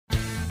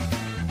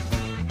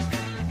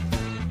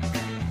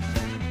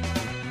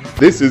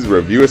This is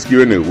Review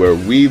Askew Anew, where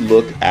we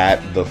look at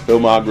the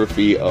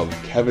filmography of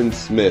Kevin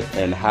Smith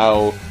and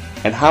how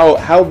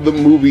the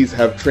movies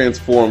have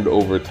transformed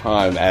over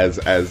time as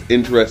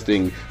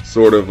interesting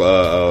sort of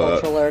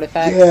cultural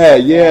artifacts.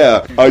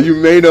 Yeah. You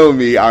may know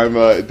me. I'm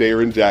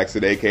Darren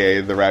Jackson, aka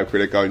The Rap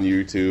Critic on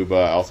YouTube.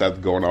 I also have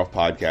the Going Off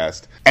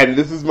podcast, and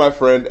this is my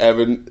friend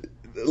Evan.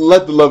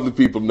 Let the lovely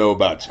people know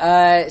about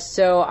you.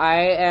 So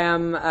I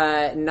am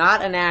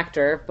not an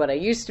actor, but I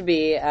used to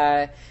be.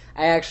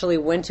 I actually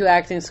went to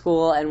acting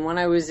school, and when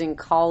I was in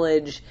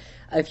college,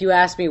 if you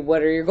asked me,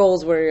 what are your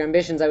goals, what are your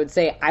ambitions, I would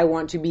say, I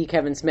want to be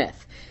Kevin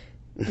Smith.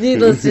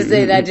 Needless to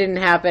say, that didn't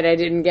happen. I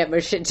didn't get my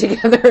shit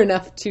together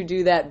enough to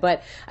do that,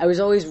 but I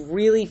was always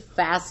really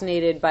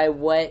fascinated by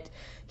what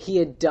he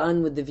had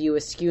done with the View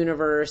Askew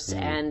universe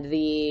and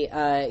the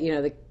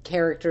the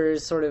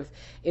characters sort of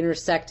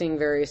intersecting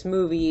various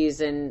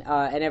movies and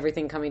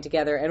everything coming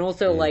together, and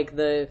also like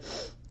the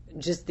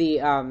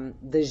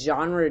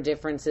genre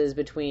differences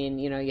between,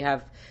 you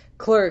have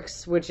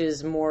Clerks, which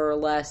is more or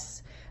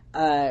less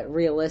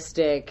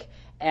realistic,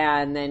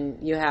 and then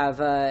you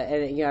have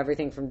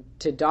everything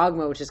to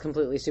Dogma, which is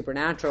completely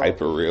supernatural,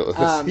 hyper realist.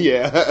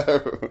 Yeah.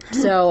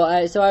 So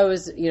I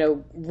was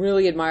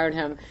really admired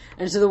him,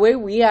 and so the way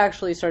we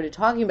actually started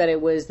talking about it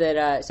was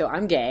that so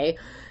I'm gay.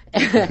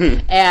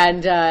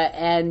 and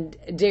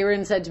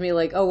Darren said to me,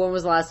 like, oh, when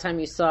was the last time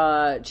you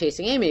saw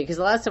Chasing Amy? Because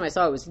the last time I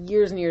saw it was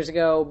years and years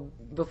ago,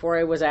 before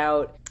I was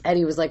out. And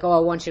he was like, oh, I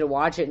want you to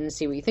watch it and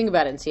see what you think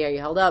about it and see how you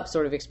held up,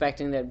 sort of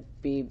expecting to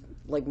be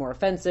like more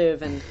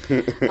offensive. And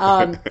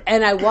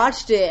and I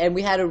watched it, and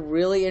we had a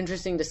really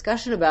interesting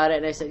discussion about it.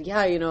 And I said,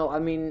 yeah,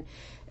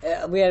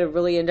 we had a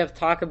really in-depth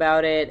talk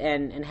about it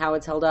and how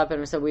it's held up, and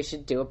we said we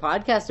should do a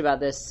podcast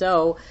about this.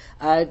 So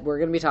we're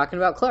going to be talking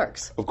about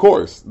Clerks. Of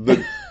course.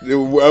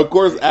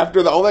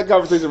 After all that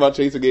conversation about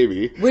Chasing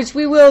Amy. Which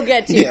we will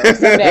get to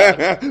someday.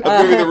 That's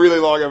going to be a really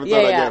long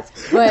episode, I guess.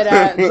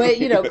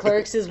 But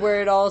Clerks is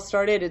where it all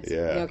started. It's,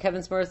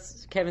 Kevin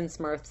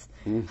Smith's.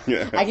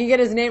 Yeah. I can get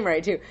his name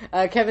right, too.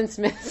 Kevin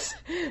Smith's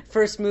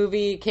first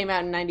movie came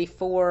out in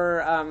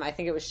 94. I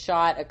think it was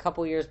shot a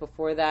couple years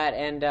before that,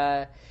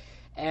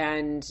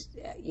 and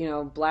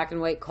black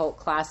and white cult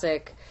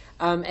classic.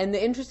 And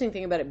the interesting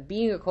thing about it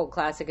being a cult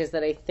classic is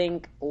that I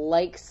think,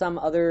 like some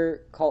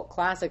other cult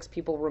classics,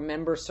 people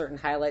remember certain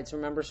highlights,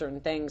 remember certain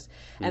things,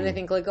 and they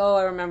think like, oh,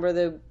 I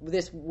remember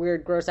this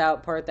weird gross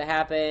out part that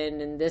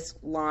happened, and this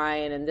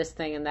line, and this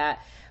thing, and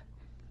that.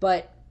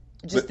 But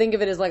think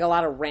of it as like a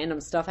lot of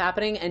random stuff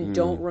happening, and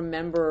don't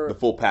remember the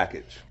full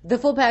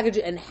package.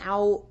 And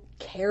how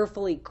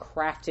carefully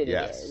crafted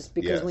it is,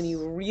 because when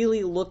you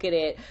really look at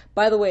it,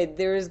 by the way,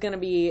 there is going to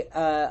be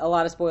a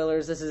lot of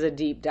spoilers. This is a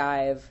deep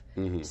dive,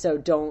 so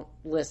don't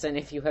listen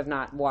if you have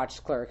not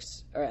watched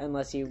Clerks, or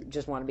unless you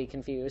just want to be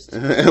confused.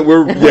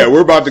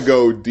 we're about to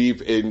go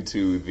deep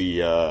into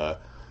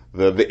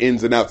the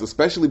ins and outs,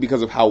 especially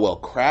because of how well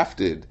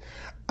crafted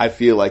I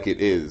feel like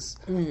it is.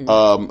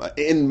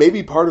 And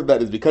maybe part of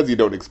that is because you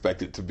don't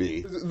expect it to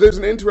be. There's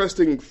an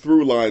interesting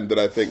through line that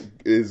I think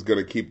is going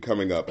to keep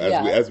coming up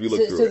as we look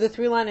through it. So the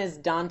through line is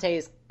Dante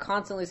is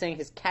constantly saying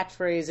his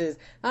catchphrase is,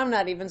 I'm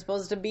not even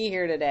supposed to be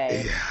here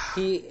today.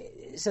 Yeah.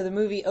 So the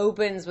movie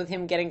opens with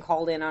him getting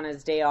called in on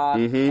his day off,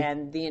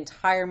 and the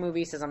entire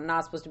movie says, I'm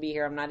not supposed to be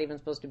here, I'm not even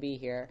supposed to be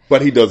here.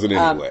 But he does it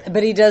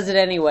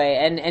anyway.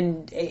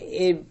 And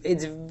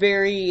it's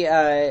very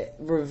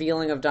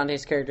revealing of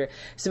Dante's character.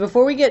 So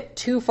before we get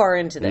too far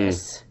into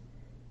this,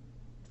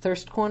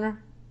 Thirst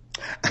Corner?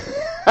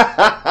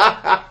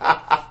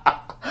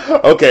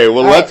 Okay,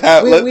 well,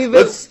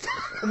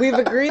 We've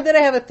agreed that I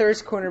have a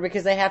thirst corner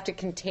because I have to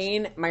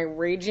contain my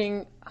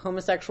raging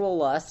homosexual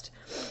lust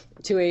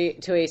to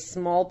a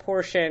small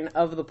portion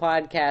of the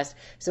podcast.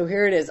 So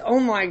here it is. Oh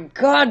my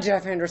God,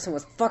 Jeff Anderson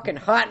was fucking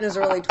hot in his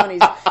early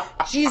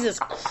 20s. Jesus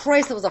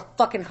Christ, that was a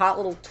fucking hot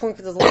little twink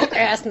with his little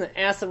ass and the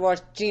acid wash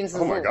jeans.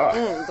 Oh my God.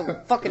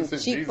 The fucking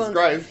cheekbones. Jesus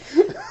Christ.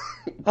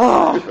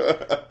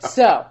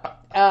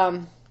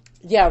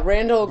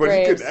 Randall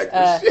Graves.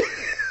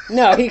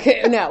 No, he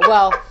could. No,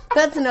 well,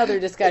 that's another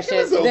discussion.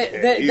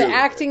 Okay. The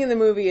acting in the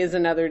movie is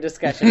another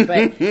discussion.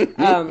 But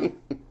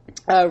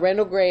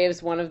Randall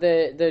Graves, one of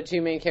the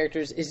two main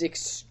characters, is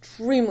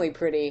extremely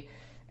pretty,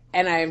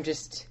 and I am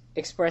just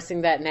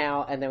expressing that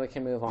now, and then we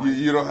can move on.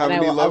 You don't have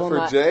any love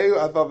for Jay?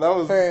 I thought that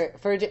was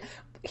for Jay.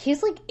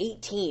 He's like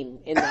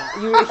 18 in that.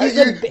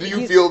 Do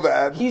you feel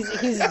bad? He's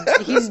like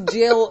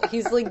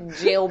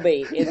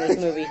jailbait in this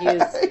movie.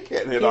 I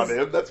can't hit on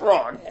him. That's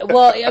wrong.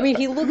 Well, I mean,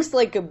 he looks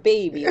like a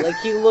baby. Like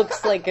he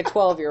looks like a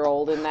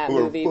 12-year-old in that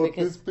movie. Fuck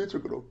because this bitch,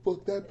 we're gonna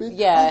fuck that bitch.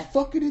 Yeah,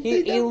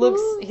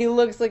 he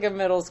looks like a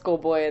middle school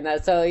boy in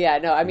that. So yeah,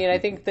 no, I mean, I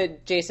think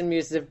that Jason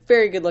Mewes is a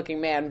very good-looking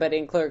man, but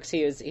in Clerks,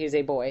 he's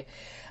a boy.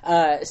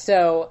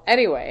 So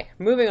anyway,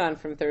 moving on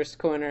from Thirst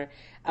Corner.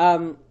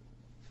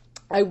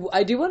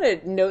 I do want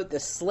to note the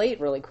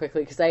slate really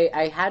quickly because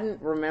I hadn't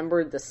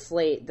remembered the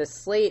slate. The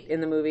slate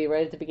in the movie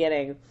right at the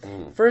beginning.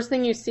 First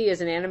thing you see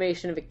is an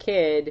animation of a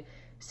kid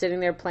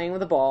sitting there playing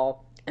with a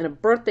ball, and a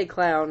birthday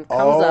clown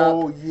comes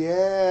up,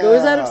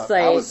 goes out of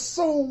sight, that was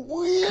so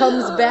weird.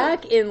 Comes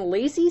back in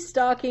lacy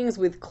stockings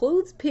with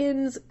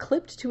clothespins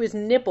clipped to his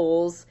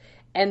nipples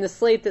and the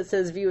slate that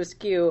says View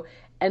Askew,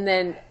 and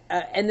then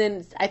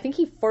I think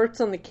he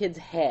farts on the kid's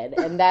head,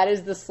 and that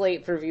is the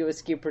slate for View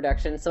Askew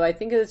production. So I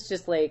think it's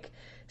just like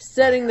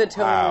setting the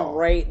tone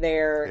right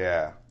there.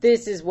 Yeah.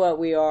 This is what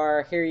we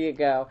are. Here you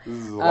go. This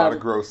is a lot of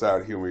gross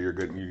out humor you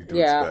do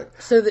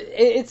expect. So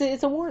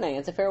it's a warning.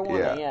 It's a fair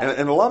warning. Yeah.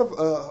 And a lot of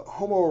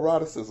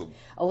homoeroticism.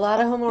 A lot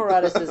of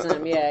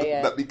homoeroticism.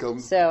 Yeah. That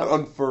becomes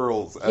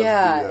unfurls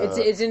as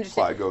it's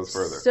interesting. Plot goes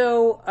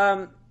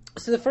further.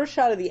 So the first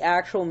shot of the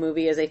actual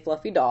movie is a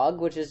fluffy dog,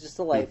 which is just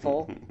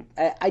delightful.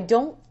 I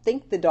don't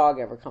think the dog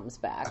ever comes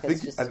back. I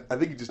think you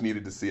just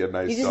needed to see a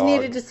nice dog. You just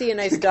needed to see a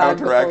nice dog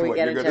before we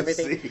get into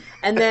everything.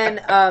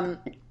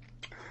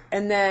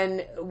 And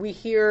then we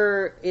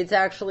hear it's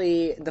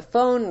actually the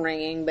phone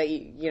ringing, but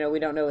we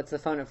don't know it's the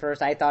phone at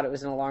first. I thought it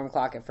was an alarm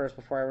clock at first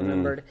before I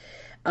remembered.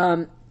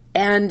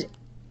 And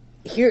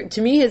here,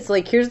 to me, it's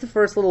like, here's the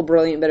first little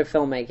brilliant bit of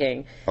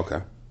filmmaking.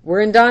 Okay.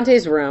 We're in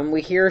Dante's room.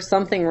 We hear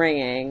something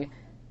ringing.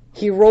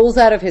 He rolls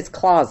out of his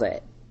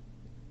closet.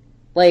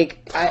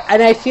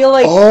 I feel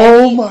like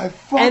my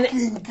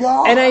fucking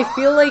god! And I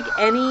feel like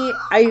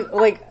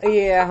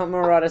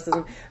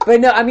homoeroticism, but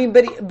no, I mean,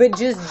 but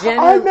just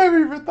generally, I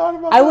never even thought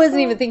about. I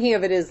wasn't even thinking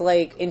of it as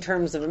like in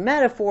terms of a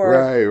metaphor,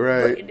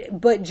 right?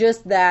 But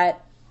just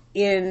that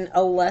in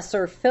a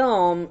lesser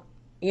film,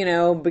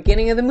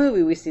 beginning of the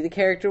movie, we see the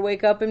character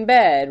wake up in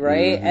bed,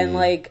 right, and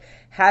like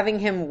having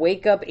him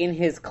wake up in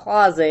his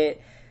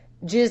closet.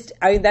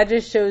 That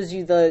just shows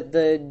you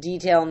the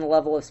detail and the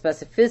level of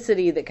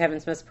specificity that Kevin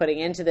Smith's putting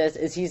into this.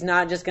 Is he's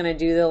not just going to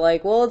do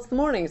it's the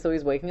morning, so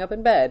he's waking up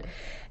in bed.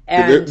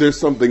 And there's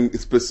something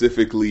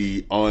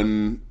specifically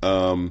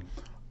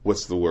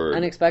what's the word?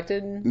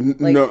 Unexpected?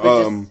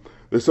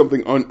 There's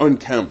something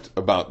unkempt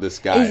about this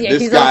guy.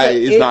 This guy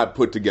is not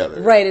put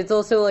together. Right. It's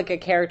also like a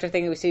character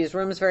thing that we see. His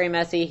room's very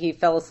messy. He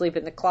fell asleep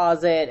in the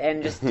closet,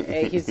 and just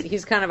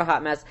he's kind of a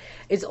hot mess.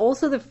 It's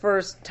also the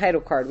first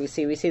title card we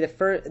see. We see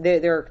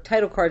there are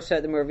title cards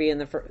throughout the movie, and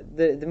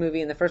the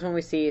movie, and the first one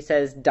we see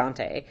says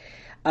Dante.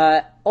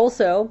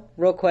 Also,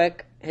 real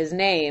quick, his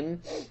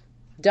name,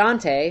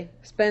 Dante,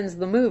 spends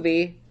the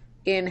movie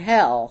in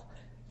hell.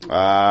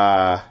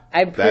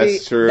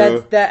 That's true.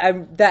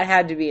 That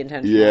had to be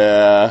intentional.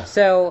 Yeah.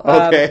 So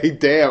okay,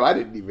 damn, I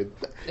didn't even.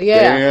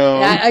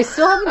 Damn. I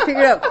still haven't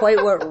figured out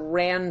quite what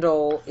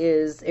Randall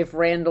is. If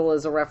Randall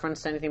is a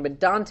reference to anything, but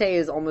Dante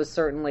is almost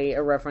certainly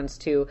a reference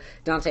to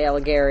Dante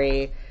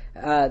Alighieri,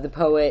 the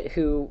poet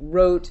who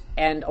wrote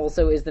and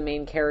also is the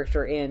main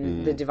character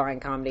in the Divine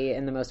Comedy,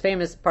 and the most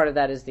famous part of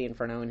that is the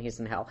Inferno, and he's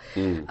in hell.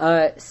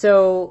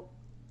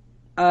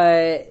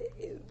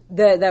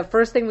 That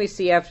first thing we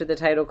see after the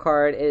title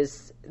card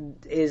is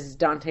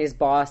Dante's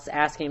boss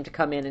asking him to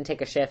come in and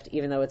take a shift,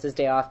 even though it's his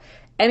day off.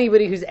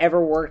 Anybody who's ever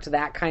worked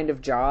that kind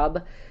of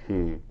job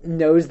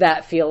knows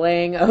that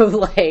feeling of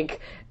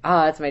like,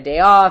 it's my day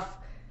off.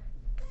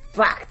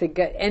 Fuck the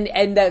gut,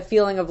 and that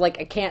feeling of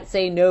like I can't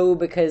say no,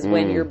 because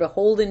when you're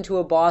beholden to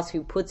a boss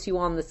who puts you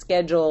on the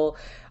schedule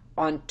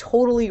on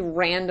totally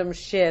random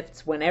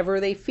shifts whenever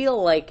they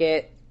feel like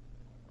it.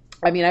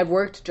 I mean, I've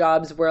worked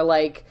jobs where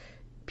like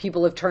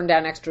people have turned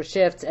down extra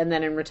shifts, and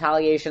then in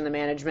retaliation, the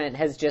management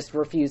has just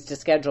refused to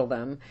schedule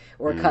them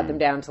or cut them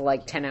down to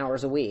like 10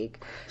 hours a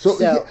week.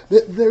 So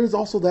there's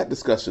also that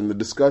discussion, the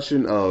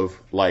discussion of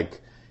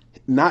like,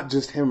 not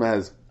just him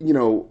as,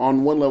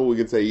 on one level we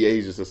could say, yeah,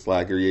 he's just a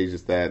slacker, yeah, he's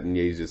just that, and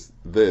yeah, he's just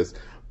this.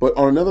 But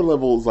on another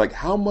level, it's like,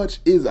 how much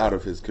is out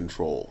of his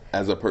control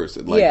as a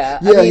person? Like,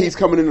 he's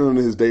coming in on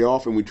his day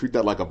off, and we treat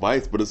that like a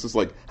vice, but it's just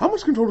like, how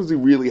much control does he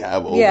really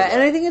have over that?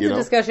 And I think it's a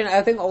discussion.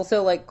 I think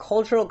also, like,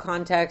 cultural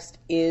context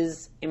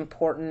is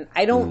important.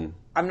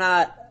 I'm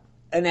not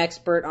an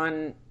expert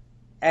on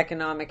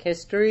economic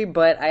history,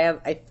 but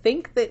I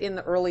think that in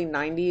the early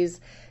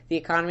 90s, the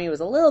economy was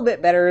a little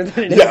bit better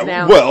than it is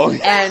now. Well.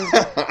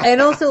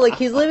 And also, like,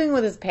 he's living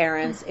with his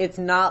parents. It's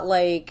not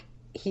like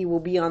he will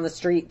be on the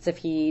streets if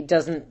he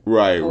doesn't.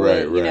 Right.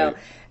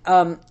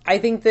 I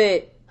think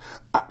that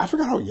I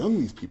forgot how young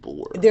these people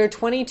were. They're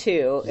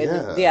 22.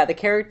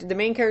 The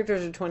main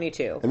characters are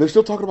 22, and they're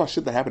still talking about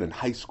shit that happened in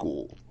high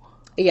school.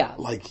 Yeah,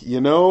 like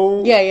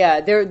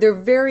They're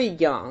very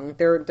young.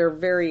 They're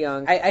very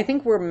young. I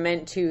think we're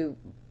meant to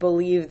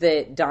believe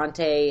that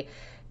Dante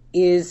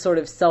is sort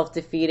of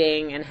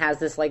self-defeating and has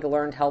this like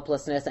learned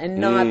helplessness, and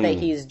not that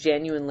he's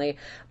genuinely,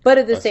 but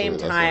at the same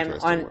time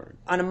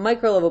on a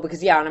micro level,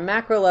 because on a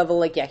macro level,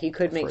 like he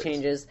could make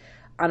changes.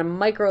 On a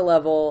micro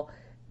level,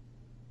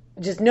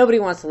 just nobody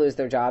wants to lose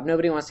their job,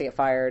 nobody wants to get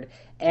fired,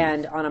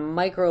 and on a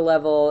micro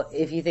level,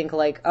 if you think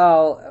like,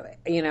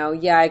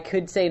 I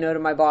could say no to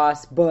my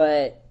boss,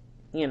 but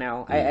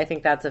I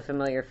think that's a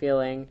familiar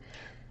feeling.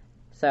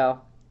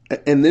 So,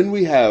 and then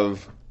we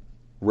have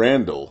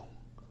Randall,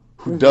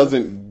 who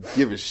doesn't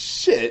give a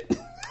shit.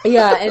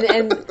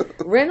 And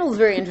Randall's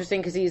very interesting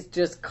because he's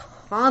just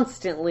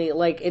constantly,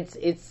 like,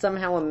 it's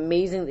somehow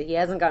amazing that he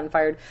hasn't gotten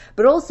fired.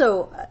 But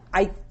also,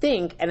 I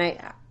think, and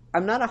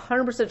I'm not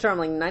 100% sure, I'm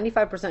like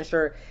 95%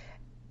 sure,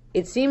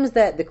 it seems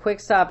that the Quick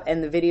Stop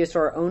and the video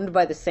store are owned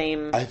by the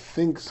same I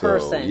think so.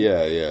 person.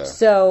 Yeah.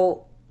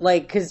 So,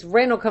 like, because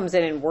Randall comes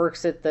in and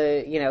works at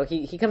the, you know,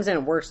 he comes in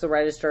and works the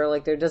register.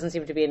 Like, there doesn't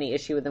seem to be any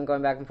issue with them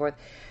going back and forth.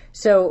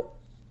 So,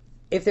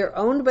 if they're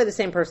owned by the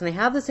same person, they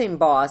have the same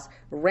boss,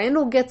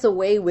 Randall gets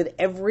away with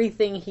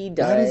everything he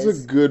does. That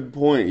is a good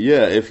point.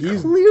 Yeah, if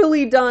he's...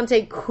 Clearly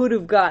Dante could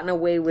have gotten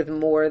away with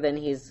more than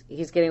he's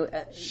getting...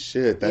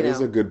 Shit, that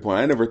is a good point.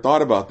 I never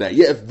thought about that.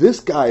 Yeah, if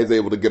this guy is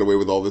able to get away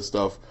with all this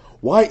stuff,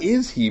 why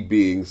is he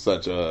being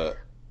such a...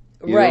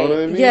 You know what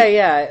I mean?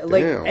 Yeah.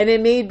 Like, and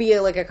it may be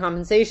like a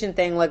compensation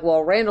thing, like,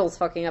 well, Randall's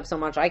fucking up so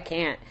much, I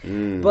can't.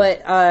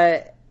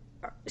 But,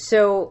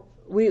 so,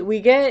 we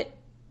get...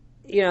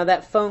 you know,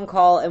 that phone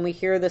call, and we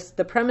hear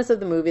the premise of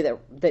the movie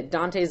that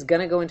Dante's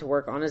gonna go into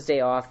work on his day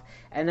off,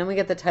 and then we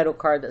get the title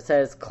card that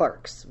says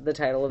Clerks, the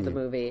title of the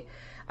movie.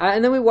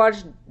 And then we watch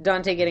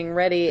Dante getting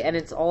ready, and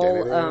it's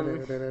all that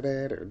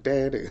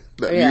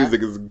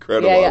music is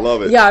incredible. I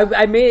love it.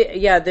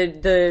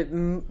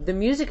 The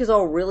music is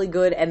all really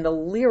good, and the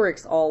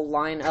lyrics all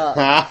line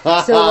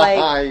up. So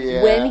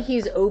like when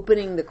he's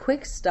opening the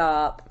Quick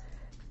Stop,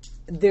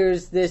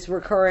 there's this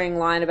recurring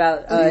line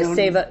about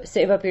save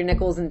up your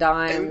nickels and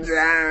dimes. You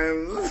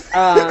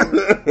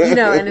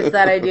know, and it's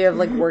that idea of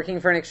like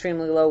working for an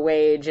extremely low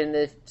wage and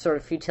the sort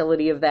of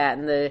futility of that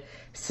and the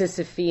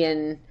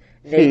Sisyphean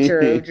nature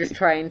of just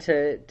trying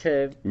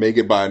to make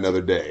it by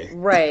another day.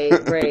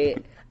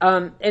 Right.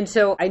 And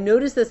so I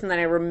noticed this, and then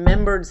I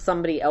remembered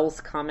somebody else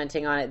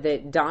commenting on it,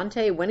 that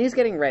Dante, when he's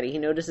getting ready, he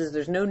notices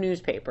there's no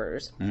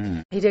newspapers.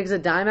 He takes a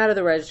dime out of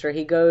the register.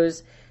 He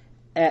goes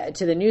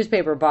to the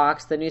newspaper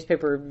box, the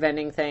newspaper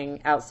vending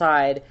thing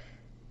outside,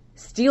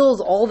 steals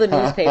all the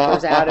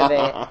newspapers out of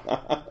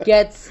it,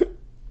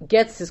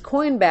 gets his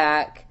coin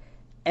back,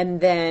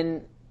 and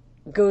then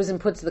goes and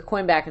puts the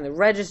coin back in the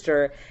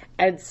register.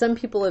 And some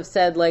people have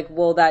said, like,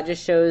 well, that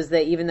just shows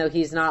that even though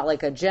he's not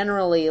like a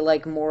generally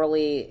like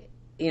morally,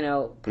 you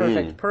know,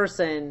 perfect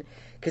person,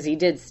 because he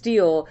did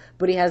steal,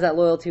 but he has that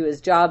loyalty to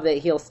his job that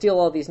he'll steal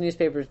all these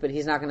newspapers, but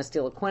he's not going to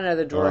steal a coin out of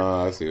the drawer.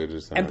 I see what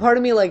you're saying. And part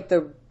of me,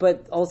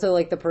 but also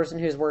like the person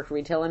who's worked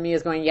retail in me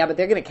is going, yeah, but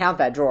they're going to count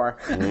that drawer.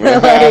 like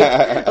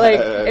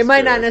it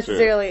might not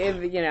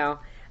necessarily, you know,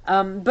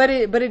 but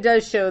it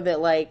does show that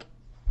like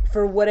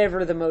for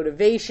whatever the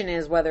motivation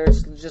is, whether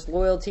it's just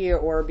loyalty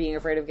or being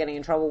afraid of getting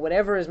in trouble,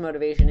 whatever his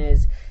motivation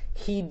is,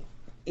 he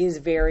is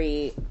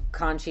very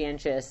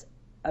conscientious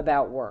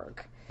about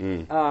work,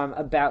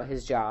 about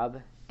his job.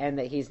 And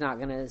that he's not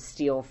going to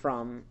steal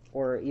from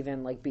or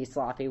even like be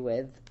sloppy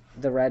with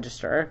the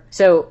register.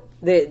 So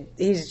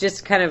he's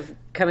just kind of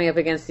coming up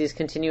against these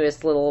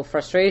continuous little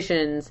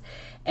frustrations,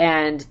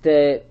 and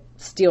the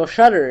steel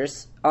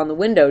shutters on the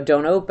window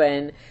don't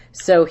open.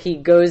 So he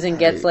goes and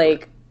gets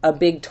like a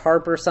big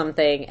tarp or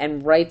something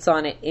and writes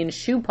on it in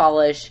shoe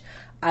polish,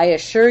 "I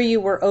assure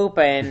you we're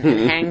open,"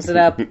 and hangs it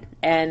up.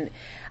 And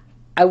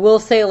I will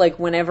say, like,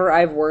 whenever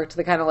I've worked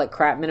the kind of like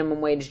crap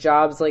minimum wage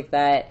jobs like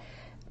that,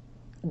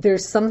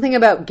 there's something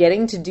about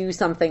getting to do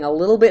something a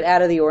little bit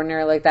out of the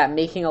ordinary like that,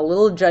 making a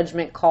little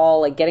judgment call,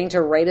 like getting to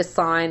write a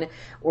sign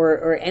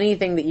or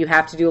anything that you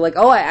have to do. Like,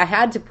 oh, I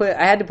had to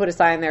put a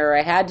sign there, or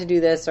I had to do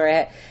this,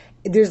 or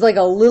there's like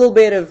a little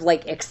bit of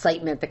like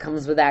excitement that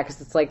comes with that, because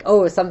it's like,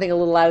 oh, it's something a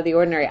little out of the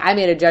ordinary. I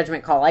made a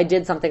judgment call. I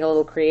did something a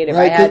little creative.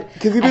 Right,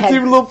 because he didn't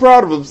seem a little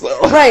proud of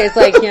himself. Right, it's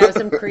like, you know,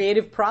 some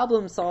creative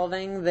problem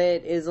solving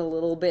that is a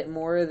little bit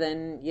more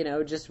than, you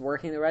know, just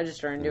working the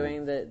register and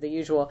doing the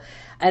usual.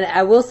 And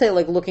I will say,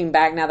 like, looking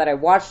back now that I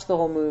watched the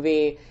whole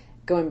movie,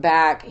 going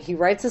back, he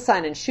writes a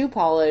sign in shoe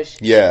polish.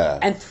 Yeah.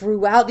 And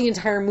throughout the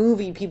entire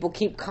movie, people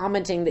keep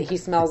commenting that he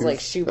smells like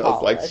shoe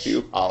polish. Like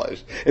shoe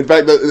polish. In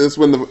fact, that's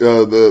when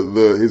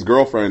his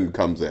girlfriend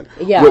comes in.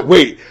 Yeah.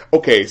 Wait.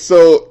 Okay,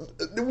 so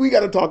we got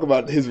to talk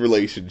about his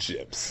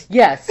relationships.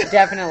 Yes,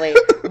 definitely.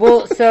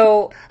 Well,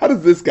 so how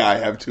does this guy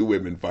have two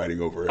women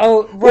fighting over him?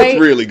 Oh, right. What's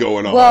really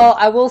going on? Well,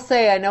 I will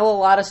say I know a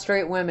lot of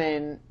straight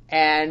women,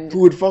 and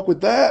who would fuck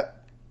with that?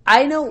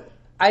 I know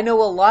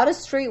a lot of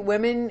straight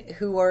women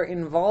who are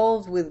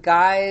involved with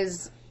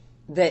guys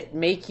that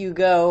make you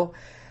go,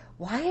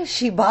 why is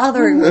she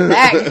bothering with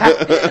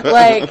that guy?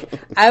 Like,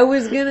 I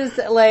was going to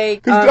say,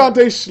 like... Because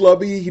Dante's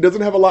schlubby. He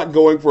doesn't have a lot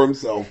going for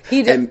himself.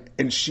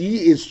 And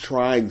she is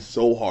trying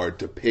so hard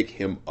to pick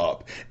him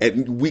up.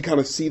 And we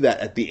kind of see that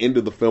at the end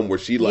of the film where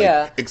she,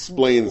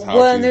 explains how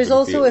Well, and there's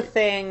also a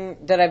thing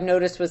that I've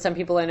noticed with some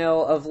people I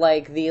know of,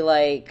 like, the,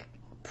 like...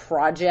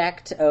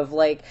 project of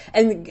like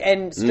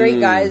and straight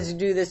guys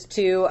do this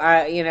too,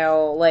 you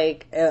know,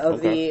 like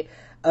the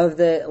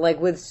like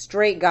with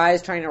straight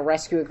guys trying to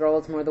rescue a girl,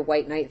 it's more the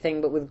white knight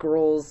thing, but with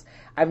girls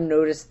I've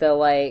noticed the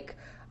like,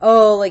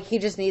 oh, like he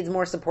just needs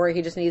more support,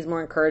 he just needs more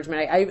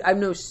encouragement. I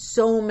know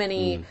so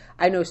many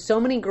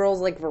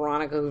girls like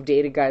Veronica who've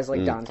dated guys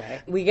like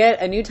Dante. We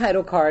get a new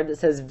title card that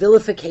says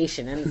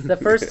vilification, and it's the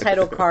first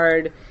title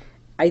card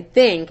I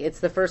think it's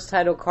the first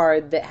title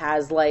card that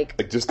has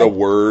like just a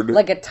word,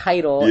 like a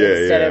title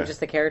instead of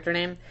just a character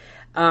name.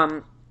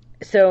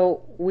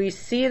 So we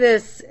see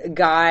this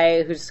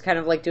guy who's kind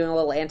of like doing a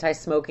little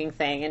anti-smoking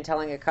thing and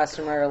telling a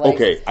customer like...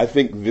 Okay, I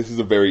think this is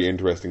a very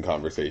interesting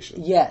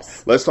conversation.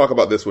 Yes. Let's talk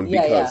about this one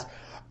because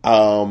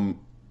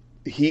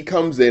he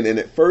comes in and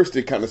at first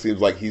it kind of seems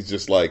like he's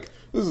just like,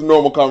 this is a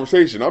normal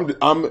conversation.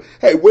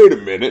 Hey, wait a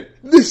minute.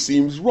 This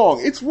seems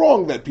wrong. It's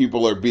wrong that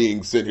people are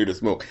being sent here to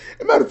smoke.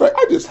 As a matter of fact,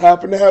 I just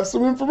happen to have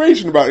some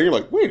information about it. You're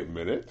like, wait a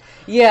minute.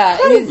 Yeah.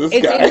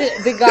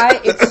 The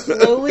guy, it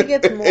slowly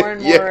gets more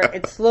and more,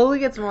 it slowly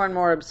gets more and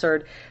more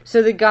absurd.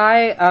 So the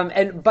guy,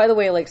 and by the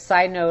way, like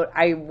side note,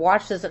 I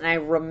watched this and I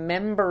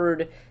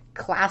remembered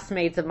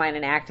classmates of mine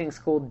in acting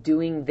school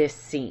doing this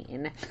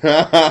scene.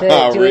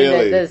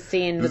 Really? The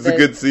scene. This is a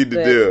good scene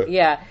to do.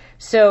 Yeah.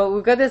 So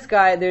we've got this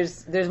guy,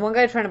 there's one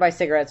guy trying to buy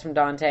cigarettes from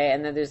Dante,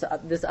 and then there's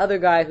this other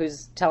guy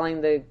who's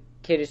telling the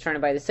kid who's trying to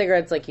buy the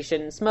cigarettes, like, you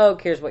shouldn't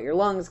smoke, here's what your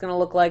lung's going to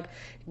look like,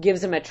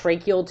 gives him a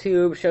tracheal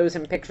tube, shows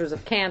him pictures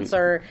of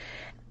cancer.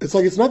 It's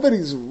like, it's not that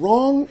he's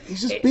wrong,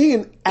 he's just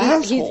being an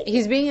asshole.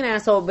 He's being an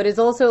asshole, but it's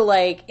also,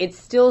 like, it's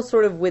still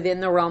sort of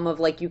within the realm of,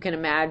 like, you can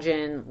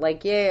imagine,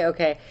 like, yeah,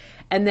 okay.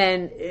 And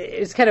then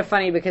it's kind of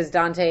funny because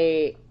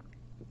Dante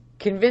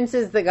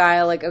convinces the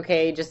guy, like,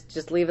 okay,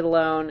 just leave it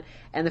alone.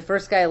 And the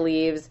first guy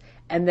leaves,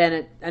 and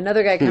then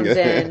another guy comes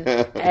in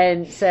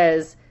and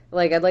says,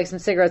 like, I'd like some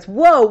cigarettes.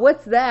 Whoa,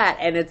 what's that?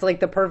 And it's like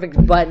the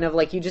perfect button of,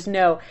 like, you just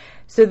know.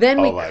 So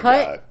then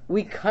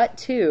we cut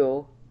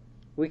to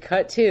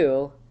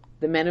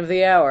the men of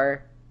the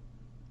hour,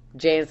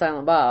 Jay and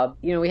Silent Bob.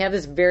 You know, we have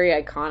this very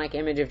iconic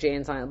image of Jay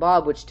and Silent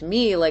Bob, which to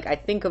me, like, I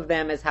think of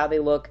them as how they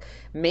look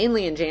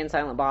mainly in Jay and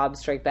Silent Bob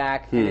Strike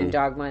Back and in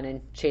Dogma and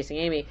in Chasing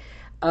Amy.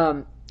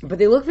 But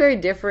they look very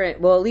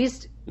different. Well, at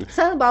least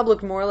Silent Bob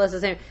looked more or less the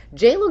same.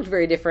 Jay looked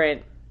very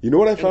different. You know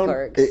what I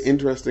found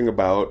interesting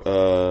about...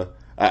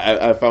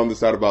 I found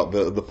this out about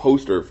the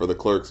poster for the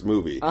Clerks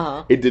movie.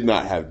 It did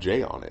not have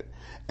Jay on it.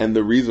 And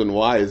the reason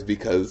why is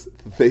because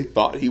they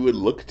thought he would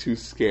look too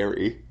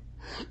scary.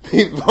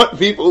 They thought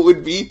people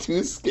would be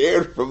too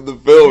scared from the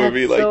film and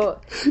be like...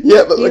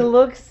 yeah, but he like,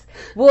 looks...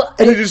 Well,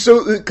 and it just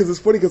shows, because it's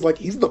funny, because like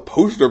he's the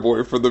poster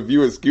boy for the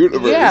View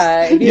Askew-universe.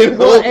 Yeah,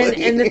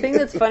 and the thing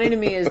that's funny to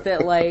me is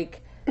that,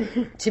 like,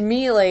 to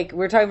me, like,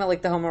 we're talking about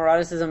like the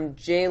homoeroticism.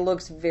 Jay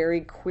looks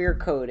very queer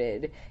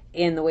coded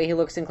in the way he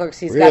looks in Clerks.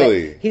 He's got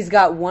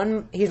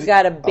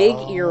a big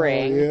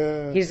earring.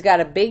 Yeah. He's got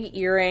a big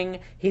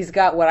earring. He's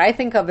got what I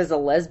think of as a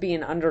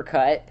lesbian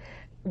undercut.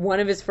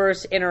 One of his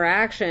first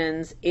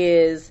interactions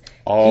is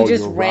he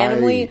just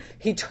randomly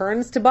he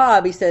turns to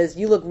Bob. He says,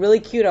 "You look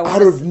really cute.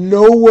 Out of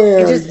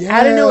nowhere,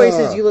 out of nowhere, he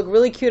says, "You look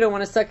really cute. I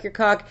want to suck your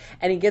cock."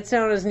 And he gets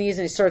down on his knees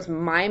and he starts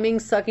miming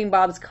sucking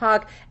Bob's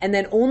cock. And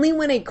then only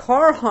when a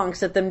car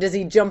honks at them does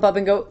he jump up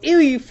and go, "Ew,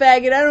 you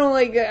faggot! I don't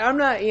like. I'm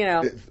not. You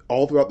know."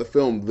 All throughout the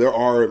film, there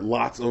are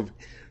lots of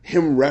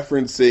him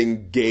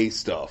referencing gay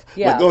stuff.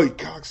 Yeah. Like, oh, he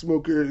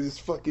cocksmoker, this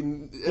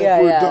fucking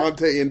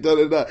Dante, and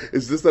da-da-da.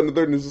 Is this, that, and the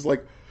third? And it's just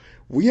like,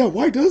 well, yeah,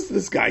 why does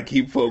this guy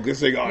keep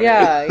focusing on it?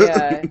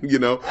 Yeah. You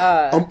know?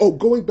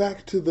 Going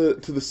back to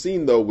the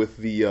scene, though, with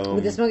the...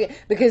 with the smoking.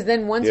 Because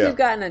then once we've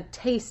gotten a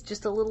taste,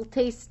 just a little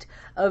taste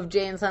of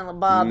Jay and Silent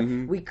Bob,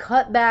 we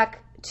cut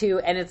back to...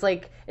 And it's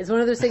like... It's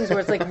one of those things where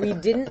it's like, we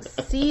didn't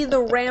see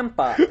the ramp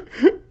up,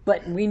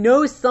 but we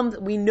know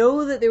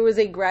that there was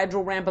a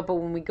gradual ramp up, but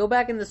when we go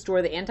back in the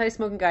store, the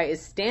anti-smoking guy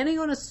is standing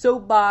on a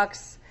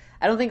soapbox.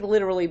 I don't think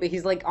literally, but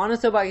he's like on a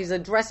soapbox. He's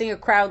addressing a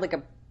crowd like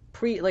a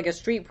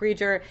street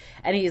preacher,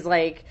 and he's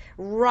like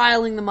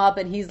riling them up,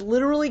 and he's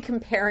literally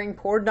comparing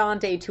poor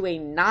Dante to a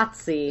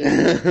Nazi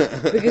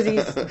because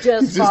he's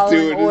just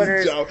following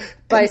orders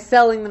by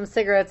selling them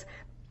cigarettes.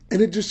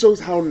 And it just shows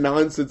how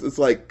nonsense it's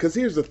like. Because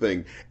here's the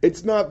thing: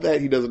 it's not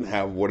that he doesn't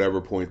have whatever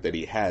point that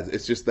he has.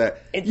 It's just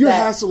that you're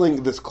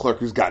hassling this clerk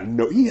who's got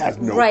he has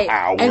no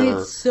power, and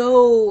it's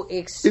so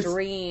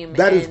extreme.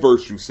 That is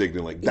virtue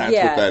signaling. That's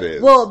what that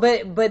is. Well,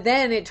 but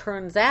then it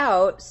turns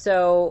out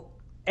so.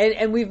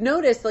 And we've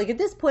noticed, like, at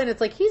this point, it's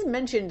like he's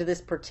mentioned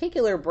this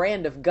particular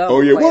brand of gum.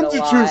 Oh, yeah. Why don't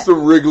you choose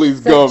some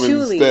Wrigley's gum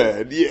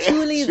instead? Yeah.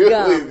 Chuli's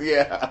gum.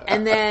 Yeah.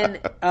 And then,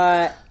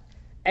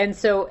 and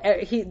so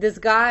this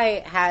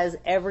guy has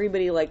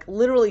everybody, like,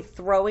 literally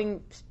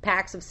throwing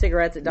packs of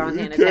cigarettes at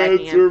Dante and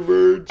attacking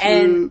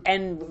him.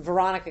 And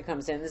Veronica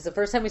comes in. This is the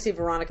first time we see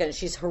Veronica, and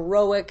she's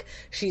heroic.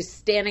 She's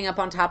standing up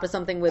on top of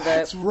something with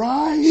That's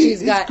right.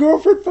 His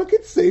girlfriend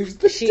fucking saves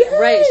the day.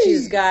 Right.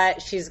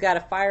 She's got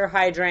a fire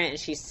hydrant, and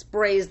she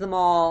sprays them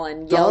all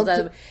and yells at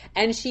them.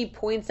 And she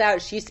points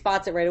out, she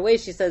spots it right away.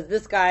 She says,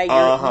 "This guy,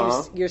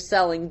 you're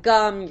selling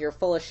gum. You're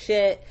full of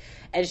shit."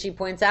 And she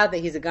points out that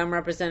he's a gum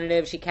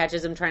representative. She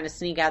catches him trying to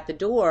sneak out the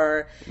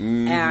door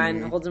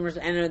and holds him.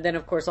 And then,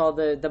 of course, all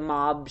the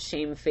mob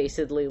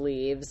shamefacedly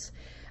leaves.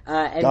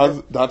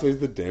 Dante's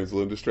the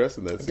damsel in distress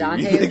in that scene.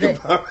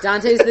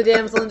 Dante's the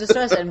damsel in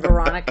distress, and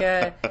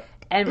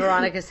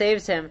Veronica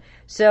saves him.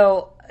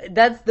 So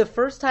that's the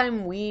first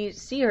time we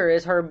see her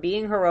is her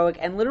being heroic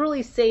and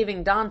literally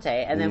saving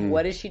Dante. And then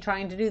what is she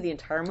trying to do the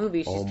entire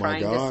movie? She's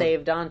trying to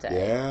save Dante.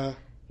 Yeah.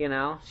 You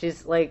know,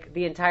 she's like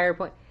the entire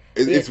point.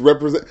 It's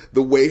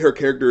the way her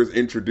character is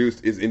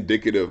introduced is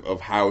indicative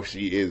of how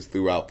she is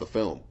throughout the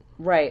film.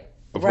 Right.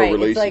 Of her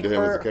relation to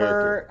him as a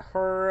character.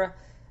 Her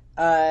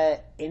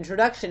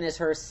introduction is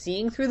her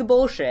seeing through the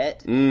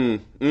bullshit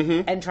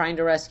and trying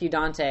to rescue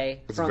Dante.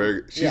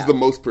 She's the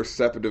most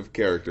perceptive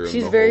character.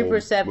 She's very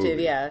perceptive,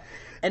 yeah.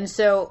 And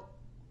so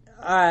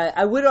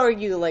I would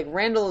argue like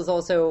Randall is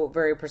also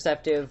very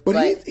perceptive,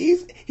 but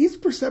he's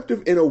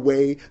perceptive in a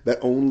way that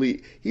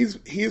only he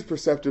is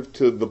perceptive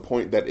to the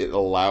point that it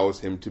allows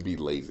him to be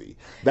lazy.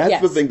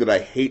 That's the thing that I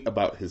hate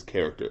about his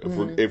character.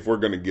 If we're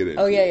going to get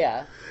into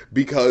it,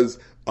 because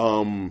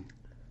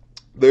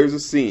there's a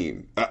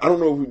scene. I don't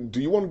know.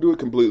 Do you want to do it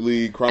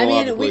completely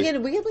chronologically? I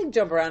mean, we can like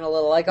jump around a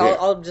little. Like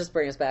I'll just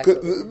bring us back.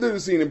 There's a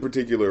scene in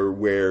particular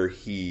where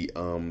he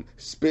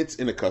spits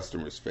in a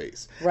customer's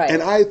face, right?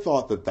 And I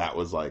thought that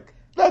was like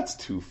that's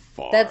too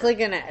far. That's like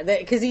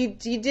because he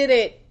did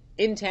it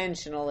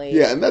intentionally.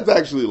 Yeah, and that's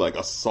actually like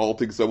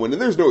assaulting someone,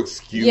 and there's no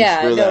excuse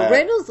for that.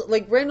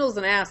 Randall's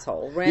an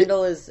asshole.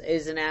 Randall is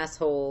an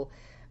asshole.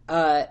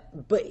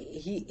 But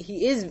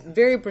he is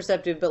very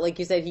perceptive, but like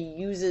you said, he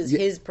uses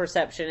his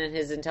perception and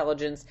his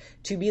intelligence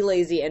to be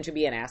lazy and to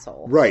be an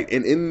asshole. Right,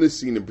 and in this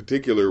scene in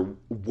particular,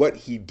 what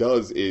he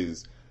does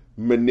is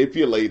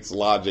manipulates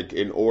logic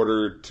in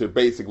order to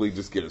basically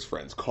just get his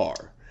friend's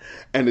car.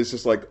 And it's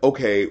just like,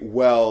 okay,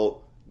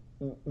 well,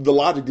 the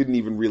logic didn't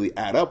even really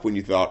add up when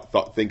you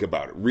think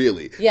about it,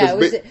 really. Yeah, it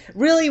was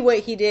really what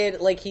he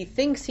did. Like, he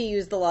thinks he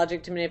used the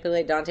logic to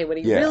manipulate Dante. What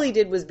he really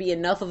did was be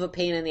enough of a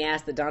pain in the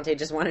ass that Dante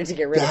just wanted to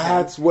get rid of him.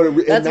 That's what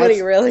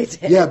he really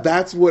did. Yeah,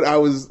 that's what I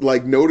was,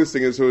 like,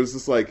 noticing. And so it's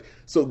just like,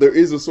 so there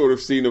is a sort of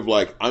scene of,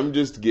 like, I'm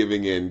just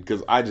giving in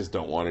because I just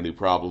don't want any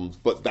problems.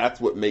 But that's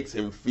what makes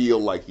him feel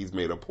like he's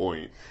made a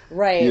point.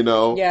 Right. You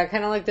know? Yeah,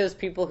 kind of like those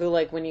people who,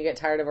 like, when you get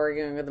tired of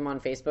arguing with them on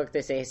Facebook,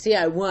 they say, see,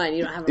 I won.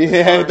 You don't have a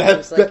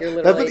response.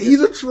 He's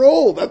a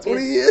troll. That's what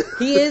he is.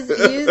 He is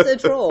a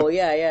troll.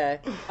 Yeah.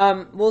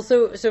 Well,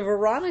 so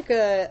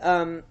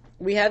Veronica,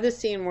 we have this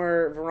scene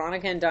where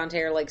Veronica and Dante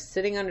are like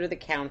sitting under the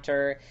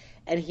counter,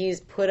 and he's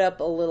put up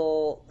a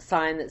little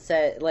sign that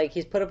said, like,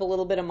 he's put up a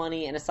little bit of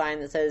money and a sign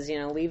that says, you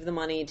know, leave the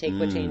money, take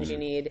what change you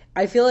need.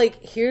 I feel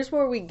like here's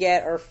where we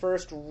get our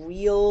first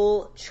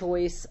real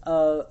choice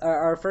of,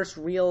 our first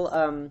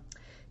real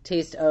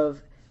taste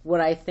of what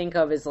I think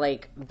of as,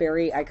 like,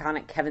 very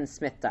iconic Kevin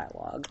Smith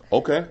dialogue.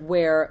 Okay.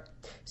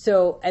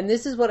 And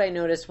this is what I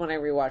noticed when I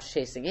rewatched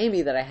Chasing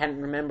Amy that I hadn't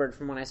remembered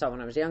from when I saw it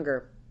when I was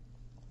younger,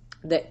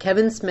 that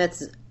Kevin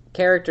Smith's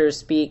characters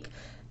speak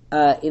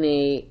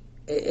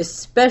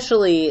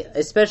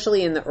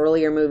especially in the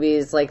earlier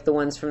movies, like the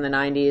ones from the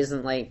 90s,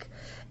 and, like,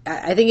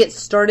 I think it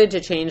started to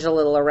change a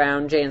little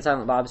around Jay and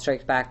Silent Bob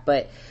Strikes Back,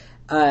 but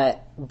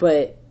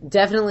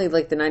definitely,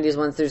 like, the 90s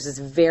ones, there's this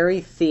very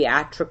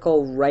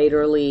theatrical,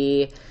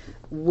 writerly,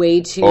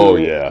 way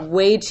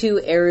too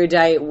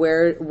erudite,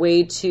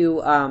 way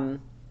too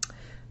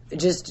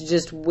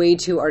just way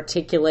too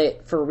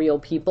articulate for real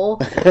people.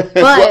 But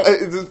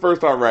it's his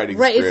first time writing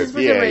scripts. It's his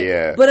first time writing.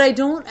 Yeah. But I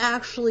don't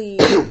actually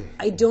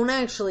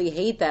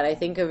hate that. I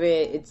think of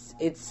it's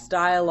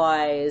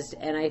stylized,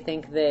 and I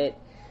think that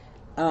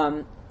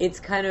it's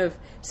kind of,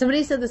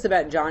 somebody said this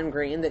about John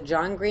Green, that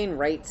John Green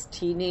writes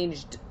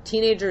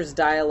teenagers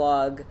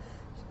dialogue,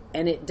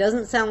 and it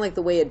doesn't sound like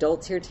the way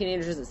adults hear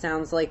teenagers. It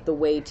sounds like the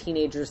way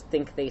teenagers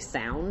think they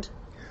sound.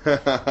 And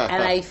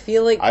I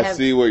feel like I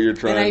see what you're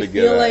trying to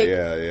get at. Like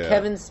yeah.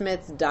 Kevin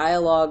Smith's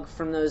dialogue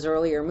from those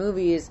earlier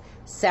movies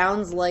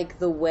sounds like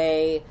the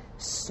way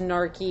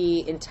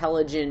snarky,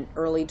 intelligent,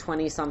 early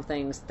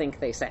 20-somethings think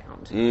they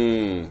sound.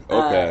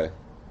 Okay.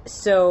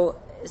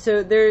 So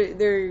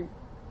they're,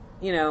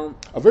 you know,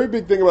 a very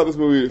big thing about this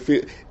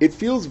movie. It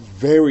feels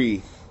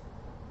very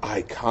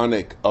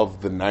iconic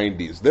of the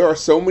 90s. There are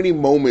so many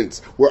moments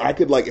where I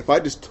could, like, if I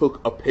just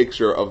took a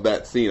picture of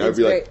that scene, I'd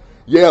be great. Like.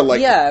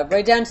 Yeah,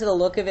 right down to the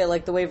look of it,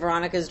 like the way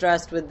Veronica's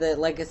dressed with the,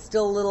 like, it's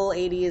still little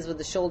 80s with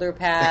the shoulder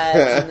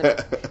pads,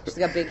 and she's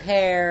got big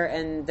hair,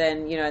 and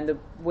then, you know, and the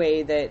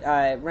way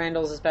that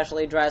Randall's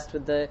especially dressed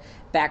with the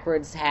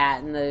backwards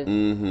hat and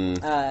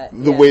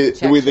the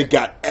way they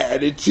got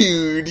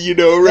attitude, you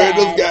know,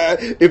 Randall's got.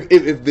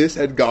 If this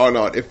had gone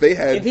on, if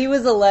he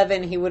was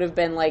 11, he would have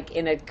been, like,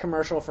 in a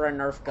commercial for a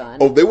Nerf gun.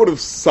 Oh, they would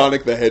have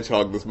Sonic the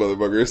Hedgehog this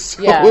motherfucker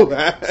so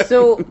bad.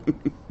 So.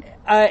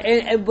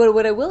 But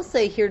what I will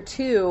say here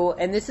too,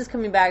 and this is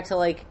coming back to,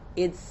 like,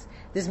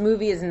 this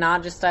movie is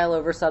not just style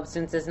over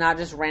substance, it's not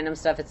just random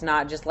stuff, it's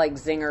not just, like,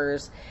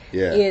 zingers,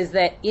 is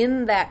that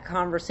in that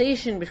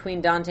conversation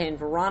between Dante and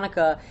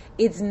Veronica,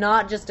 it's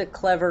not just a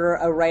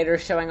writer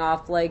showing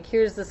off, like,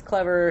 here's this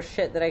clever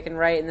shit that I can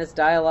write, and this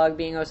dialogue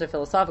being also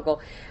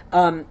philosophical.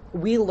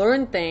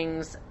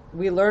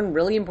 We learn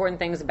really important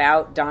things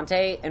about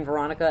Dante and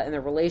Veronica and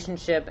their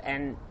relationship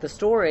and the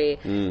story.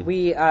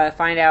 We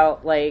find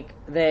out, like,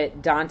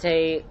 that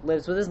Dante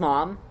lives with his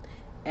mom,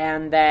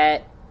 and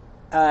that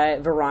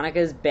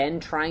Veronica's been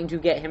trying to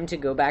get him to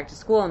go back to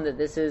school, and that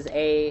this is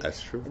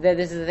that's true. That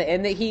this is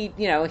and that he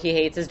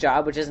hates his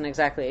job, which isn't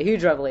exactly a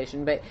huge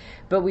revelation,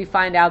 but we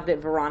find out that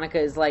Veronica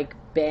is like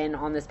been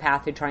on this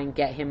path to try and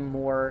get him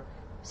more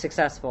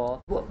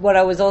successful. What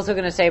I was also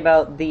going to say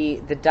about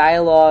the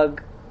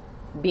dialogue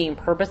being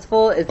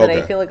purposeful is that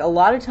I feel like a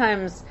lot of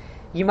times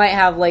you might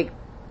have like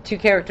two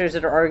characters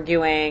that are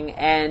arguing,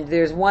 and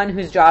there's one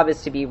whose job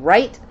is to be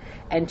right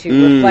and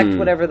to reflect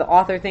whatever the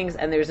author thinks,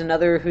 and there's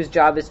another whose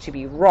job is to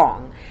be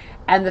wrong.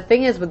 And the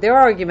thing is with their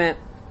argument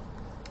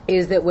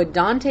is that what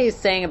Dante is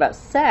saying about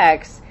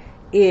sex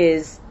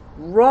is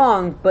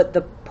wrong, but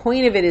the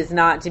point of it is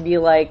not to be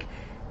like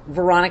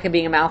Veronica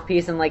being a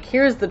mouthpiece and like,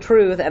 here's the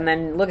truth, and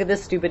then look at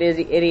this stupid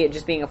idiot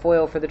just being a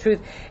foil for the truth.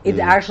 It's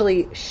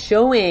actually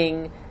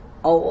showing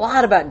a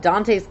lot about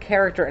Dante's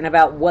character and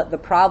about what the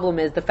problem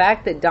is. The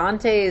fact that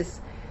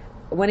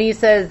when he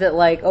says that,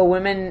 like, oh,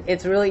 women,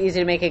 it's really easy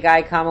to make a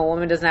guy come, a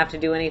woman doesn't have to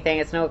do anything,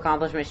 it's no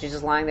accomplishment, she's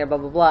just lying there, blah,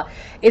 blah, blah.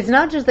 It's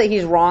not just that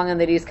he's wrong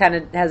and that he's kind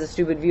of has a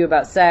stupid view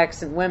about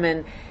sex and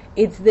women.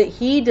 It's that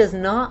he does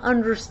not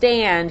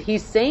understand.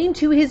 He's saying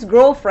to his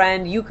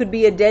girlfriend, you could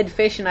be a dead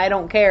fish and I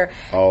don't care.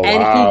 Oh,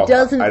 and wow. He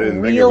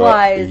doesn't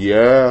realize.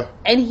 Yeah.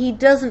 And he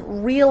doesn't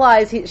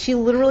realize. She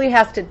literally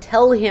has to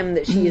tell him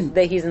that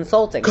he's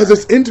insulting her. Because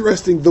it's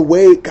interesting the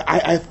way,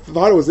 I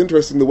thought it was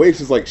interesting the way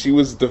she's like, she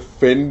was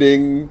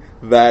defending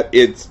that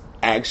it's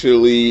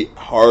actually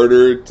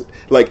harder to,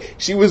 like,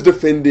 she was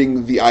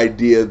defending the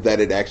idea that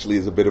it actually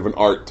is a bit of an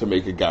art to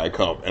make a guy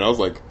come. And I was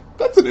like,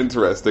 that's an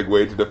interesting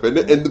way to defend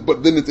it.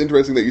 But then it's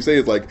interesting that you say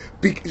it's like,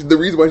 the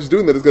reason why she's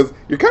doing that is because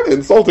you're kind of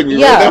insulting me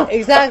right now. Yeah,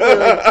 exactly.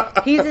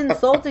 Like, he's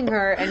insulting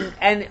her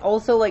and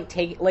also like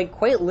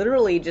quite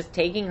literally just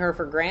taking her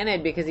for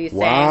granted, because he's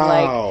saying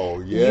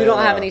like, you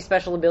don't have any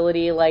special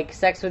ability, like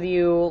sex with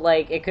you,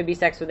 like it could be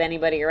sex with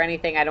anybody or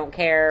anything, I don't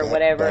care,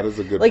 whatever. That is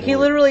a good like point. He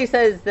literally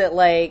says that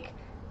like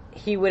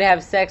he would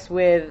have sex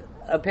with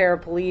a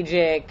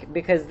paraplegic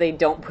because they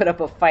don't put up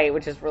a fight,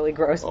 which is really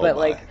gross. But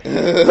like,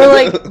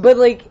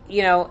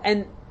 you know,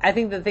 and I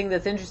think the thing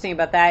that's interesting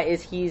about that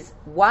is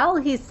while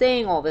he's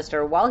saying all this to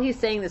her, while he's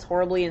saying this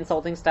horribly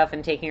insulting stuff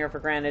and taking her for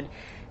granted,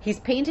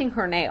 he's painting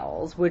her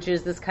nails, which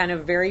is this kind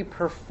of very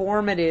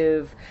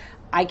performative,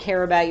 I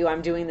care about you,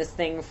 I'm doing this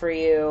thing for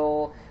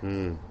you,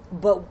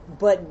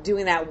 but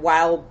doing that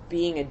while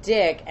being a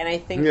dick. And I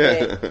think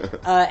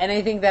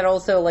that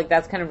also, like,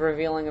 that's kind of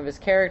revealing of his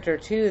character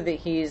too, that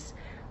he's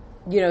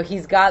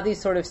got these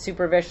sort of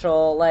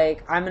superficial,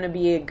 like, I'm going to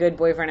be a good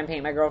boyfriend and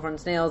paint my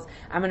girlfriend's nails.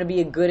 I'm going to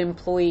be a good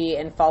employee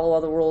and follow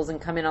all the rules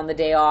and come in on the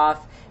day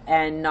off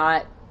and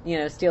not,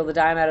 steal the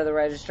dime out of the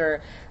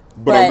register.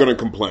 But I'm going to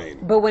complain.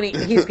 But when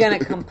he's going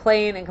to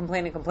complain and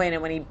complain and complain,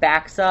 and when he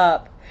backs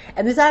up,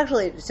 and this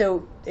actually,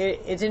 so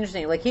it's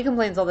interesting. Like, he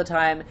complains all the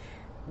time.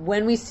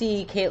 When we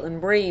see Caitlin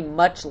Bree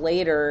much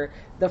later,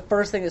 the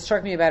first thing that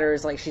struck me about her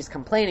is like she's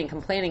complaining,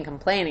 and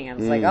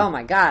it's like, oh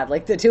my god,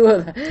 like the two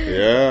of them.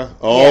 Yeah.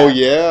 Oh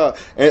yeah.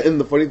 And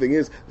the funny thing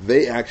is,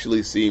 they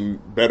actually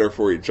seem better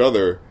for each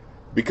other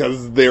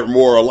because they're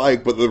more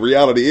alike. But the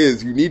reality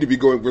is, you need to be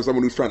going for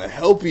someone who's trying to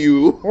help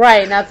you,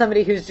 right? Not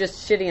somebody who's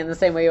just shitty in the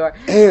same way you are.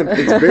 And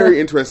it's very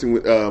interesting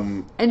with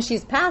and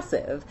she's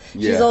passive.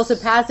 Yes. She's also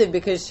passive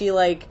because she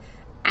like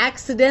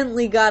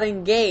accidentally got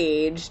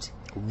engaged.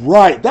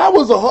 Right. That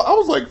was I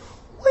was like,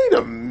 wait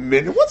a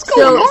minute, what's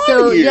going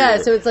on here?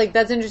 Yeah, so it's like,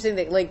 that's interesting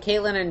that like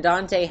Caitlin and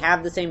Dante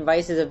have the same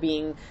vices of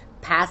being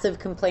passive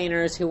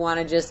complainers who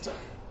want to just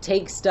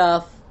take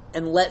stuff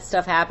and let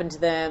stuff happen to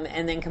them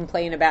and then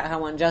complain about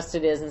how unjust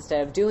it is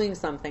instead of doing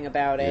something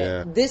about it.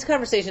 Yeah. This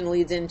conversation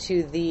leads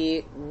into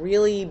the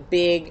really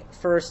big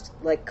first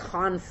like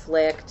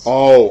conflict.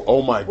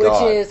 Oh my god.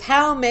 Which is,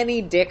 how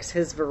many dicks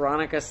has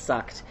Veronica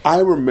sucked? I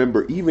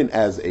remember even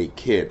as a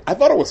kid, I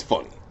thought it was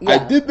funny. Yeah. I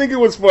did think it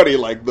was funny,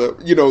 like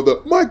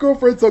my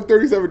girlfriend sucked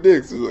 37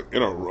 dicks. Like,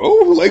 in a row?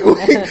 Like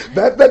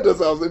that does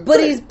sound insane.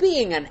 But he's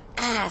being an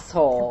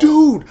asshole.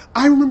 Dude,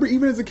 I remember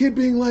even as a kid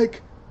being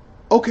like,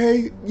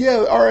 okay,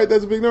 yeah, alright,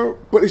 that's a big number,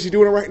 but is she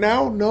doing it right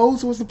now? No,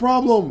 so what's the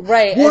problem?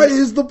 Right. What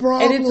is the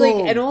problem? And it's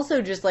like, and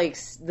also just like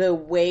the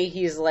way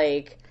he's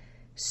like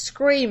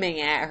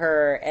screaming at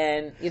her,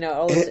 and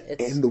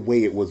and the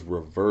way it was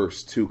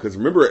reversed too, because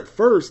remember at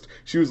first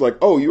she was like,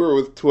 oh, you were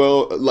with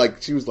 12,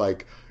 like she was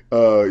like,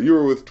 you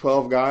were with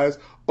 12 guys.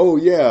 Oh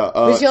yeah,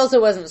 but she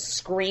also wasn't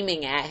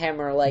screaming at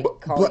him or like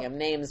calling him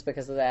names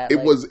because of that.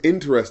 It was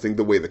interesting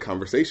the way the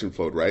conversation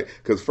flowed, right?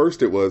 Because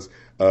first it was,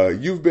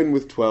 you've been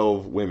with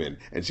 12 women,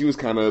 and she was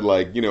kind of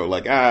like, giving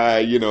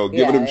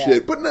him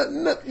shit, but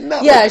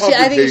not. Yeah,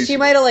 I think she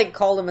might have like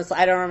called him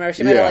I don't remember.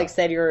 She might have like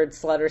said you're a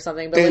slut or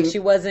something, but like she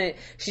wasn't.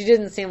 She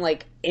didn't seem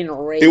like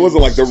enraged. It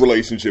wasn't like the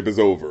relationship is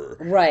over.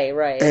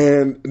 Right.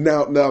 And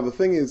now the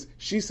thing is,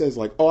 she says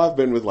like, oh, I've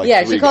been with like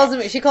she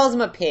calls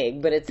him a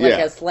pig, but it's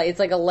like it's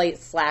like a light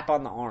slap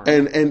on the arm.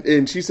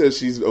 And she says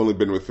she's only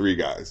been with 3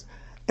 guys,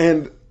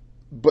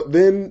 but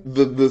then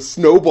the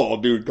snowball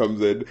dude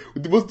comes in.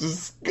 It was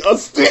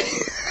disgusting.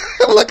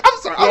 I'm like, I'm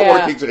sorry. I don't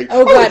want a king shake.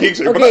 Oh god. King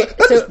shake, okay.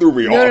 That just threw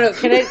me off. No.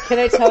 Can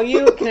I tell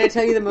you? Can I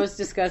tell you the most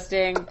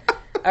disgusting?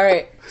 All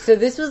right. So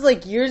this was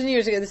like years and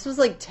years ago. This was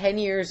like 10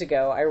 years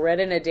ago. I read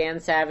in a Dan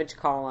Savage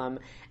column,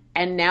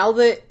 and now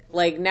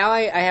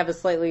I have a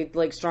slightly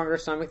like stronger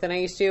stomach than I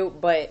used to.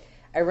 But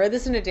I read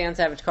this in a Dan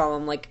Savage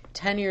column like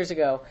 10 years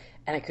ago,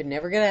 and I could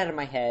never get it out of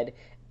my head.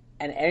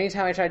 And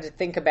anytime I tried to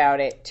think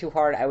about it too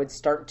hard, I would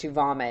start to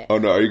vomit. Oh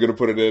no, are you going to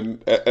put it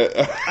in?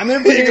 I'm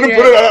going to put it in.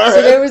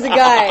 So there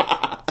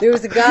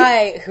was a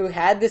guy who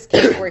had this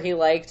kink where he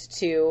liked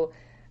to,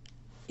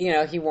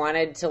 he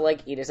wanted to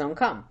like eat his own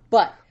cum.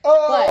 But,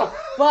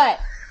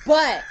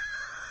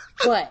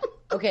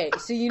 okay,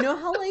 so you know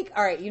how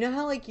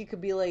you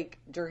could be like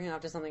jerking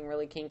off to something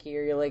really kinky,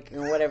 or you're like,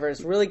 whatever,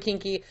 it's really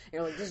kinky, and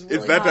you're like, this is really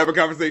it's that hot. Type of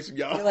conversation,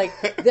 y'all. You're like,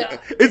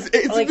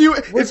 it's like,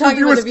 we're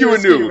talking about the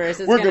viewers universe.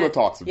 We're gonna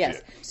talk some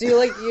shit. So you're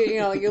like,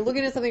 you're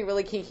looking at something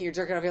really kinky, you're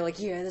jerking off, you're like,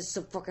 yeah, this is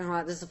so fucking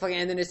hot, this is so fucking,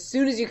 and then as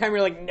soon as you come,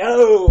 you're like,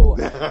 no,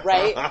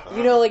 right?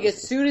 Like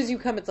as soon as you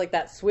come, it's like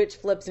that switch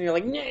flips, and you're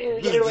like, no,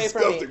 get it away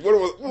from me.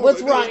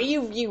 What's wrong?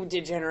 You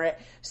degenerate.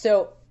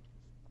 So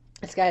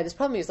this guy had this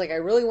problem. He's like, I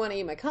really want to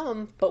eat my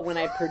cum, but when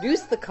I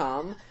produce the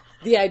cum,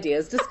 the idea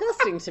is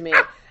disgusting to me.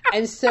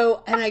 And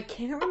I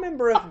can't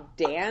remember if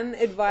Dan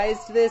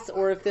advised this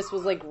or if this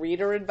was like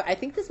reader advice. I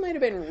think this might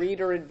have been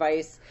reader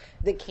advice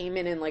that came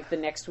in like the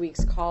next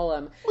week's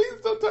column. Please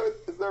don't tell me,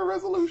 is there a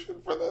resolution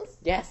for this?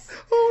 Yes.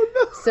 Oh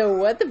no. So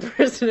what the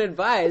person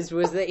advised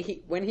was that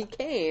when he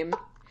came,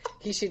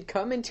 he should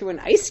come into an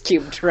ice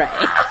cube tray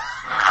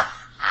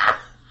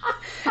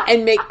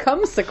and make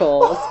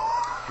cumsicles.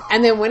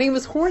 And then when he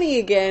was horny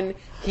again,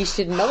 he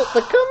should melt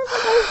the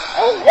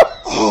cumsicles.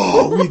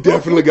 Oh, we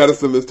definitely got to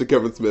send this to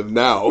Kevin Smith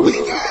now.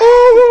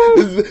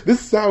 This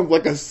sounds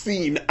like a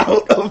scene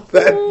out of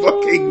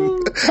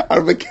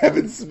a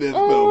Kevin Smith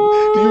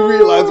film. Do you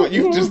realize what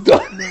you've just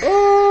done?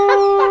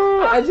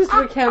 I just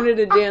recounted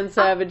a Dan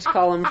Savage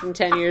column from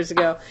 10 years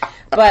ago.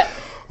 But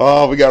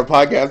we got a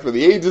podcast for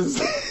the ages.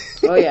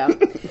 Oh yeah.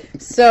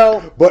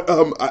 So, but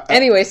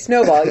anyway,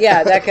 Snowball.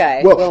 Yeah, that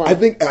guy. Well, I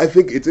think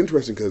it's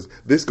interesting because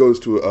this goes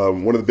to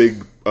one of the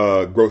big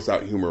gross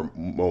out humor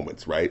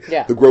moments, right?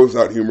 Yeah. The gross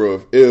out humor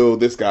of ew,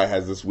 this guy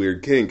has this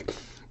weird kink,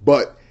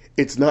 but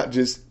it's not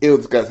just ew,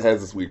 this guy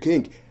has this weird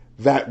kink.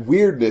 That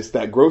weirdness,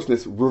 that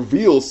grossness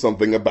reveals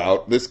something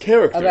about this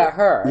character. About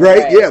her.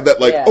 Right? Yeah,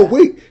 oh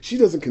wait, she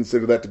doesn't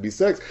consider that to be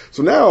sex.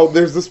 So now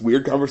there's this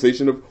weird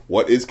conversation of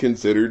what is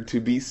considered to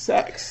be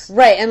sex.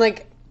 Right, and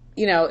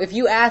if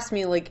you ask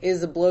me, like,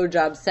 is a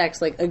blowjob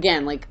sex? Like,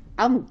 again, like,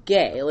 I'm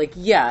gay. Like,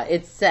 yeah,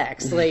 it's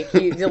sex. Like,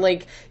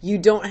 you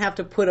don't have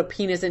to put a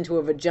penis into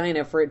a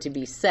vagina for it to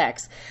be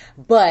sex.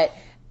 But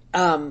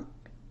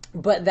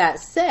that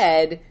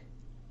said,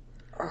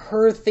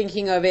 her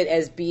thinking of it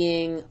as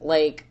being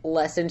like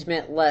less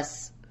intimate,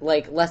 less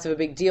of a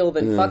big deal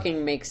than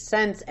fucking makes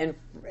sense,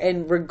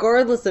 and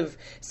regardless of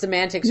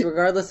semantics,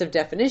 regardless of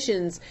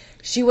definitions,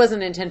 she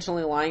wasn't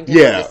intentionally lying to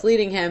him,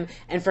 misleading him,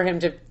 and for him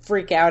to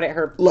freak out at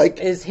her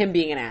is him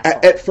being an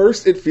asshole. At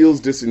first, it feels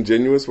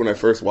disingenuous when I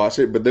first watch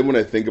it, but then when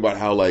I think about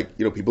how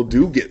people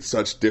do get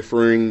such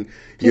differing,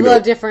 people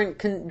have different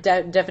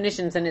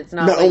definitions, and it's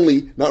not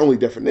only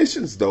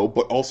definitions though,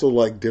 but also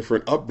like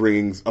different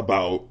upbringings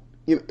about.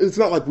 It's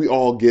not like we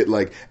all get,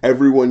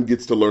 everyone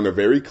gets to learn a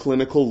very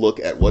clinical look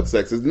at what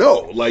sex is.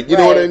 No, you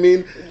know what I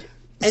mean?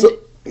 Go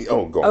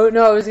on. Oh,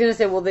 no, I was going to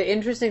say, well, the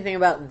interesting thing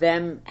about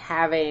them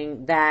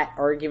having that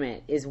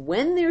argument is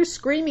when they're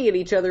screaming at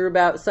each other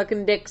about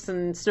sucking dicks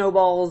and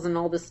snowballs and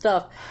all this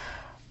stuff,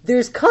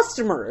 there's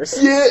customers.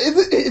 Yeah,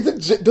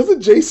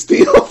 doesn't Jay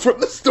steal from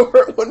the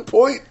store at one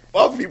point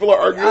while people are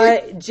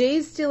arguing?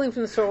 Jay's stealing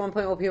from the store at one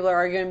point while people are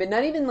arguing, but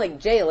not even like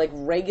Jay, like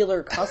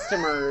regular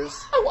customers.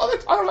 While they're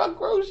talking about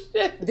gross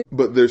shit.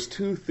 But there's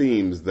two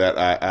themes that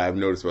I've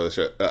noticed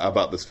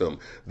about this film.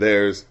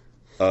 There's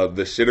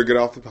the shit or get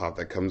off the pot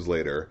that comes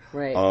later.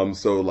 Right.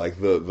 So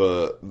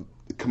the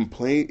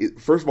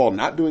complaint, first of all,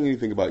 not doing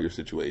anything about your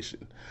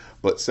situation.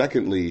 But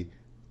secondly,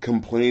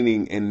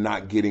 complaining and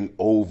not getting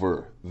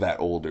over that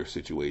older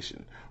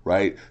situation,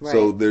 right?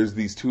 So there's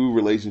these two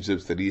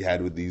relationships that he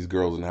had with these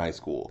girls in high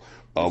school.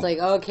 It's like,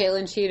 oh,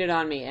 Caitlin cheated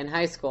on me in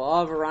high school.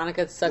 Oh,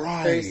 Veronica sucked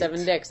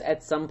 37 dicks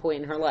at some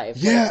point in her life.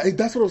 Yeah,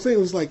 that's what I'm saying.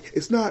 It was like,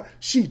 it's not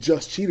she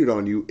just cheated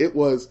on you. It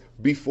was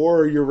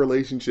before your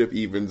relationship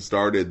even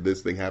started,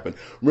 this thing happened.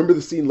 Remember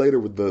the scene later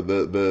with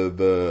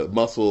the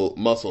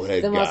muscle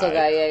head guy? The muscle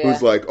guy, yeah.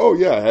 Who's like, oh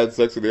yeah, I had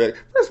sex with the guy.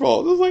 First of all,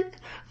 it was like,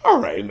 all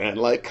right, man,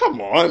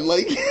 come on,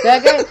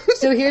 that guy.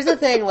 So here's the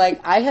thing,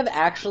 I have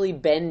actually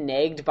been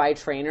negged by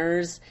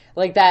trainers,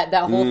 that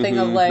whole thing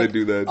of they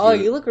do that oh,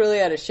 too. you look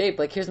really out of shape.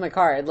 Here's my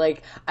card.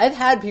 I've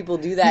had people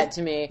do that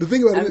to me. The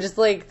thing about I'm just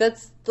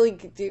that's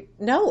dude,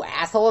 no,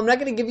 asshole. I'm not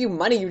going to give you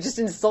money. You just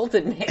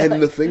insulted me.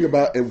 And the thing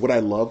about, and what I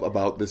love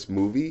about this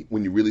movie,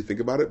 when you really think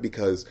about it,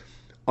 because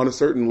on a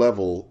certain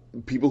level,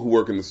 people who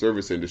work in the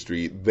service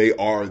industry, they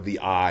are the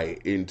eye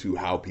into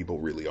how people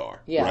really are,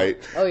 right?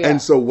 Oh, yeah.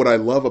 And so what I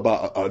love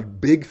about, a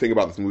big thing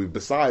about this movie,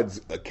 besides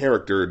a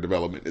character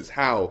development, is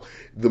how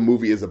the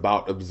movie is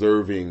about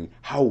observing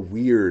how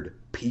weird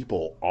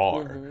people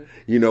are. Mm-hmm.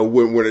 You know,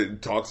 when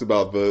it talks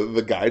about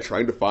the guy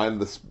trying to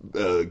find this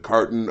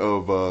carton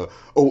of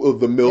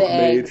the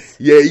milkmaid.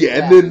 Yeah.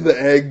 And then the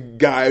egg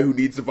guy who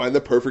needs to find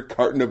the perfect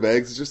carton of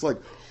eggs. It's just like,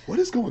 what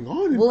is going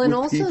on? Well, and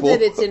also people?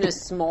 that it's in a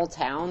small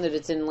town, that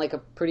it's in like a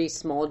pretty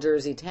small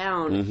Jersey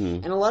town,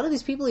 and a lot of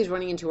these people he's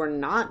running into are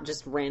not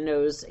just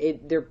randos.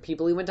 They're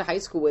people he went to high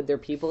school with. They're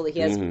people that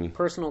he has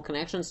personal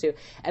connections to,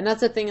 and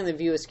that's the thing in the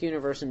View Askew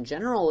universe in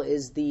general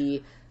is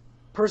the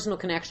personal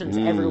connections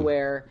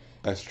everywhere.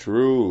 That's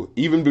true.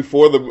 Even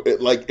before in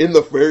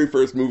the very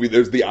first movie,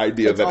 there's the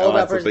idea that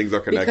lots of things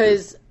are connected.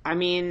 Because I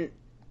mean,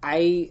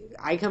 I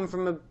come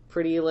from a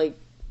pretty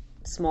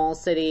small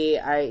city.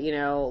 I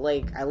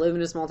live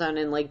in a small town,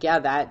 and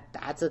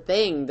that's a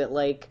thing that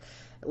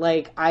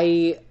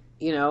I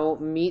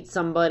meet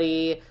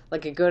somebody, I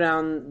go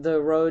down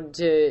the road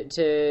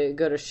to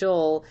go to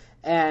shul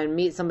and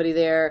meet somebody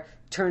there.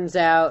 Turns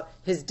out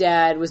his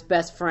dad was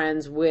best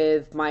friends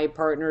with my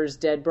partner's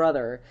dead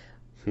brother.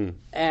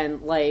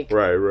 And right.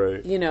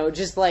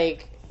 Just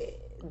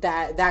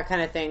that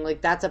kind of thing.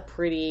 That's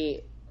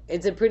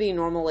it's a pretty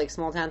normal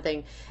small town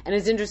thing. And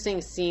it's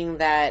interesting seeing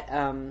that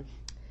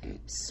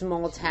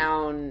small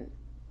town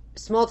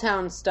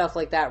stuff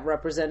like that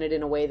represented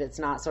in a way that's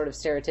not sort of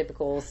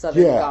stereotypical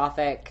Southern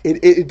Gothic.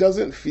 It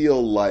doesn't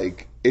feel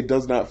like, it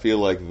does not feel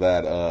like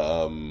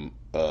that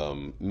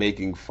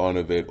making fun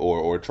of it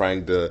or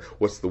trying to,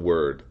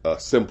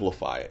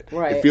 simplify it.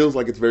 Right. It feels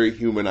like it's very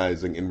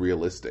humanizing and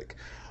realistic.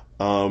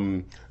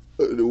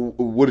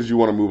 What did you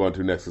want to move on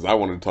to next? Because I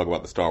wanted to talk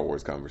about the Star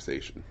Wars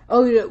conversation.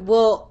 Oh, yeah.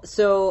 Well,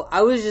 so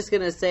I was just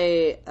going to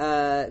say,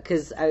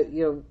 because,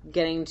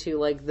 getting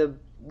to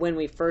when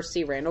we first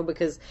see Randall,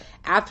 because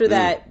after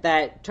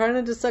that trying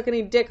not to suck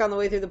any dick on the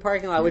way through the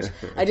parking lot, which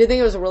I did think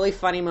it was a really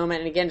funny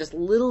moment, and again, just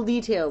little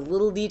details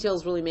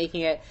really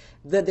making it,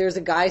 that there's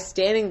a guy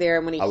standing there,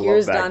 and when he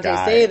hears Dante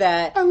say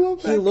that,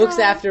 he looks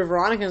after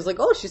Veronica and is like,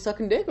 oh, she's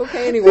sucking dick,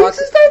 okay, and he walks.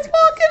 He starts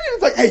walking, and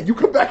he's like, hey, you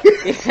come back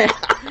here.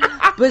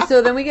 But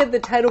so then we get the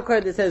title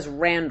card that says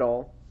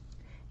Randall,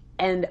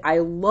 and I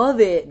love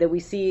it that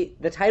we see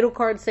the title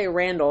card say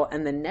Randall,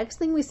 and the next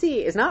thing we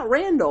see is not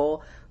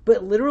Randall,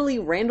 but literally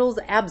Randall's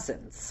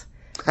absence.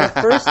 The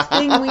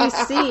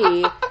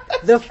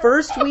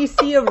first we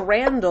see of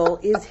Randall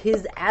is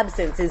his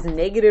absence, his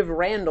negative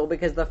Randall,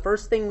 because the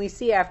first thing we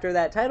see after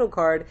that title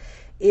card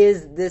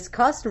is this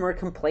customer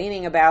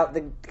complaining about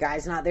the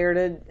guy's not there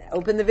to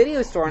open the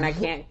video store, and I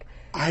can't...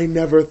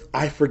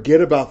 I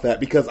forget about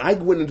that because I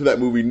went into that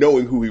movie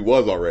knowing who he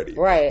was already.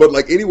 Right. But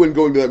anyone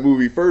going to that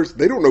movie first,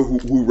 they don't know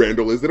who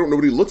Randall is. They don't know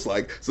what he looks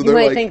like. So you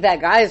might think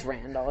that guy's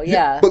Randall,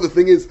 yeah. But the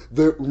thing is,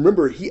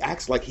 remember, he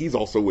acts like he's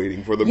also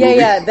waiting for the movie.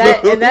 Yeah,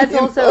 and that's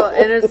also,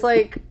 and it's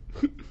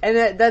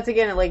that's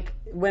again,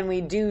 when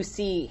we do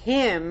see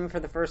him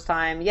for the first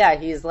time,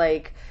 he's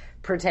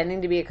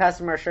pretending to be a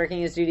customer,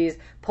 shirking his duties,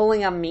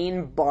 pulling a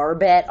mean bar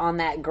bet on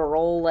that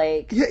girl,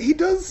 Yeah, he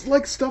does,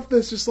 stuff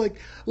that's just,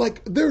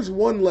 there's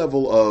one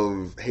level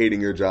of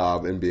hating your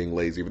job and being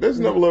lazy, but there's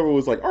another level where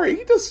it's all right,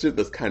 he does shit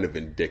that's kind of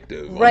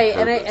vindictive. Right,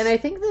 and I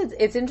think that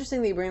it's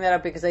interesting that you bring that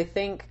up, because I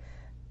think,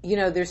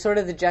 there's sort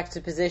of the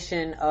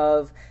juxtaposition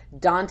of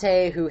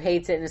Dante, who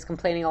hates it and is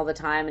complaining all the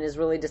time and is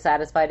really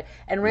dissatisfied.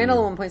 And Randall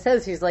at one point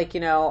says, he's like,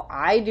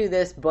 I do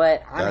this,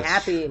 but I'm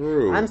happy.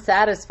 True. I'm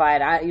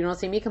satisfied. You don't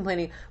see me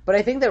complaining. But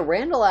I think that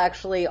Randall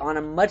actually, on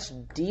a much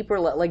deeper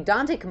level,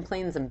 Dante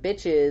complains and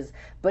bitches,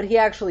 but he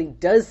actually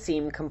does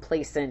seem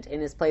complacent in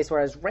his place,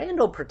 whereas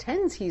Randall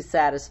pretends he's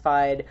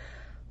satisfied,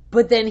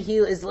 but then he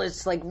is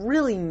just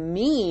really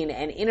mean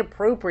and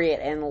inappropriate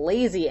and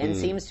lazy and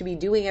seems to be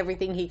doing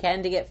everything he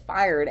can to get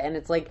fired. And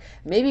it's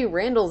maybe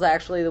Randall's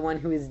actually the one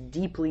who is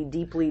deeply,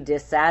 deeply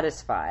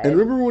dissatisfied. And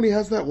remember when he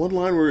has that one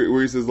line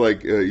where he says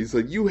he's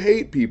like, you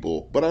hate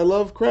people, but I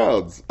love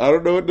crowds. I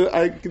don't know what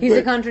he's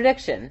a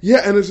contradiction.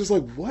 Yeah, and it's just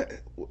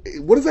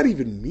what does that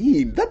even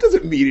mean? That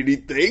doesn't mean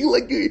anything.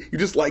 You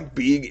just like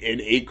being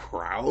in a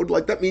crowd.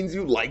 That means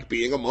you like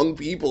being among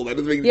people. That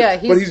doesn't make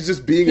sense. But he's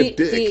just being a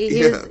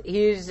dick.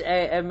 He's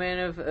a man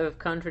of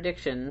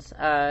contradictions.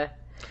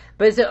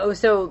 But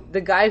so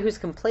the guy who's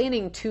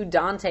complaining to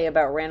Dante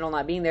about Randall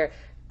not being there,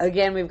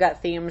 again, we've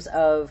got themes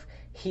of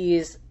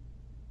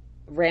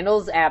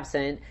Randall's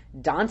absent.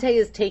 Dante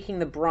is taking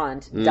the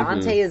brunt. Mm-hmm.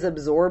 Dante is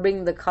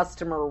absorbing the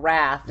customer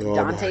wrath.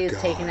 Dante is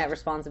taking that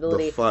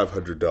responsibility. The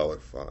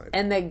 $500 fine.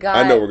 And the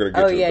guy... I know we're going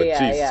to get to it, but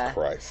Jesus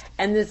Christ.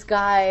 And this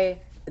guy...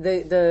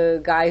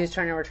 The guy who's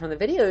trying to return the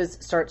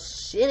videos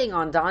starts shitting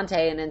on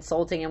Dante and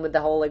insulting him with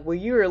the whole, well,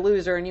 you're a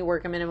loser and you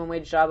work a minimum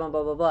wage job and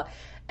blah, blah, blah.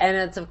 And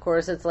it's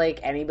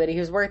anybody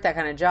who's worked that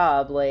kind of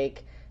job,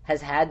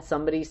 has had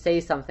somebody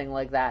say something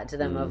like that to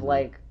them of,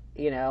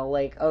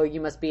 oh,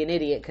 you must be an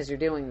idiot because you're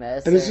doing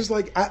this. And it's just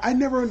I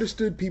never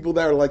understood people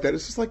that are like that.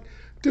 It's just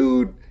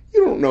dude,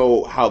 you don't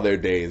know how their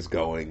day is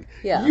going.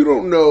 Yeah. You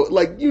don't know,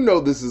 like,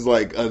 this is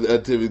like a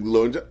typically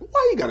low.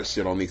 Why you gotta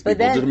shit on these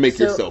people just to make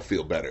yourself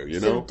feel better, you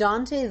know? So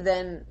Dante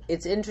then,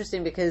 it's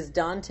interesting because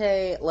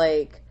Dante,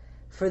 like,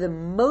 for the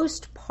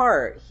most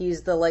part,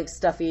 he's the, like,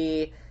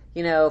 stuffy,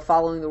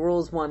 following the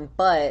rules one,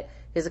 but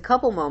he has a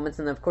couple moments,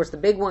 and of course the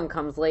big one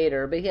comes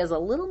later, but he has a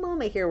little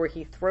moment here where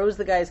he throws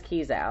the guy's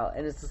keys out,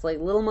 and it's this, like,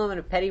 little moment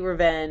of petty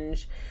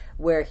revenge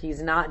where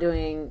he's not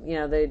doing,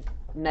 the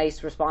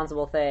nice,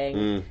 responsible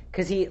thing,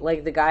 because he,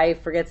 like, the guy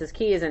forgets his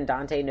keys, and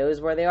Dante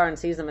knows where they are and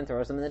sees them and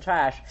throws them in the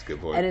trash. That's a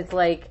good point. And it's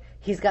like,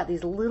 he's got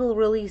these little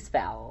release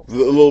valves. The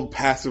little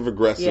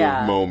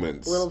passive-aggressive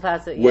moments.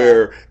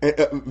 Where,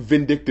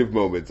 vindictive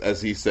moments,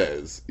 as he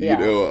says. Yeah.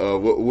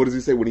 What does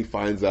he say when he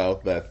finds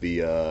out that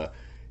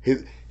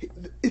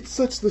it's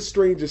such the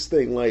strangest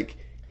thing, like,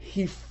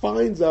 he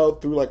finds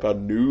out through, like, a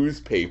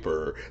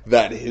newspaper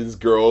that his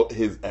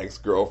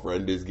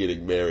ex-girlfriend is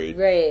getting married.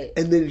 Right.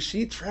 And then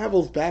she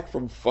travels back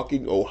from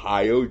fucking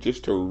Ohio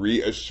just to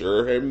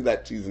reassure him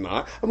that she's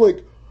not. I'm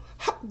like,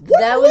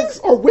 what lengths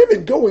are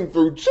women going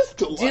through just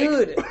to, like...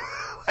 Dude,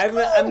 I'm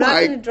not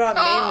going to drop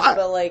names,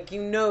 but, like,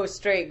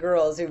 straight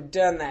girls who've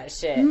done that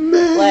shit.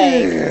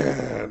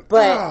 Man! Like,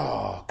 but...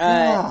 Oh,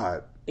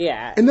 God.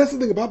 Yeah. And that's the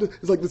thing about it,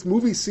 is, like, this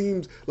movie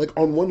seems, like,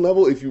 on one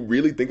level, if you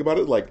really think about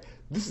it, like,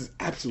 this is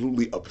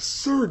absolutely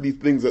absurd, these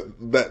things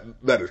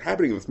that is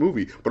happening in this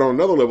movie. But on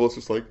another level, it's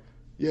just like,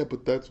 yeah,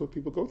 but that's what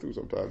people go through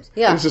sometimes.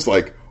 Yeah. And it's just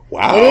like,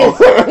 wow.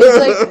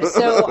 It's like,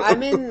 so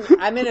I'm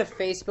in a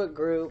Facebook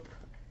group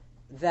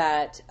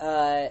that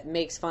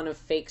makes fun of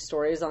fake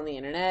stories on the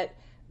internet.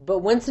 But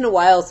once in a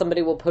while,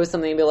 somebody will post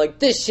something and be like,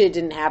 this shit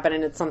didn't happen,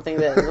 and it's something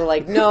that they're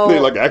like, no.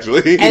 They're like,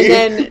 actually. And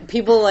then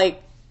people,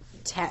 like,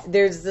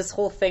 there's this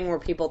whole thing where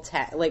people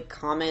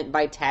comment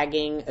by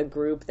tagging a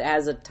group that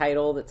has a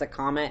title that's a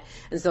comment,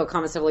 and so a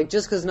comment stuff like,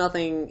 just because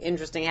nothing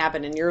interesting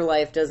happened in your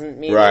life doesn't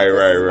mean right.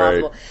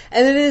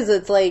 And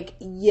it's like,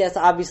 yes,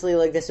 obviously,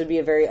 like, this would be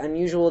a very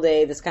unusual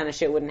day, this kind of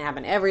shit wouldn't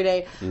happen every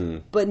day,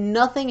 but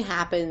nothing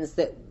happens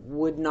that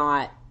would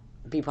not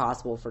be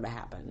possible for to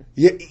happen.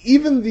 Yeah,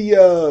 even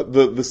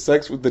the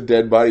sex with the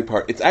dead body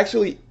part, it's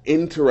actually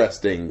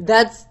interesting.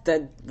 That's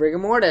the rigor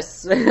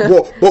mortis.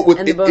 Well, but with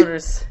and the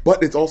boners.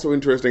 But it's also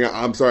interesting.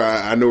 I'm sorry,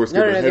 I know we're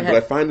skipping ahead, but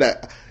I find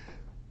that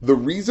the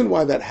reason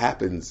why that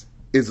happens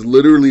is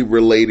literally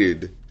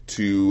related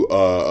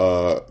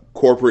to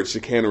corporate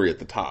chicanery at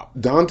the top.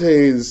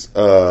 Dante's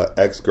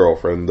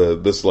ex-girlfriend, the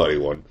slutty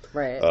one,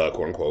 right?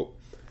 Quote unquote.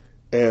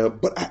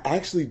 But I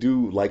actually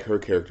do like her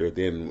character at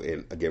the end,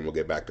 and again, we'll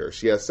get back to her.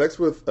 She has sex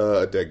with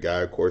a dead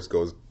guy, of course,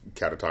 goes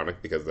catatonic,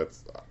 because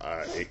that's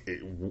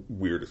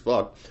weird as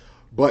fuck.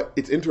 But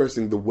it's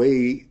interesting the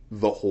way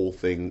the whole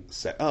thing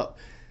set up.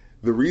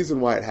 The reason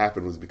why it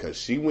happened was because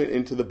she went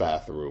into the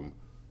bathroom,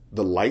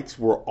 the lights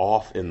were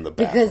off in the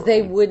bathroom. Because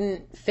they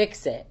wouldn't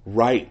fix it.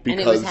 Right. And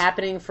it was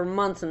happening for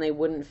months and they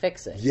wouldn't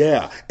fix it.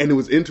 Yeah. And it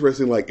was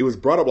interesting, like, it was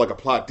brought up like a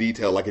plot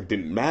detail, like it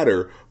didn't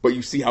matter, but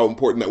you see how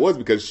important that was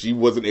because she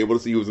wasn't able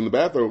to see who was in the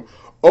bathroom.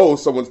 Oh,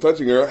 someone's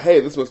touching her.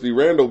 Hey, this must be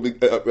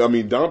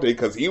Dante,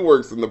 because he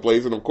works in the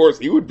place, and of course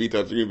he would be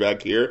touching me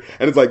back here.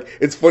 And it's like,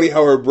 it's funny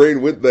how her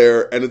brain went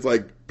there, and it's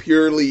like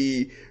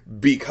purely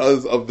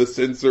because of the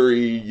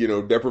sensory,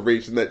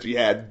 deprivation that she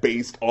had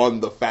based on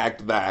the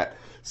fact that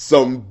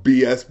some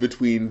BS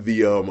between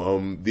the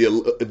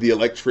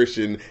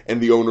electrician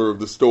and the owner of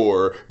the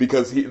store,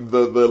 because the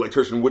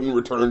electrician wouldn't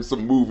return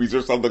some movies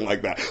or something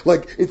like that.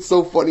 Like, it's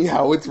so funny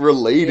how it's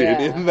related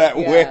in that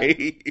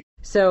way.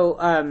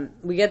 So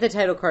we get the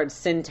title card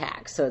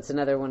Syntax, so it's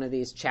another one of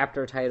these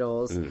chapter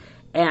titles.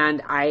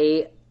 And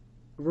I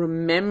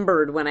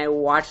remembered when I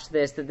watched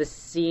this that the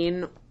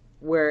scene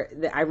where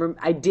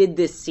I did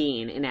this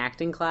scene in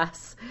acting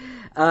class.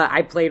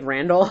 I played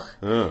Randall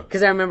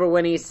because I remember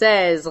when he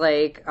says,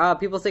 like,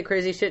 people say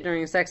crazy shit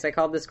during sex. I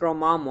called this girl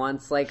mom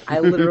once. Like, I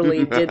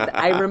literally did.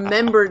 I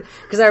remembered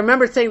because I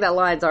remembered saying that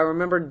line, so I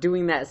remember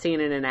doing that scene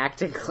in an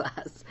acting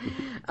class.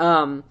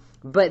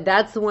 But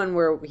that's the one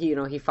where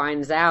he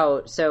finds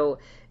out. So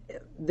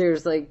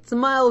there's like some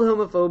mild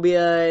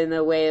homophobia in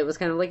the way it was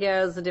kind of like,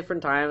 yeah, it was a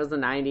different time. It was the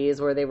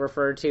 90s where they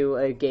refer to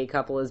a gay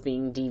couple as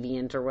being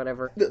deviant or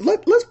whatever.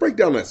 Let's break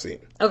down that scene.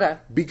 Okay.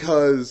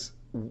 Because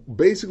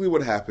basically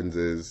what happens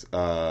is...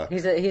 He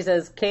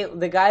says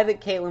the guy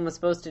that Caitlin was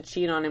supposed to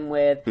cheat on him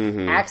with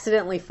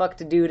accidentally fucked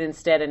a dude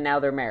instead, and now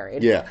they're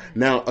married. Yeah.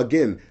 Now,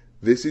 again,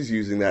 this is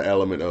using that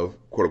element of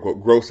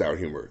quote-unquote gross-out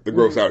humor. The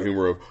gross-out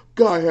humor of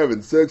guy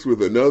having sex with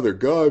another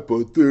guy,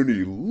 but then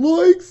he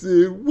likes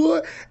it.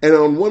 What? And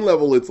on one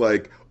level, it's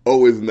like,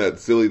 oh, isn't that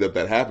silly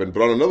that happened?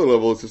 But on another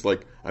level, it's just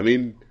like, I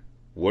mean,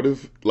 what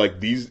if, like,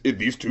 these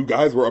two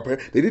guys were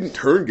they didn't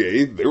turn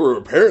gay. They were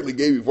apparently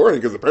gay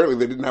beforehand because apparently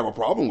they didn't have a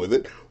problem with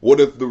it. What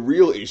if the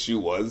real issue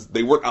was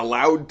they weren't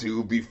allowed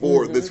to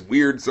before this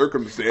weird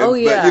circumstance? Oh,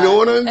 yeah. That, you know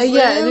what I'm saying?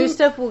 Yeah, and there's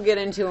stuff we'll get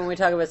into when we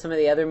talk about some of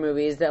the other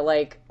movies that,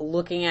 like,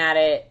 looking at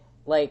it,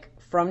 like,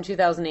 from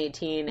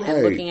 2018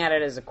 and looking at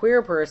it as a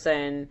queer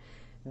person,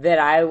 that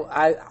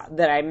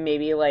I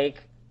maybe,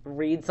 like,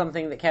 read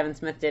something that Kevin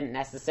Smith didn't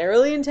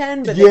necessarily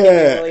intend, but they think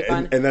it's really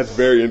fun. And that's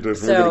very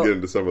interesting. We're going to get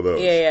into some of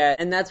those. Yeah.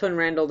 And that's when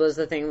Randall does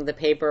the thing with the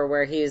paper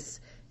where he's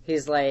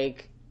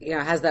like,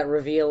 has that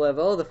reveal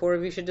of, the four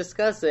of you should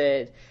discuss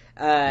it.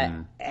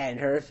 And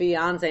her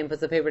fiance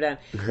puts the paper down.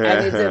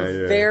 And it's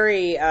a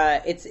very,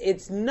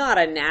 it's not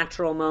a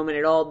natural moment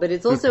at all, but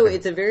it's also,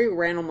 it's a very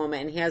Randall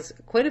moment. And he has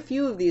quite a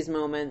few of these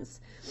moments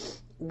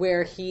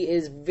where he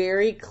is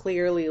very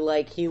clearly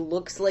like, he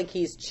looks like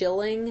he's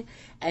chilling,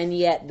 and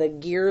yet the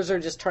gears are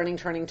just turning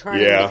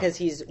because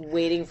he's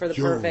waiting for the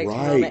perfect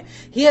moment.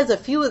 He has a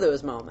few of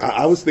those moments.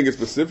 I was thinking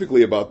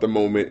specifically about the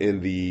moment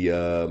in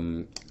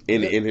the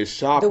in his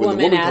shop when the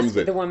woman comes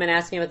in. The woman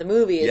asking about the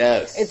movie.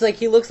 It's like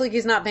he looks like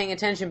he's not paying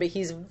attention, but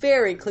he's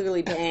very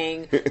clearly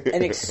paying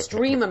an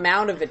extreme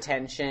amount of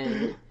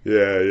attention. He's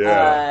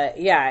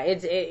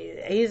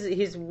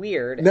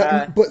weird.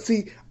 Now, but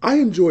see, I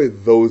enjoy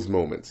those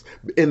moments.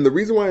 And the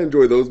reason why I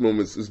enjoy those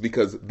moments is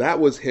because that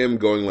was him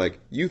going like,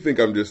 you think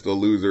I'm just a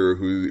loser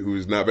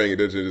who's not paying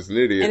attention, just an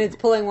idiot. And it's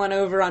pulling one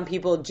over on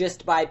people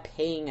just by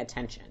paying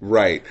attention.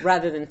 Right.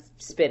 Rather than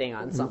spitting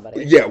on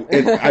somebody. Yeah,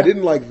 and I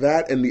didn't like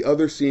that. And the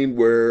other scene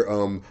where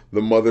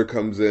the mother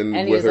comes in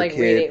and with her like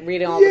kid.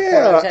 reading all the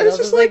porno titles. It's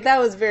just like, that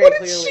was very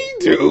clearly. What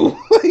did she do?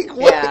 Like,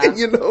 what?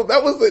 Yeah.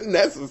 That wasn't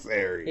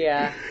necessary.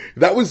 Yeah.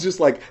 That was just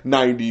like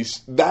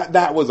 90s.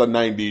 That was a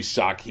 90s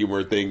shock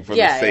humor thing for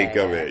the sake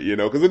of it,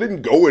 because it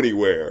didn't go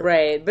anywhere.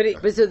 Right.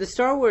 But so the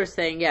Star Wars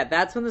thing,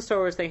 that's when the Star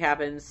Wars thing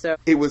happens. So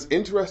it was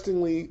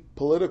interestingly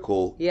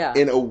political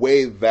in a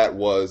way that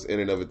was in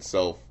and of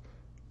itself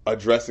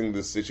addressing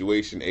this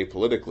situation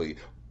apolitically,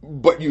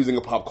 but using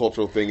a pop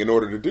cultural thing in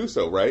order to do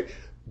so, right?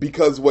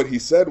 Because what he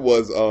said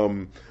was,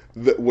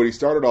 what he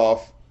started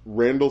off,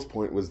 Randall's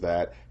point was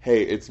that,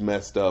 hey, it's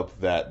messed up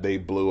that they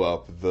blew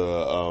up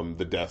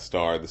the Death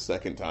Star the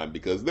second time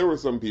because there were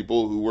some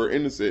people who were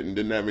innocent and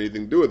didn't have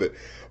anything to do with it.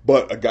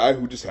 But a guy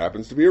who just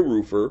happens to be a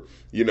roofer,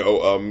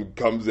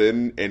 comes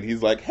in and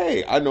he's like,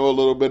 hey, I know a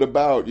little bit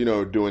about,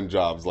 doing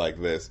jobs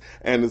like this.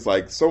 And it's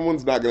like,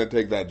 someone's not going to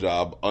take that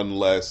job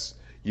unless,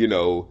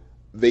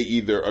 they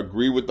either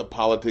agree with the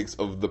politics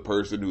of the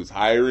person who's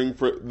hiring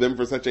for them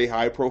for such a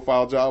high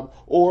profile job,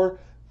 or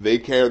they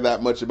care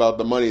that much about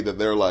the money that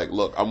they're like,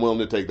 look, I'm willing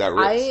to take that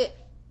risk.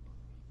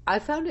 I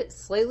found it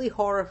slightly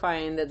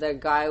horrifying that the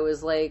guy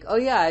was like, oh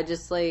yeah, I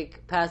just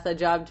like passed that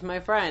job to my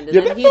friend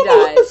and then he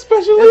died.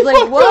 Especially it was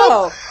like,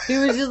 whoa. He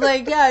was just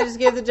like, yeah, I just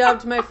gave the job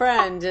to my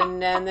friend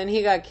and then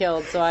he got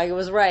killed, so I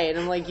was right. And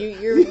I'm like, you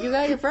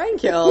got your friend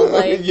killed.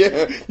 Like,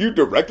 yeah, you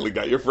directly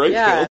got your friend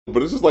killed.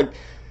 But it's just like,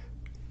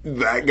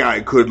 that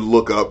guy could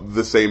look up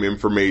the same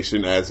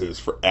information as his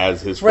friend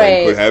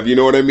could have. You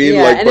know what I mean?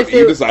 Yeah, but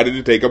he decided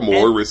to take a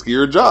more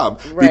riskier job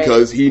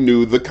because he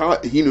knew the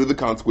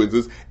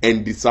consequences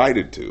and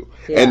decided to.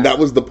 Yeah. And that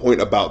was the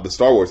point about the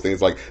Star Wars thing.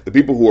 It's like the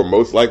people who are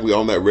most likely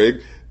on that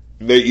rig,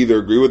 they either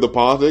agree with the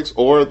politics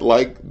or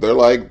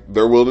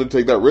they're willing to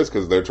take that risk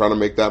because they're trying to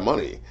make that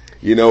money.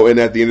 And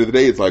at the end of the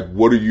day, it's like,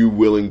 what are you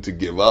willing to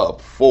give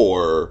up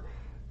for?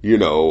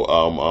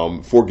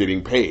 For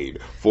getting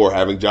paid, for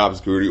having job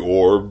security,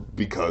 or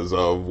because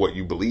of what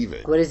you believe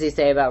in. What does he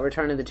say about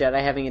Return of the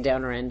Jedi having a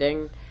downer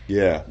ending?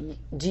 Yeah.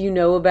 Do you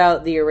know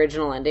about the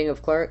original ending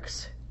of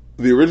Clerks?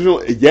 The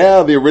original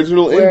ending.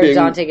 Where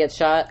Dante gets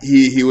shot?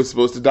 He was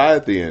supposed to die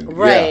at the end.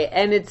 Right,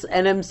 yeah.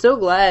 And I'm so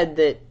glad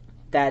that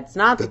that's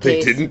not the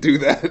case. They didn't do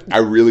that. I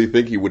really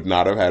think he would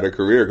not have had a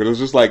career because it was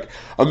just like,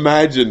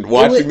 imagine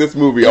watching this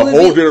movie, a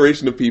whole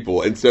generation of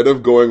people, instead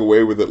of going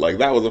away with it like,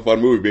 that was a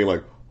fun movie, being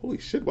like, holy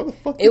shit, why the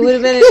fuck it would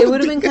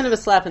have been kind of a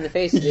slap in the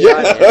face to the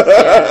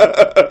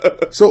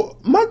audience. Yeah. So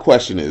my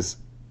question is,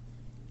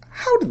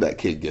 how did that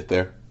kid get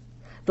there?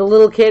 The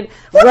little kid,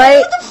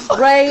 right?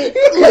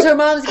 Because her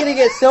mom's going to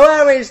get so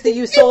outraged that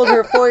you sold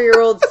her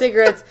 4-year-old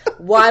cigarettes.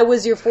 Why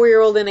was your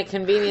 4-year-old in a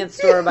convenience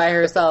store by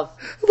herself?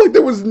 Like,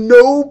 there was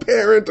no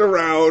parent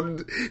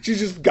around. She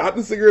just got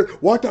the cigarettes,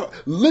 walked out,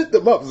 lit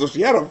them up, so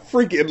she had a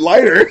freaking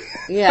lighter.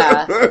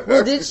 Yeah.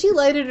 Well, did she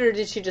light it or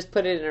did she just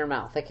put it in her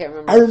mouth? I can't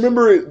remember. I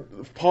remember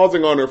it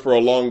pausing on her for a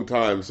long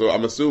time, so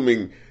I'm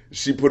assuming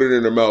she put it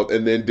in her mouth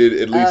and then did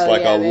at least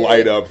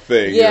light up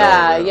thing.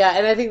 Yeah, yeah.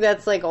 And I think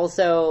that's like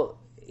also,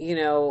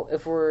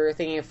 if we're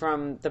thinking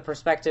from the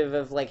perspective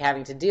of like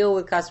having to deal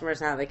with customers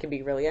and how they can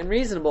be really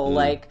unreasonable,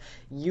 like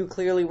you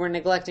clearly were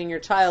neglecting your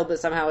child, but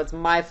somehow it's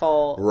my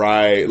fault.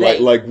 Right.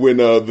 Like when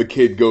the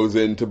kid goes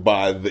in to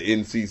buy the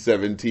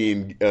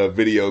NC-17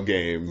 video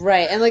game.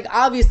 Right. And like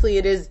obviously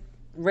it is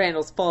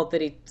Randall's fault that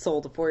he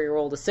sold a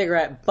 4-year-old a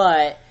cigarette,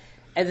 but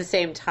at the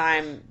same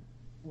time,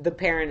 the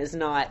parent is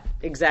not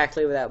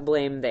exactly without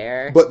blame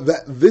there. But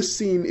this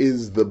scene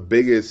is the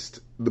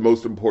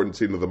most important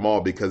scene of them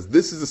all, because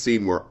this is a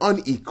scene where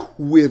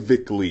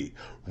unequivocally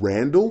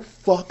Randall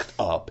fucked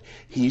up.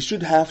 He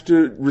should have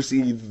to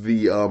receive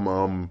the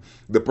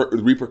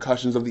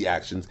repercussions of the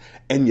actions,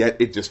 and yet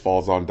it just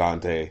falls on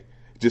Dante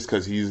just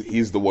because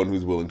he's the one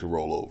who's willing to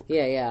roll over.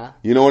 Yeah.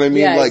 You know what I mean?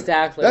 Yeah, like,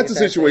 exactly. That's a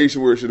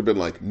situation where it should have been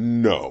like,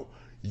 no,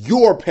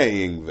 you're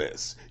paying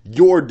this.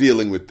 You're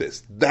dealing with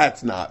this.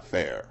 That's not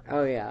fair.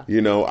 Oh, yeah.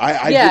 You know,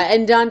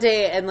 and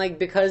Dante, and like,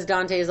 because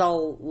Dante's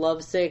all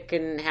lovesick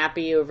and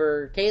happy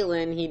over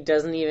Caitlin, he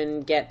doesn't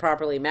even get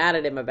properly mad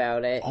at him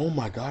about it. Oh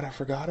my God, I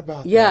forgot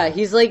about that. Yeah,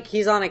 he's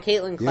on a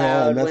Caitlin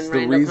cloud and when Randall comes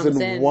in. That's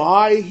the reason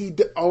why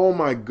oh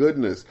my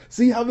goodness.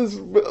 See how this,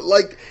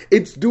 like,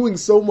 it's doing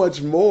so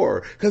much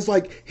more. Because,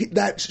 like,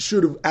 that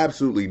should have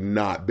absolutely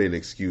not been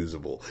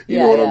excusable. You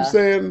know what I'm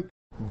saying?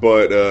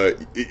 But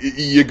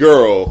your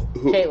girl,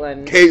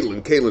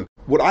 Caitlin.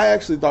 What I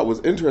actually thought was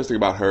interesting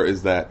about her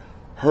is that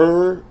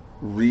her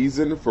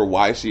reason for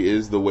why she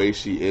is the way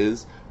she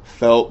is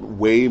felt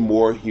way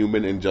more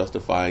human and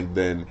justifying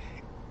than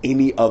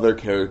any other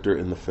character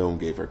in the film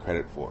gave her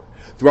credit for.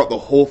 Throughout the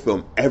whole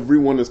film,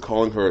 everyone is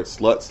calling her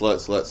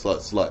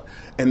slut.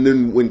 And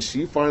then when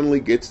she finally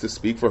gets to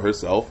speak for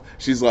herself,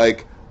 she's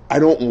like, I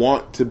don't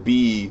want to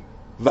be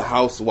the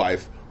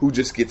housewife who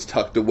just gets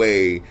tucked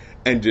away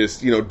and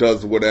just, you know,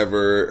 does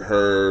whatever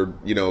her,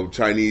 you know,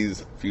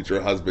 Chinese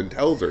future husband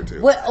tells her to.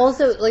 What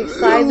also, like,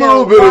 side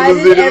note, why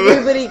did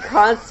everybody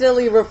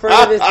constantly refer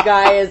to this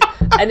guy as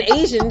an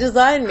Asian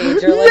design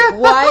major? Like,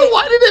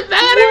 why did it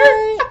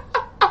matter?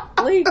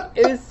 Like,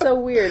 it was so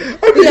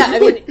weird. But yeah, I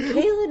mean,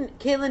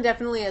 Caitlin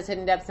definitely has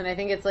hidden depths, and I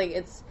think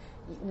I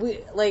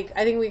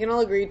think we can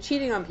all agree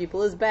cheating on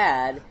people is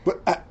bad.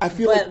 But I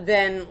feel like... But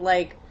then,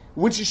 like...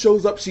 When she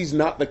shows up, she's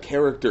not the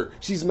character.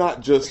 She's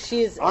not just...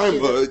 She's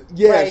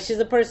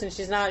a person.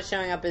 She's not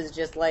showing up as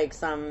just, like,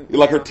 some...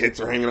 Like, her tits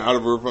are hanging out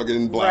of her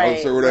fucking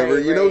blouse or whatever.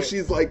 You know,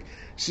 she's, like...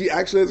 She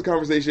actually has a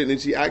conversation, and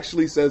she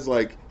actually says,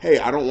 like, hey,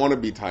 I don't want to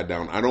be tied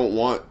down. I don't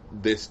want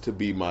this to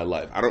be my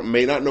life.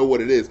 May not know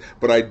what it is,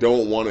 but I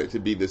don't want it to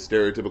be this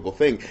stereotypical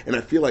thing. And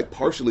I feel like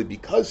partially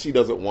because she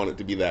doesn't want it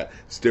to be that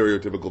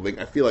stereotypical thing,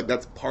 I feel like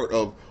that's part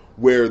of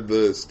where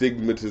the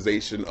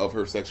stigmatization of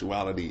her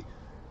sexuality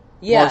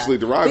partially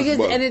derives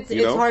from. And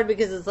it's hard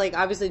because it's like,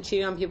 obviously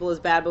cheating on people is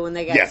bad, but when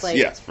they get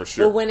yes, for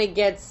sure. But when it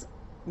gets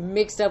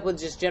mixed up with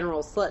just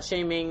general slut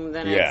shaming,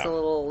 then it's a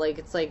little like,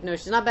 it's like, no,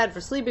 she's not bad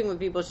for sleeping with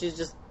people, she's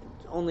just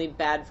only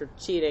bad for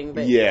cheating.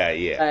 But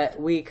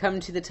we come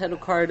to the title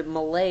card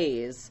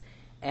Malaise,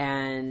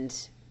 and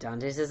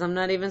Dante says, I'm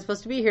not even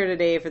supposed to be here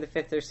today for the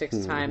 5th or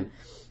 6th time.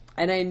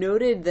 And I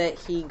noted that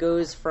he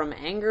goes from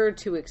anger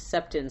to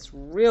acceptance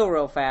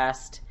real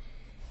fast,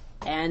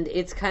 and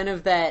it's kind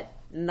of that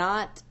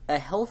not a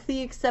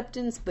healthy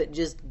acceptance, but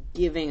just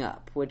giving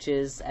up, which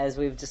is, as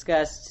we've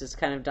discussed, is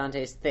kind of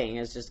Dante's thing,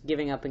 is just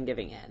giving up and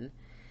giving in.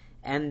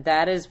 And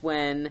that is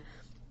when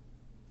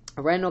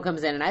Randall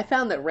comes in, and I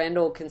found that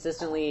Randall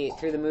consistently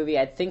through the movie,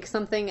 I'd think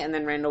something, and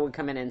then Randall would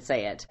come in and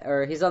say it.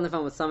 Or he's on the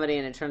phone with somebody,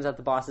 and it turns out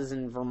the boss is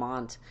in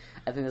Vermont.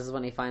 I think this is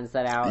when he finds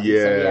that out.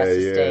 Yeah, so he has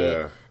to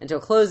stay until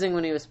closing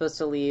when he was supposed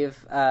to leave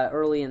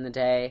early in the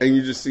day. And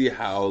you just see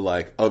how,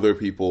 like, other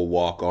people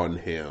walk on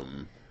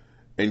him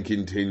and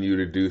continue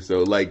to do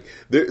so. Like,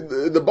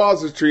 the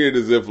boss is treated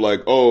as if,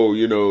 like, oh,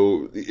 you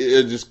know,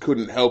 it just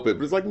couldn't help it.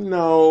 But it's like,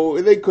 no,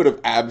 they could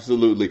have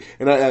absolutely.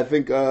 And I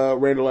think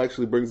Randall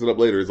actually brings it up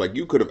later. It's like,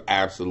 you could have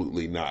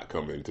absolutely not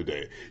come in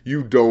today.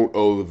 You don't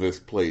owe this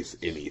place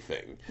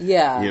anything.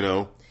 Yeah. You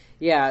know?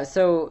 Yeah,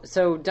 so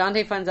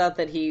Dante finds out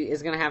that he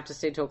is going to have to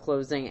stay till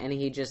closing, and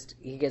he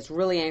gets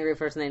really angry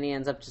first, and then he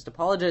ends up just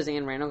apologizing,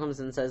 and Randall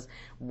comes in and says,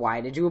 why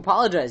did you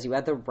apologize? You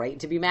had the right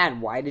to be mad.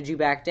 Why did you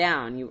back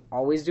down? You're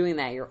always doing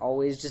that. You're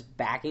always just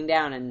backing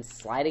down and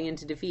sliding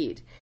into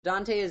defeat.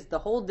 Dante has the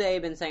whole day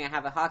been saying, I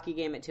have a hockey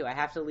game at 2. I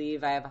have to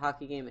leave. I have a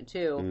hockey game at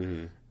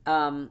 2.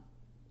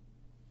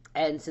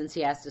 And since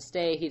he has to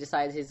stay, he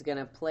decides he's going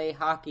to play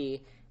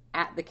hockey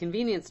at the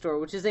convenience store,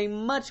 which is a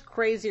much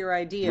crazier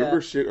idea.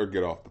 Remember Shit or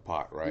Get Off the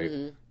Pot, right?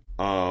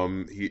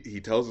 He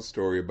tells a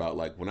story about,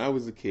 like, when I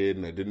was a kid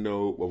and I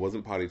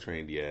wasn't potty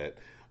trained yet,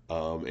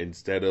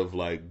 instead of,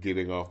 like,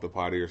 getting off the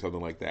potty or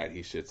something like that,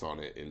 he shits on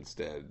it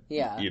instead.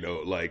 Yeah. You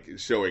know, like,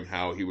 showing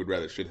how he would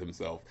rather shit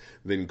himself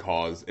than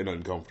cause an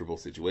uncomfortable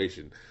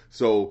situation.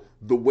 So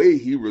the way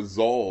he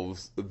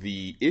resolves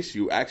the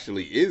issue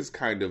actually is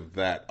kind of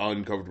that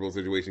uncomfortable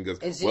situation, because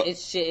it's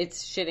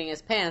shitting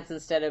his pants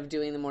instead of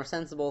doing the more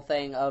sensible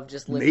thing of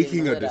just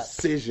making a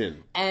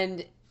decision.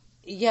 And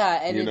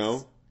yeah, and you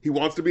know, he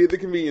wants to be at the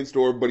convenience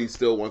store, but he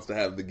still wants to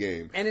have the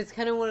game. And it's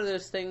kind of one of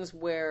those things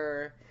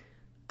where,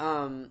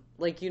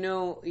 like, you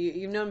know,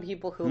 you've known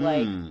people who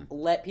like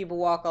let people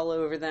walk all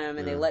over them,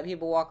 and they let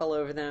people walk all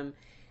over them,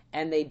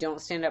 and they don't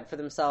stand up for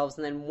themselves,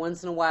 and then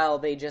once in a while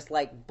they just,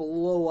 like,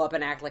 blow up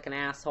and act like an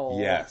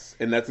asshole. Yes,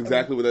 and that's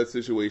exactly what that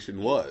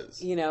situation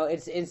was. You know,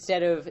 it's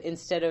instead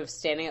of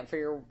standing up for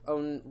your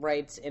own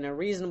rights in a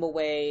reasonable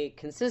way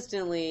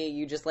consistently,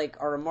 you just, like,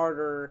 are a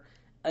martyr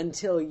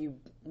until you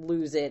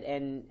lose it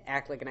and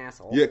act like an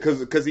asshole. Yeah,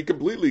 because he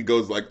completely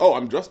goes like, oh,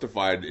 I'm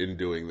justified in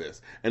doing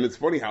this. And it's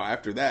funny how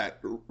after that,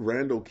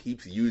 Randall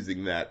keeps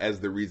using that as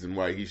the reason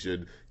why he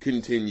should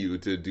continue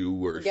to do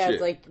worse shit.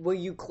 It's like, well,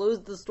 you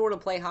closed the store to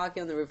play hockey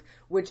on the roof,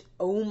 which,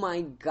 oh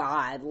my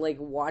god, like,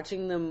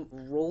 watching them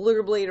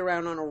rollerblade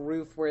around on a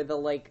roof where the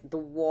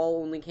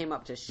wall only came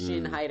up to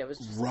shin height, it was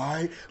just...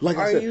 Right? Like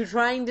I said, are you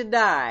trying to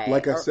die?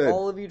 Like I said... Are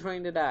all of you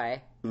trying to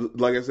die?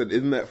 Like I said,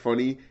 isn't that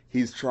funny?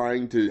 He's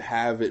trying to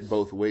have it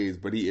both ways,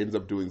 but he ends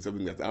up doing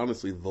something that's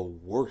honestly the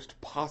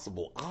worst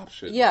possible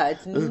option. Yeah,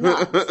 it's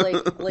nuts.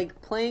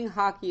 like playing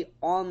hockey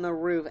on the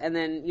roof, and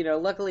then,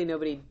 luckily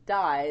nobody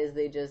dies.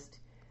 They just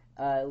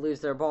lose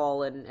their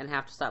ball and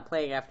have to stop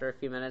playing after a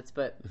few minutes.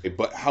 But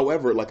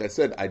however, like I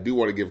said, I do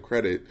want to give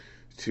credit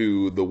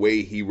to the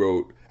way he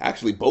wrote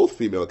actually both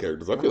female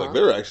characters. I feel like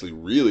they're actually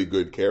really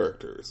good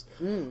characters.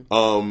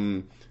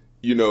 And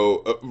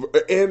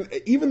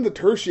even the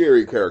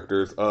tertiary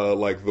characters,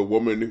 like the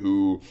woman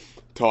who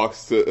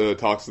talks to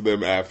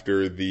them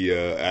after the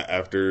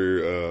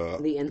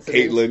incident.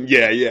 Caitlin,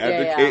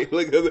 after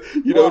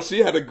Caitlin, she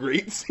had a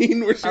great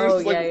scene where she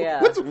was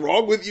like, "What's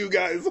wrong with you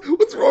guys?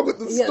 What's wrong with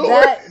the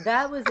store?"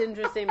 That was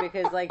interesting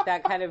because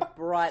that kind of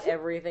brought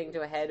everything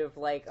to a head of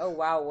like, oh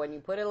wow, when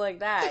you put it like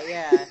that,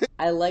 yeah.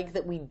 I like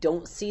that we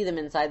don't see them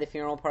inside the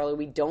funeral parlor.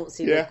 We don't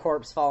see the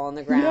corpse fall on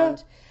the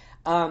ground.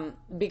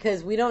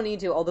 Because we don't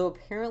need to, although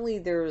apparently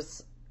there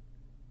was,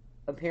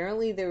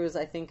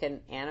 I think,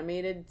 an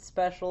animated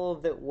special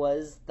that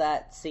was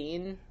that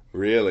scene.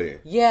 Really?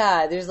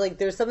 Yeah,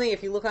 there's something,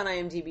 if you look on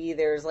IMDb,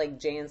 there's like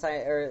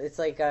it's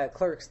like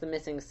Clerks, the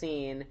missing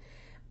scene,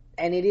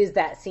 and it is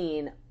that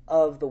scene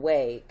of the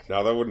wake.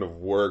 Now that wouldn't have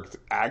worked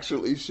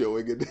actually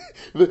showing it.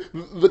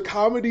 The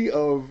comedy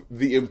of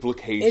the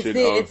implication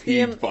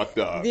he fucked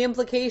up. The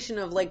implication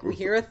of like, we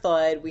hear a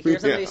thud, we hear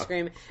somebody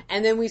scream,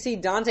 and then we see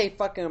Dante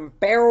fucking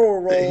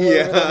barrel roll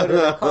over the hood of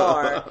the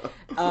car.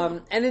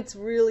 And it's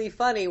really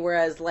funny,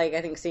 whereas like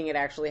I think seeing it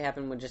actually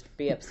happen would just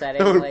be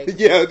upsetting.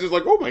 Just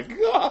like, oh my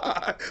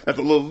god, that's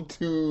a little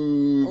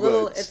too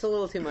much. It's a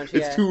little too much.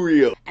 It's too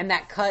real. And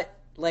that cut,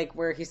 like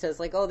where he says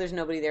like, oh, there's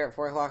nobody there at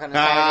 4:00 on a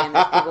Saturday, and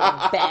there's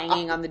people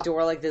banging on the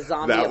door like the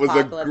zombie apocalypse.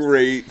 That was a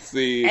great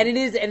scene. And it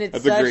is, and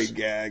it's a great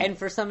gag. And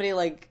for somebody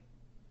like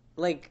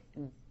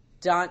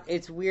Dante,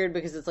 it's weird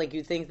because it's like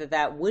you think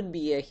that would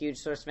be a huge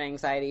source of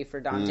anxiety for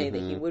Dante,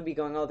 that he would be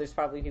going, oh, there's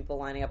probably people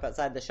lining up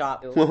outside the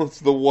shop. Well,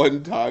 it's the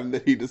one time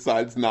that he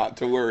decides not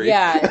to worry.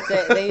 Yeah,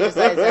 he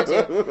decides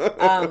not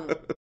to.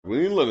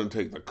 When he let him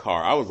take the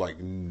car, I was like,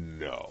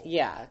 no.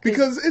 Yeah.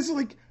 Because it's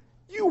like,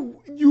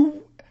 you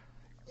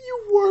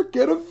work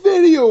at a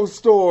video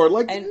store.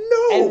 Like,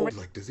 no.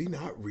 Like, does he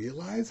not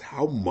realize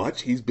how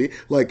much he's been...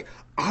 Like,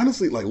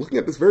 honestly, like, looking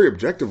at this very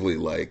objectively,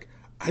 like,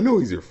 I know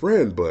he's your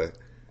friend, but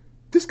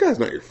this guy's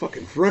not your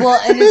fucking friend. Well,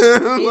 and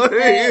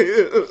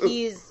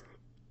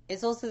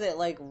it's also that,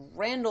 like,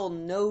 Randall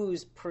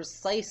knows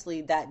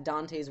precisely that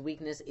Dante's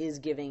weakness is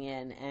giving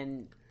in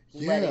and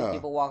letting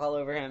people walk all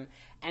over him,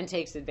 and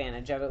takes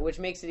advantage of it, which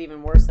makes it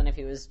even worse than if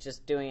he was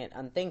just doing it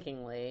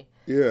unthinkingly.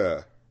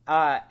 Yeah.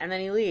 And then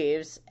he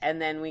leaves,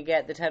 and then we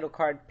get the title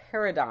card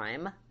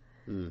Paradigm.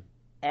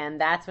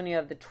 And that's when you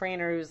have the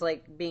trainer who's,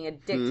 like, being a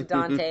dick to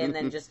Dante, and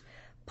then just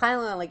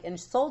piling on, like,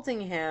 insulting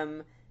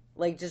him,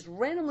 like, just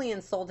randomly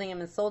insulting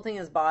him, insulting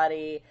his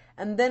body.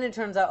 And then it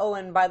turns out, oh,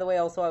 and by the way,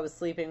 also I was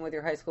sleeping with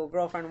your high school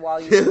girlfriend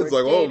while you were it's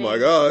like, dating. Oh my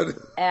god.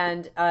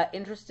 And,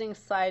 interesting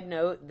side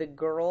note, the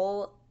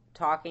girl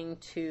talking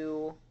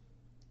to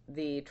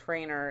the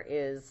trainer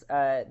is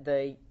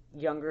the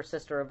younger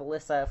sister of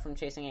Alyssa from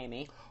Chasing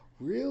Amy.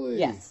 Really?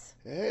 Yes.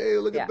 Hey,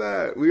 look at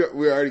that. We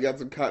already got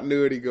some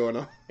continuity going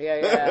on.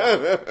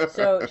 Yeah.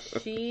 So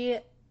she, you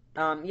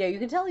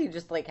can tell he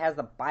just like has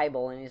the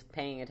Bible and he's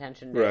paying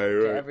attention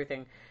to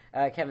everything.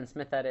 Kevin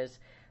Smith, that is.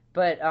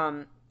 But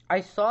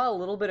I saw a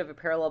little bit of a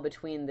parallel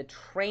between the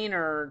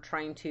trainer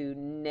trying to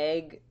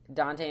nag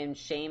Dante and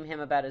shame him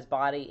about his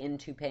body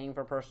into paying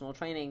for personal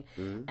training,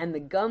 and the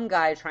gum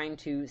guy trying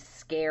to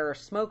scare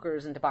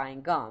smokers into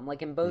buying gum.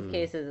 Like, in both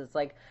cases, it's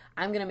like,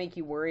 I'm going to make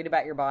you worried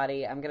about your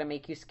body, I'm going to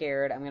make you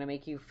scared, I'm going to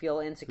make you feel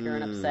insecure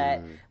and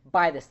upset.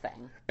 Buy this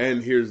thing.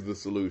 And here's the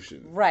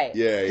solution. Right.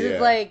 Yeah.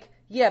 It's like,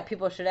 yeah,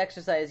 people should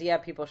exercise, yeah,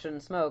 people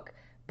shouldn't smoke,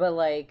 but,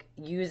 like,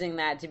 using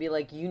that to be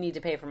like, you need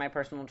to pay for my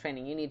personal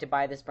training, you need to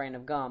buy this brand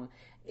of gum,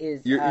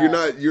 is...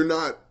 You're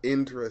not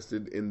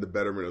interested in the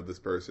betterment of this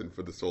person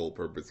for the sole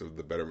purpose of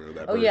the betterment of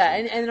that person. Oh, yeah,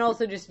 and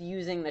also just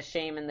using the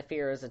shame and the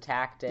fear as a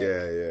tactic.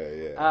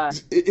 Yeah.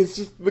 It's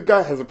just, the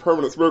guy has a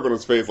permanent smirk on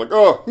his face, like,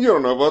 oh, you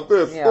don't know about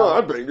this. Yeah. Oh,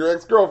 I banged your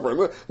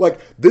ex-girlfriend. Like,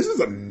 this is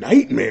a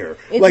nightmare.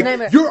 It's like, a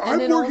nightmare.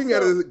 I'm working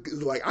at a...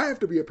 Like, I have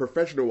to be a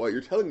professional while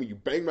you're telling me you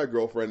banged my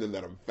girlfriend and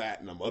that I'm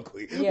fat and I'm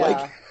ugly. Yeah.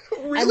 Like,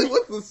 really,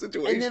 what's the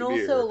situation here? And then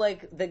here? also,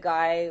 like, the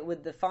guy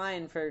with the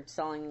fine for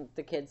selling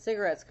the kids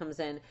cigarettes comes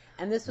in,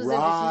 and this was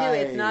interesting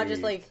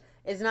too.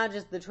 It's not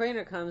just the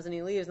trainer comes and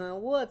he leaves and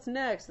then what's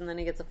next, and then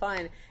he gets a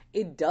fine.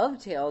 It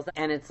dovetails,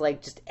 and it's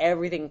like just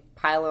everything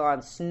piling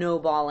on,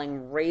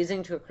 snowballing,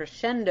 raising to a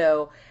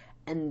crescendo,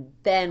 And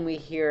then we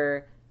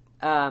hear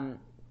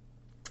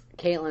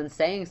Caitlin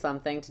saying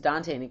something to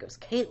Dante, and he goes,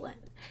 Caitlin.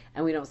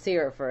 And we don't see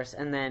her at first.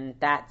 And then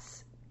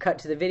that's cut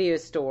to the video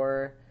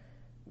store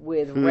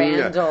with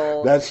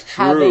Randall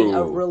having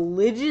a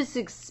religious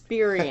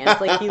experience.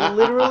 Like, he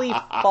literally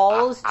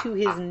falls to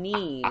his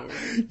knees.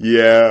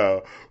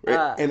 Yeah.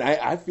 And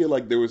I feel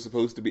like there was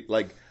supposed to be,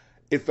 like,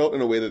 it felt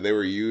in a way that they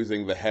were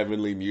using the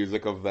heavenly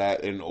music of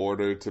that in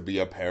order to be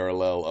a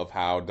parallel of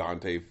how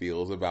Dante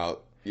feels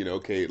about,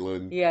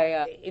 Caitlin.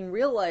 Yeah. In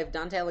real life,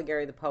 Dante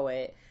Alighieri, the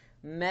poet,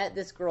 met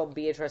this girl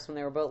Beatrice when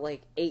they were both,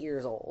 8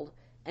 years old.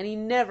 And he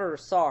never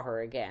saw her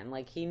again.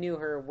 Like, he knew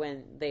her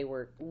when they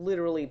were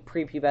literally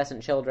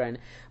prepubescent children.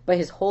 But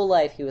his whole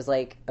life, he was,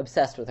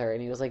 obsessed with her.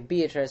 And he was like,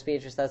 Beatrice,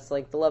 that's,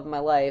 the love of my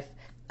life.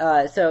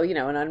 So,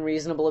 an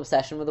unreasonable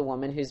obsession with a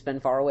woman who's been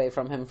far away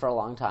from him for a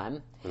long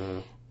time. Mm-hmm.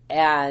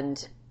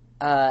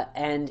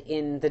 And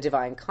in the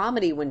Divine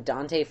Comedy, when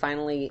Dante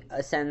finally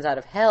ascends out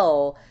of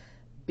hell,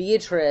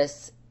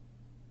 Beatrice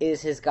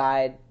is his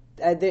guide.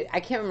 I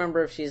can't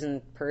remember if she's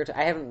in Purgatory.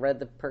 I haven't read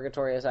the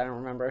Purgatorio, so I don't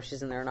remember if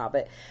she's in there or not.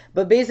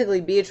 But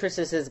basically, Beatrice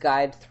is his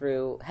guide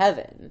through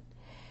heaven.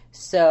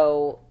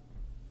 So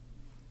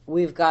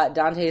we've got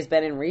Dante's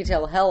been in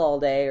retail hell all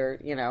day,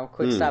 or,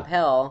 quick stop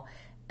hell,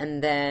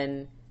 and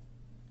then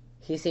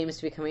he seems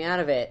to be coming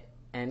out of it.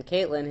 And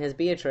Caitlin, his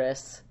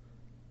Beatrice,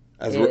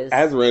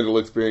 as Randall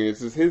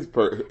experiences his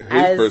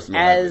personality.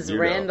 As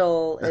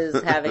Randall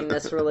is having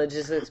this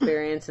religious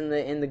experience in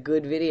the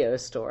good video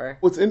store.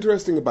 What's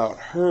interesting about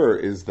her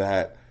is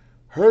that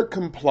his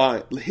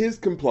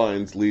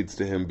compliance leads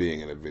to him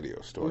being in a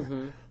video store.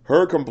 Mm-hmm.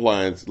 Her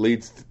compliance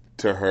leads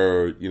to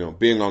her,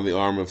 being on the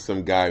arm of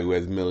some guy who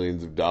has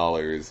millions of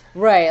dollars.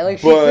 Right,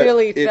 she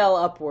clearly fell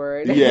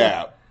upward.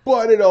 Yeah.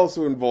 But it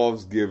also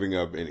involves giving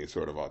up any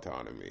sort of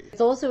autonomy.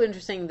 It's also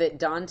interesting that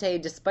Dante,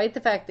 despite the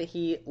fact that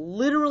he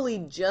literally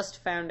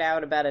just found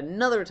out about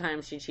another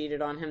time she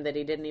cheated on him that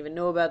he didn't even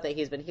know about, that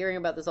he's been hearing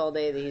about this all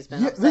day, that he's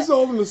been upset. This is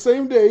all in the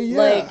same day,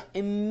 yeah.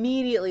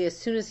 Immediately, as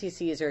soon as he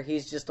sees her,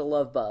 he's just a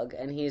love bug.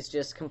 And he's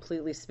just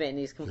completely smitten.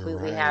 He's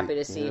completely happy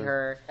to see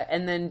her.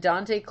 And then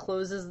Dante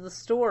closes the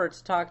store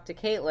to talk to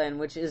Caitlin,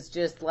 which is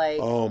just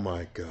oh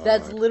my God.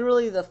 That's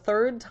literally the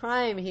third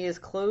time he has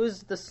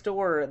closed the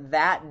store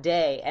that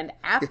day. And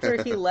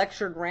after he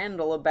lectured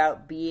Randall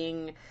about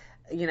being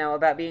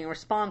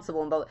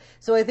responsible.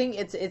 So I think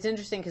it's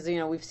interesting because,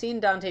 we've seen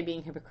Dante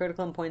being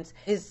hypocritical in points.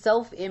 His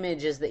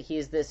self-image is that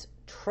he's this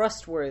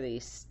trustworthy,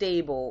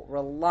 stable,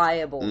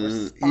 reliable,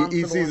 responsible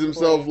He sees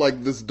himself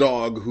like this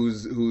dog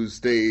who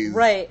stays.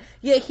 Right.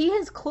 Yeah, he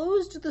has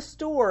closed the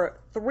store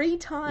 3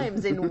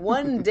 times in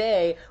one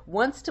day,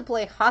 once to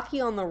play hockey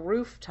on the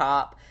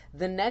rooftop,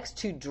 the next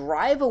to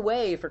drive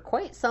away for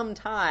quite some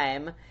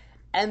time,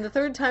 and the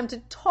third time to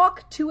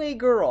talk to a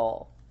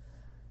girl.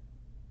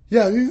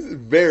 Yeah, he's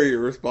very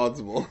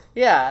irresponsible.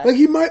 Yeah.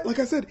 He might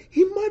as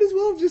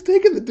well have just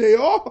taken the day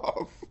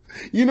off.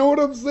 You know what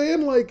I'm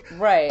saying?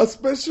 Right.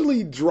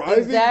 Especially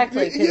driving.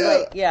 Exactly.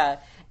 Yeah.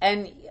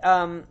 And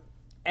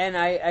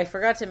I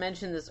forgot to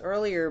mention this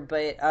earlier,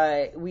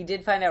 but we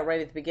did find out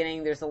right at the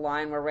beginning, there's a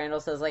line where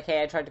Randall says,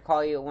 hey, I tried to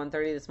call you at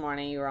 1:30 this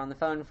morning, you were on the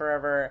phone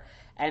forever,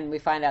 and we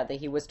find out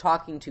that he was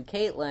talking to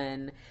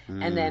Caitlin,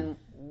 and then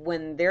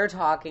when they're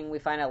talking, we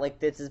find out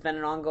this has been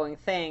an ongoing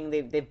thing.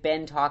 They've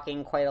been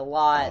talking quite a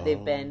lot.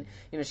 They've been,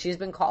 she's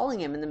been calling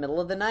him in the middle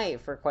of the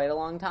night for quite a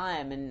long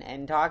time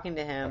and talking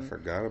to him. I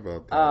forgot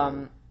about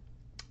that.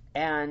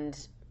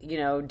 And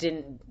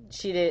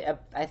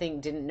I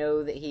think didn't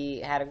know that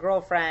he had a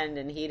girlfriend,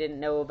 and he didn't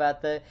know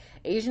about the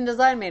Asian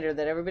design major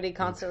that everybody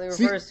constantly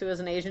refers to as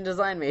an Asian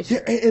design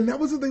major. Yeah, and that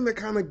was the thing that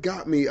kind of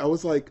got me. I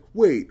was like,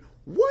 wait,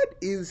 what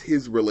is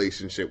his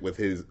relationship with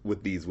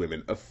these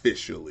women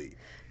officially?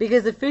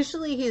 Because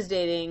officially he's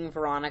dating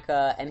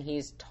Veronica, and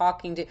he's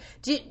talking to...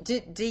 Do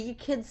you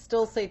kids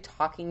still say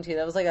talking to?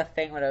 That was a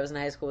thing when I was in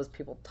high school, was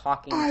people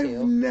talking to. I've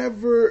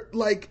never...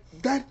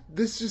 that...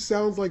 This just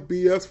sounds like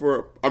BS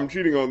for I'm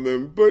cheating on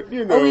them, but,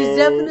 Oh,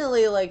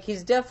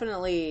 he's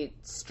definitely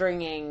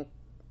stringing...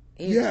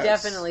 He's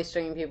definitely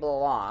stringing people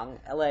along.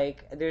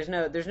 There's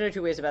no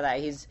two ways about that.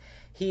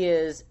 He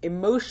is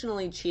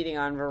emotionally cheating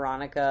on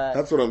Veronica.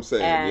 That's what I'm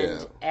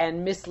saying,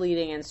 and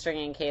misleading and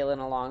stringing Caitlin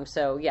along.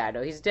 So,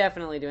 he's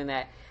definitely doing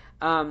that.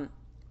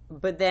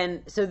 But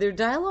then, so their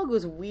dialogue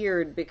was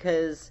weird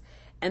because,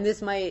 and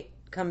this might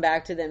come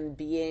back to them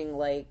being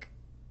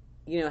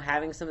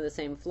having some of the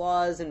same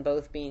flaws and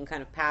both being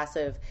kind of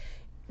passive,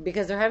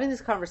 because they're having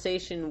this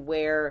conversation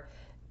where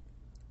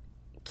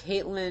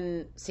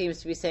Caitlin seems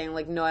to be saying,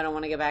 no, I don't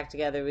want to get back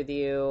together with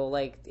you,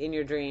 in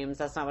your dreams,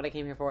 that's not what I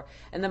came here for.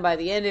 And then by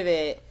the end of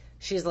it,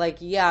 she's like,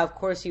 yeah, of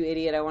course, you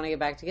idiot, I want to get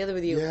back together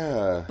with you.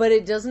 Yeah. But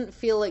it doesn't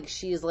feel like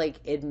she's,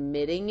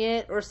 admitting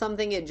it or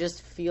something. It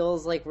just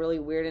feels, really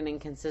weird and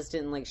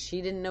inconsistent, and,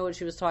 she didn't know what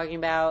she was talking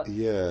about.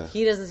 Yeah.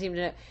 He doesn't seem to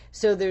know.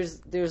 So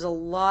there's a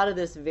lot of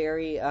this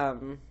very,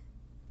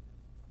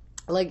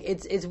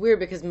 it's weird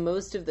because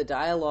most of the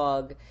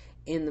dialogue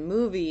in the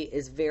movie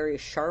is very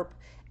sharp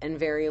and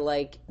very,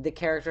 like, the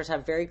characters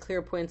have very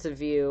clear points of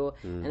view,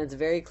 and it's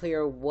very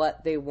clear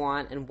what they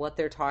want and what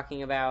they're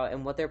talking about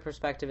and what their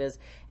perspective is.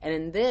 And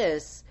in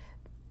this,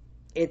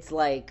 it's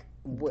like,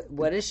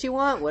 what does she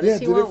want? What does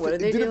he want? What are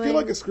they doing? Did it feel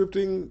like a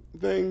scripting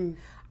thing?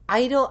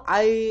 I'm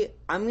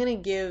going to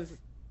give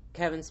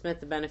Kevin Smith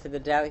the benefit of the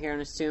doubt here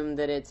and assume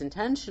that it's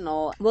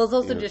intentional. Well, it's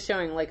also just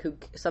showing, like,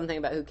 something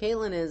about who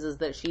Caitlin is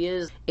that she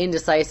is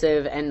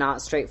indecisive and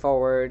not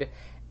straightforward,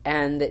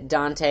 and that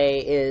Dante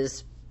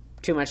is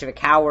too much of a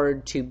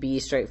coward to be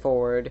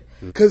straightforward.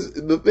 Because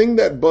the thing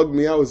that bugged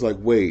me out was like,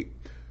 wait,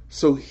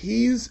 so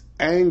he's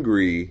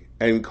angry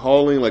and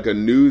calling like a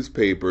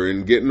newspaper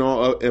and getting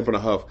all up in a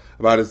huff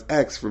about his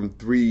ex from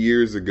 3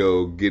 years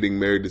ago getting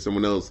married to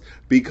someone else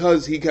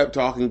because he kept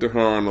talking to her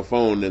on the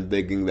phone and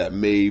thinking that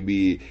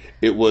maybe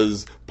it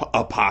was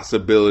a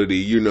possibility,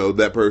 you know,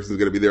 that person's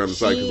going to be there on the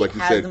side. Because like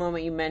you said, the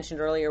moment you mentioned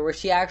earlier where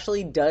she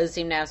actually does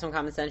seem to have some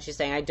common sense. She's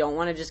saying, I don't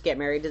want to just get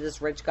married to this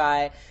rich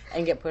guy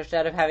and get pushed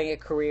out of having a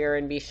career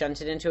and be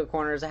shunted into a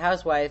corner as a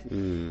housewife.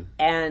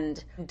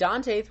 And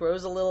Dante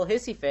throws a little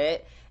hissy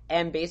fit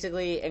and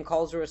basically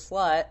calls her a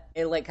slut.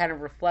 It, like, kind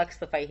of reflects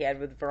the fight he had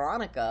with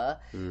Veronica,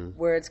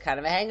 where it's kind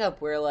of a hang-up,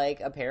 where, like,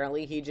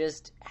 apparently he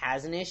just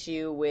has an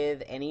issue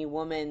with any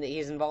woman that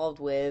he's involved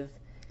with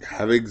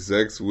having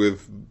sex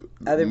with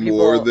other people,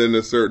 more than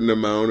a certain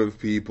amount of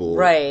people.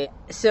 Right.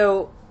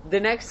 So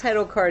the next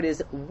title card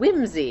is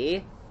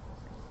Whimsy.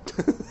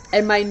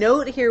 And my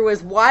note here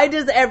was, why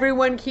does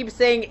everyone keep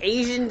saying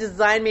Asian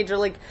design major?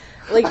 Like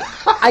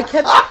I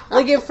kept,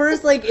 like, at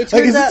first, like, it turns out...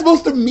 Like, is it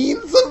supposed to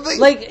mean something?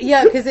 Like,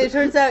 yeah, because it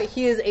turns out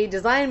he is a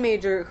design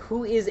major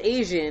who is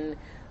Asian,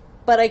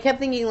 but I kept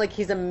thinking, like,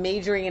 he's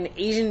majoring in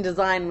Asian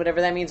design,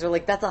 whatever that means, or,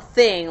 like, that's a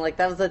thing, like,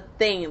 that was a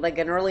thing, like,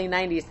 an early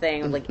 90s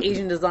thing, like,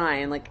 Asian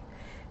design, like...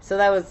 So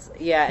that was,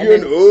 yeah. And you're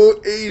an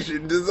old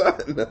Asian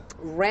designer.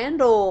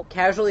 Randall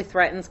casually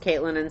threatens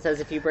Caitlin and says,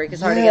 if you break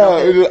his heart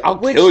again, I'll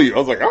kill you. I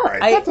was like, all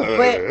right. But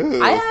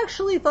I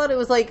actually thought it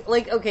was like,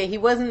 okay, he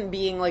wasn't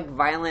being, like,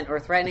 violent or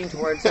threatening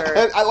towards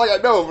her. I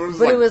know,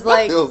 but it was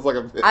like, feels like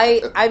a bit.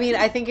 I mean,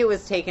 I think it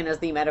was taken as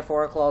the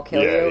metaphorical, I'll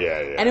kill you.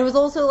 Yeah. And it was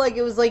also like,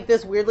 it was like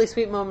this weirdly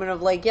sweet moment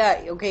of like,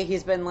 yeah, okay,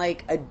 he's been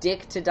like a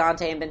dick to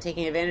Dante and been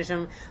taking advantage of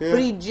him, but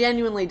he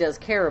genuinely does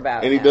care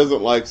about him. And he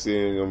doesn't like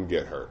seeing him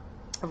get hurt.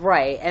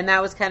 Right, and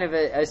that was kind of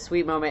a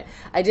sweet moment.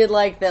 I did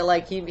like that,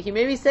 like, he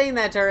may be saying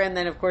that to her, and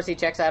then, of course, he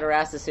checks out her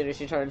ass as soon as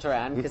she turns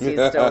around, because he's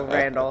still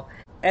Randall.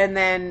 And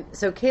then,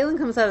 so Caitlin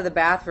comes out of the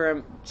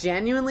bathroom,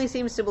 genuinely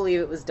seems to believe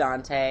it was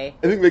Dante.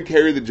 I think they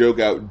carried the joke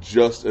out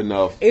just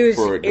enough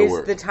for it to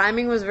work. The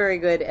timing was very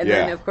good. And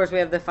then, of course, we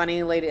have the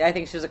funny lady, I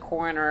think she was a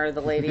coroner,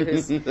 the lady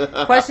who's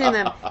questioning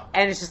them.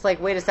 And it's just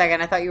like, wait a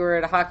second, I thought you were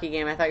at a hockey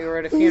game. I thought you were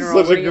at a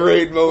funeral. Such a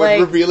great moment, like,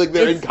 revealing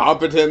their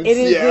incompetence. It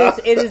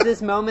is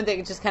this moment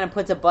that just kind of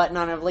puts a button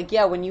on it of like,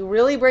 yeah, when you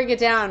really break it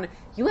down,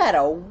 you had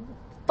a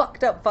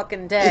fucked up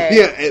fucking day.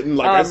 Yeah, and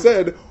like I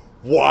said...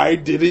 Why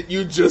didn't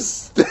you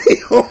just stay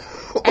home?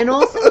 And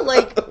also,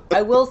 like,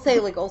 I will say,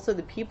 like, also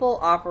the people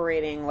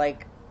operating,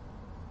 like,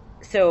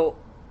 so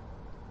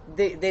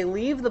they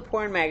leave the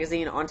porn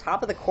magazine on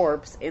top of the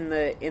corpse in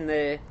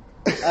the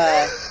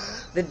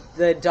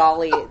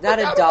dolly, not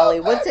a dolly,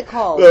 what's it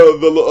called?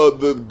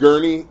 The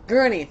gurney.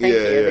 Gurney, thank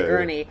you, the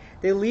gurney. Yeah.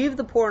 They leave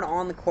the porn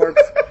on the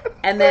corpse,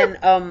 and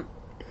then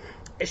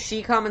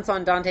she comments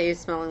on Dante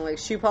smelling like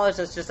shoe polish.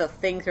 That's just a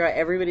thing throughout.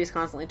 Everybody's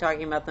constantly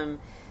talking about them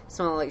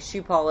smelling like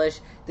shoe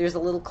polish. There's a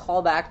little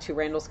callback to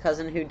Randall's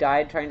cousin who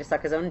died trying to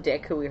suck his own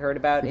dick, who we heard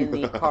about in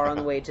the car on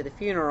the way to the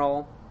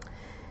funeral.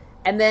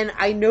 And then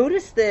I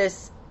noticed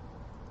this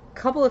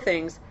couple of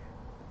things.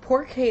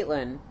 Poor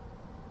Caitlin,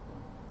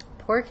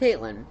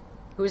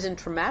 who is in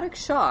traumatic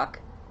shock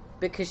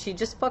because she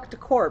just fucked a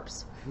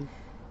corpse,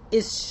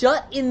 is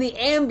shut in the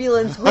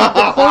ambulance with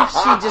the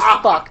corpse she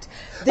just fucked.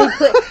 They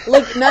put,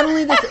 like, not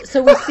only this,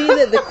 so we see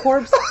that the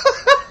corpse...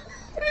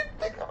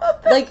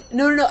 Like,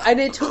 no, and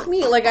it took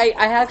me, like, I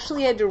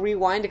actually had to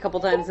rewind a couple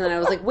times, and then I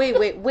was like,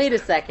 wait a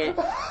second.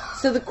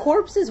 So the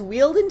corpse is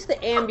wheeled into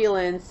the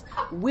ambulance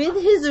with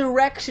his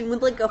erection,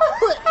 with, like, a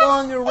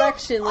foot-long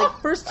erection. Like,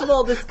 first of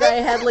all, this guy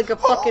had, like, a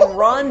fucking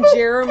Ron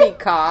Jeremy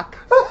cock,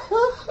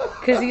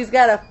 because he's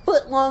got a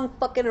foot-long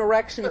fucking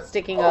erection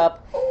sticking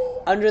up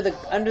under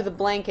the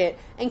blanket,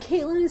 and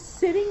Caitlin is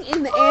sitting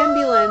in the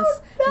ambulance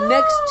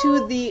next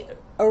to the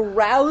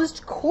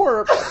aroused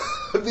corpse.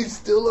 He's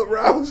still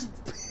aroused.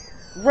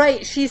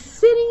 Right, she's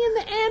sitting in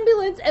the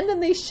ambulance, and then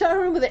they shut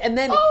her in with it. And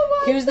then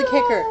here's the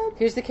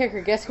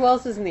kicker. Guess who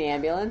else is in the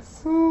ambulance?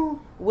 Who?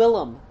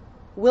 Willem.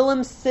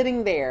 Willem's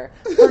sitting there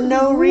for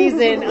no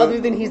reason other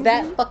than he's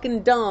that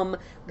fucking dumb.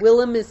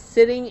 Willem is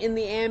sitting in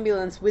the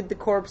ambulance with the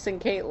corpse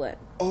and Caitlin.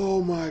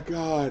 Oh my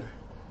god.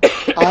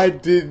 I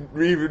didn't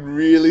even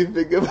really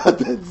think about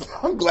that.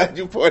 I'm glad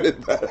you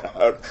pointed that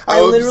out.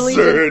 How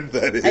absurd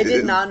that is. I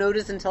did not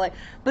notice until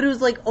but it was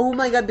like, oh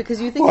my god,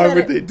 because you think why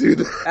would they do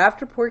that?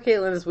 After poor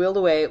Caitlin is wheeled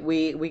away,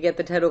 we get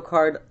the title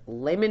card,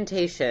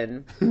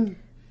 Lamentation.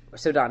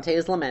 So Dante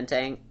is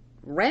lamenting.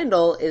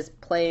 Randall is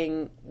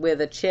playing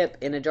with a chip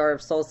in a jar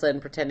of salsa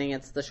and pretending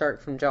it's the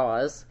shark from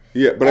Jaws.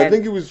 Yeah, but I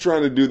think he was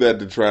trying to do that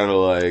to try to,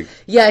 like...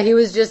 Yeah, he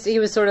was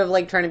sort of,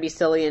 like, trying to be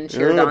silly and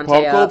cheer Dante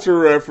pop up. culture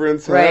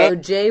reference, huh? Right. So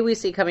Jay we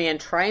see coming in,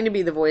 trying to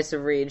be the voice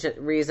of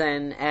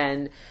reason,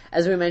 and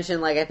as we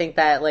mentioned, like, I think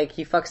that, like,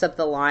 he fucks up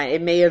the line.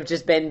 It may have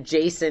just been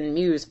Jason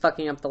Mewes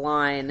fucking up the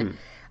line,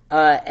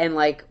 and,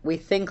 like, we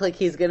think, like,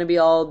 he's gonna be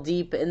all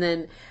deep, and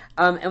then...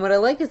 and what I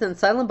like is then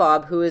Silent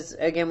Bob, who is,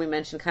 again, we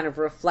mentioned, kind of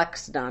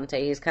reflects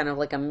Dante. He's kind of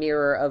like a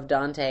mirror of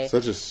Dante.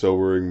 Such a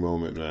sobering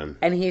moment, man.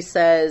 And he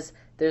says...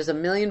 There's a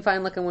million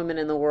fine-looking women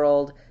in the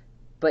world,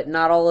 but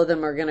not all of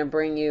them are going to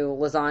bring you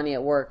lasagna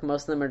at work.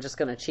 Most of them are just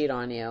going to cheat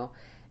on you.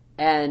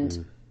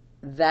 And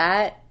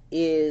that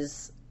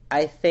is,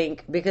 I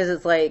think, because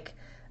it's like,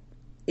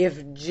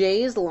 if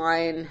Jay's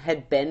line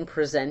had been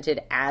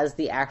presented as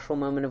the actual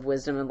moment of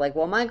wisdom, and like,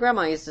 well, my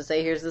grandma used to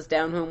say, here's this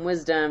down-home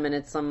wisdom, and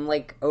it's some,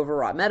 like,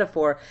 overwrought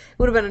metaphor, it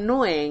would have been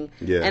annoying.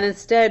 Yeah. And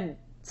instead,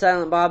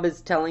 Silent Bob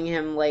is telling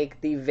him, like,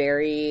 the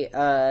very,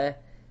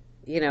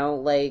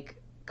 like...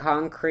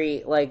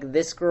 concrete, like,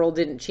 this girl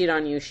didn't cheat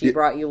on you, she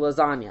brought you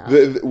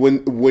lasagna.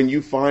 When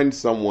you find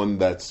someone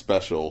that's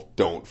special,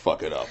 don't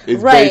fuck it up.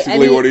 It's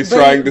basically what he's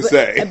trying to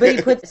say.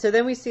 But so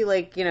then we see,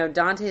 like,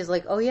 Dante's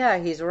like, oh yeah,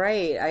 he's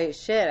right.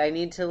 I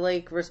need to,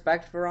 like,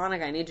 respect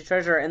Veronica. I need to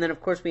treasure her. And then, of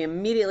course, we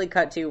immediately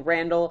cut to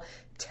Randall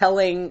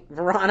telling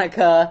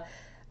Veronica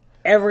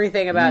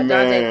everything about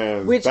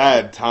Dante. Which,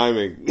 bad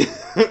timing.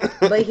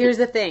 But here's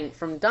the thing.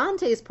 From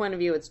Dante's point of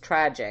view, it's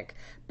tragic.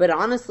 But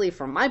honestly,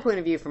 from my point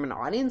of view, from an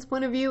audience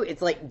point of view,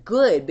 it's, like,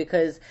 good.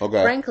 Because,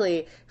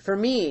 frankly, for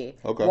me,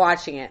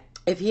 watching it,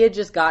 if he had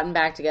just gotten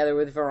back together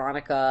with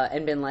Veronica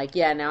and been like,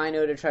 yeah, now I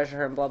know to treasure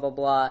her and blah, blah,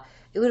 blah,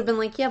 it would have been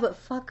like, yeah, but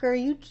fuck her,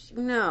 he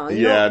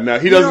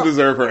doesn't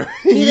deserve her.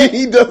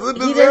 He doesn't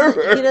deserve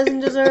her. He doesn't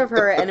deserve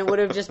her, and it would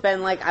have just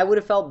been like, I would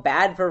have felt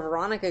bad for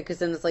Veronica, because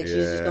then it's like, she's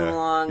just going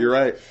along. You're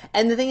right.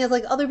 And the thing is,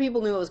 like, other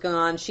people knew what was going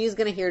on. She's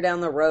going to hear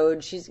down the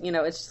road. She's,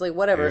 it's just like,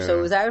 whatever. Yeah. So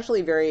it was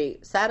actually very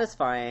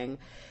satisfying.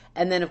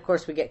 And then, of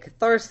course, we get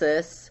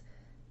catharsis,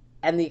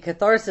 and the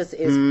catharsis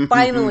is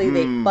finally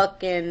they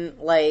fucking,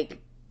 like...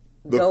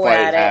 The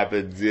fight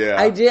happens, yeah.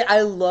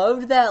 I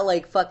loved that,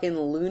 like, fucking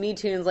Looney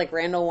Tunes, like,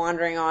 Randall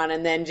wandering on,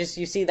 and then just,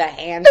 you see the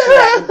hand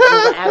grab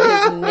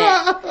his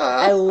neck.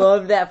 I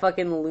love that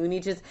fucking Looney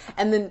Tunes.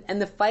 And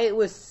the fight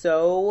was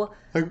so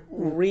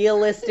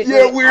realistically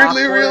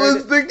weirdly awkward,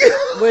 realistic.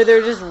 where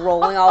they're just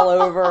rolling all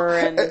over.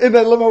 And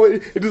I love how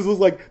it just looks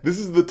like, this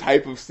is the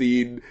type of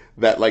scene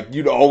that, like,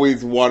 you'd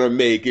always want to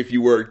make if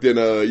you worked in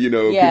a,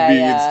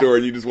 convenience store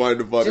and you just wanted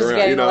to fuck just around,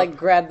 getting to, like,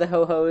 grab the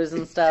ho-hos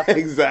and stuff.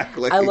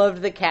 Exactly. I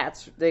loved the cat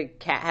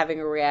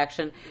having a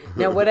reaction.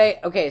 Now,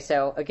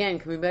 so, again,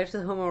 coming back to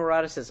the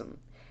homoeroticism,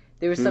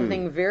 there was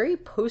something very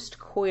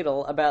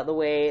post-coital about the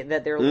way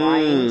that they're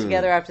lying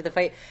together after the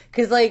fight.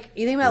 Because, like,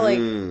 you think about, like,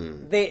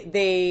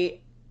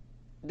 they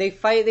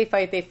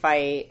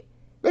fight.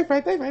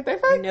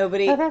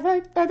 Nobody.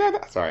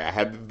 Sorry, I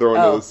had to throw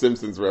in the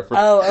Simpsons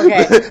reference. Oh,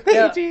 okay.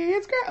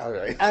 It's great. All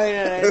right.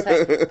 It's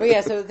fine. But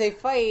yeah, so they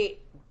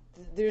fight.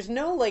 There's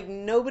no, like,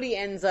 nobody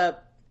ends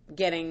up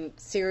getting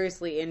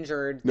seriously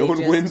injured. No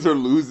one wins or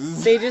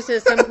loses. They just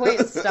at some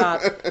point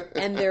stop,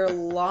 and they're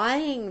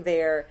lying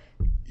there.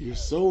 You're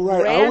so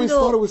right. I always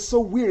thought it was so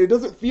weird. It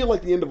doesn't feel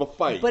like the end of a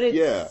fight. But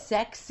it's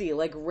sexy.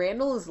 Like,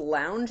 Randall is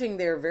lounging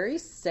there, very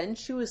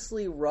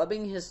sensuously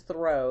rubbing his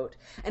throat.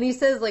 And he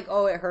says, like,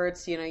 oh, it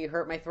hurts, you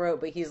hurt my throat.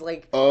 But he's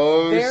like,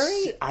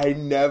 I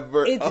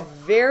never... It's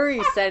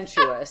very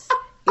sensuous.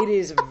 It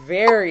is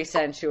very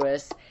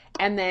sensuous.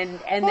 And then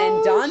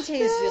Dante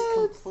is just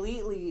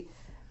completely...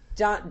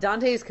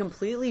 Dante is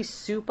completely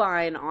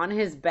supine on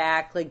his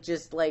back, like,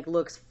 just, like,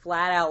 looks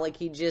flat out like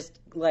he just,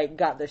 like,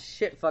 got the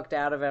shit fucked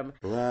out of him.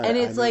 Right, and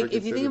it's like,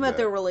 if you think about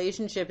their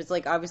relationship, it's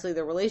like, obviously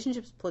their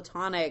relationship's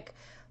platonic,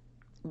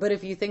 but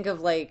if you think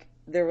of, like,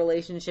 their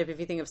relationship, if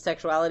you think of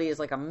sexuality as,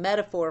 like, a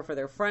metaphor for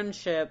their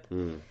friendship,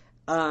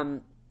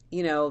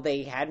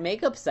 they had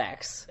makeup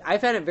sex. I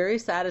found it very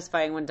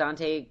satisfying when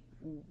Dante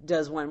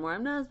does one where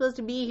I'm not supposed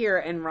to be here,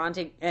 and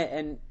Ronte.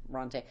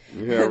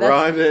 Yeah,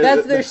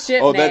 that's their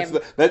ship name.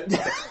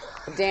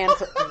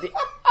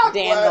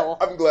 Dandel.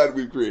 I'm glad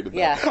we've created that.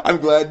 Yeah. I'm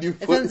glad you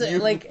put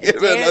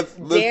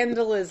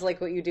Dandel is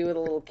like what you do with a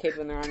little kid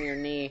when they're on your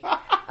knee.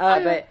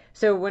 But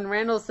so when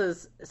Randall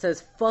says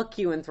fuck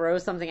you and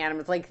throws something at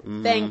him, it's like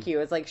thank you.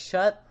 It's like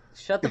shut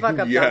the fuck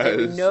up, Dante.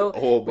 We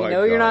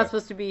know you're not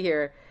supposed to be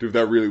here. Dude,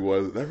 that really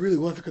was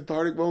a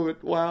cathartic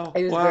moment. Wow.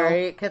 It was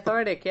very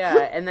cathartic, yeah.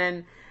 And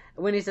then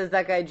when he says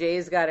that guy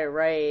Jay's got it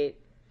right,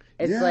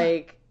 it's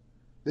like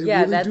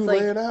that's do like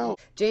lay it out.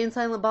 Jay and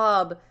Silent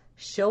Bob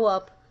show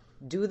up,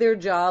 do their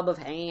job of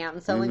hanging out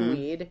and selling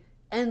weed,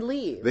 and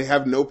leave. They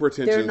have no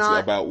pretensions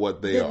about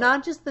what they are. They're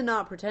not just the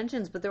not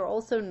pretensions, but they're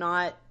also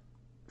not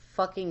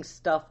fucking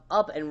stuff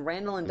up. And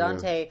Randall and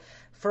Dante,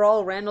 for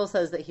all Randall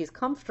says that he's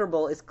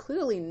comfortable, is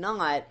clearly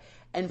not.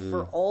 And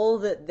for all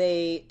that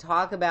they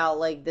talk about,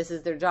 like, this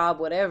is their job,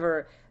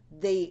 whatever,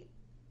 they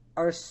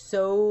are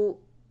so...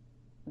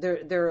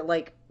 They're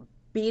like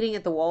beating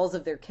at the walls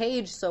of their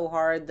cage so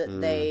hard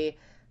that they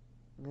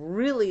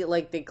really,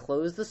 like, they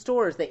close the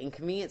stores, they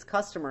inconvenience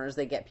customers,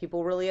 they get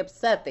people really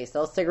upset, they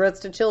sell cigarettes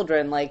to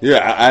children, like...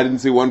 Yeah, I didn't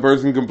see one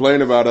person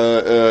complain about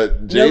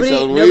Jay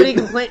selling weed. Nobody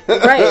complained.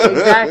 Right,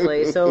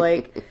 exactly. So,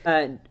 like,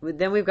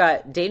 then we've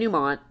got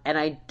denouement, and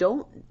I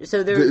don't...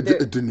 So they're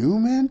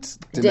denouement?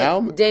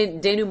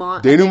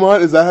 Denouement.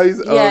 Denouement? Is that how you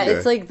say it? Yeah,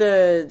 it's like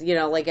the, you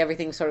know, like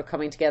everything's sort of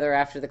coming together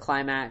after the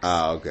climax.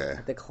 Ah, okay.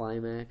 The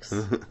climax.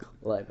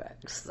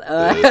 Climax.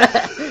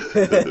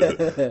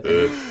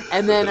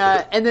 And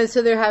then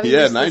so they're having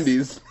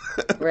 90s.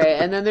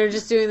 Right, and then they're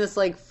just doing this,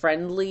 like,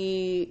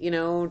 friendly, you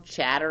know,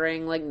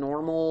 chattering, like,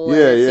 normal.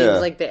 Yeah, and it seems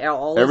like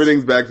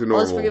everything's back to normal.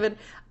 All is forgiven.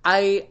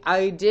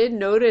 I did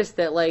notice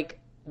that, like,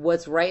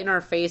 what's right in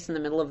our face in the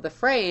middle of the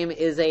frame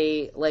is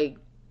a, like,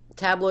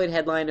 tabloid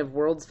headline of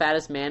 "World's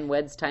Fattest Man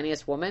Weds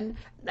Tiniest Woman."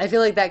 I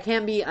feel like that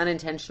can be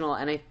unintentional,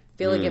 and I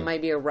feel like it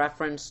might be a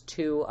reference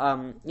to,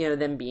 you know,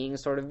 them being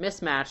sort of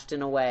mismatched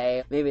in a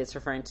way. Maybe it's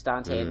referring to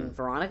Dante and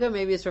Veronica.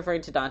 Maybe it's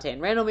referring to Dante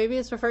and Randall. Maybe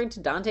it's referring to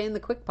Dante and the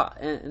Quick Pot.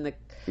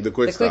 The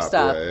Quick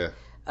Stop. Yeah.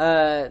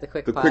 The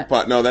Quick The Pot. Quick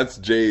Pot. No, that's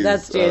Jay's.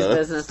 That's Jay's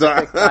business. The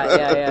Quick Pot.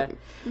 Yeah.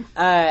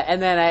 And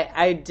then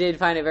I did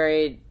find it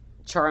very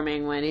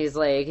charming when he's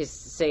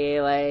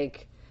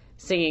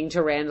singing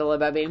to Randall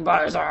about being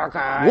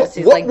berserker. He's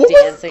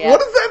dancing.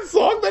 What is that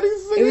song that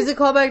he's singing? It was a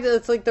callback to,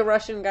 it's like the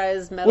Russian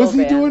guy's metal band.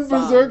 Was he doing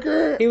song.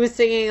 berserker? He was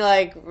singing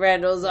like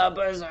Randall's a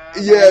berserker.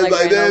 Yeah,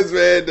 like that's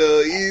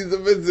Randall. He's a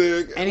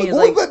berserker. And he's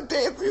like, what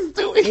dance he's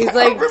doing? He's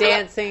like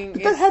dancing.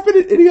 Did that happen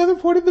at any other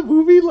point in the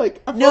movie?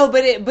 Like no,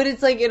 but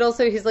it's like it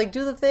also. He's like,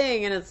 do the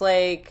thing, and it's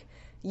like.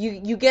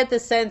 You get the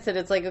sense that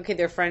it's like, okay,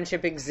 their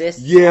friendship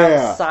exists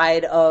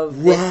outside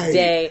of this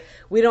day.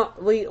 We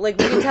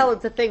can tell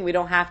it's a thing. We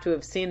don't have to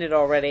have seen it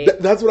already.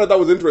 That's what I thought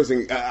was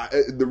interesting.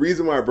 The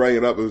reason why I brought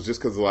it up was just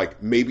because,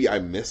 like, maybe I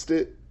missed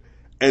it.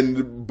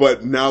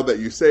 But now that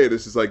you say it,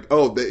 it's just like,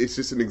 oh, it's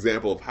just an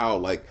example of how,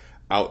 like,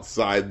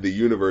 outside the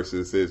universe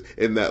this is,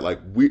 in that, like,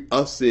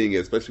 us seeing it,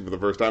 especially for the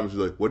first time, it's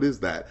just like, what is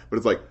that? But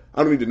it's like,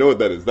 I don't need to know what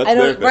that is. That's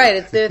their thing. Right,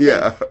 it's their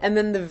thing. And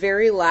then the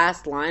very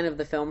last line of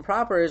the film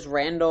proper is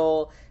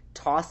Randall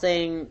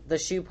tossing the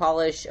shoe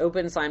polish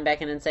open sign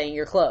back in and saying,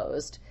 "You're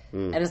closed."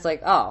 And it's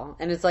like, oh.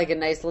 And it's like a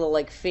nice little,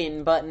 like,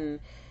 Finn button.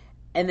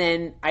 And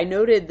then I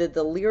noted that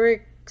the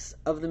lyrics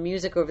of the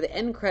music over the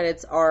end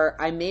credits are,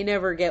 "I may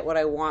never get what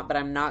I want, but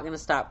I'm not going to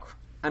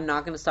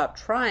stop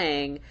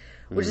trying."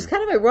 Which is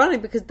kind of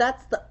ironic because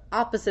that's the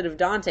opposite of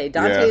Dante.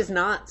 Dante is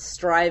not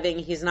striving.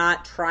 He's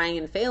not trying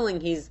and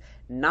failing. He's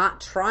not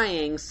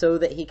trying so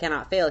that he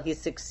cannot fail.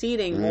 He's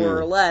succeeding more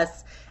or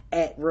less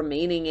at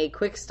remaining a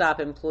Quick Stop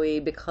employee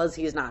because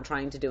he's not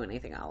trying to do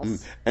anything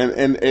else.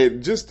 And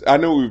it just, I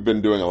know we've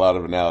been doing a lot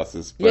of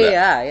analysis, but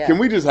yeah. Can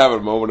we just have a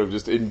moment of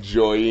just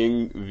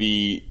enjoying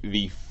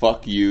the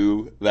fuck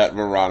you that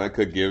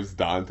Veronica gives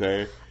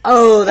Dante?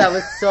 Oh, that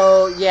was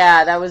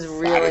that was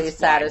really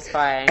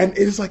satisfying. And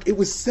it's like, it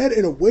was said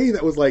in a way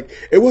that was like,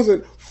 it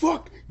wasn't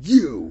fuck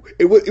you.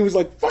 It was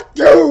like, fuck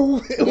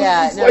you.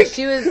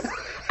 She was...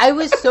 I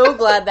was so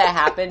glad that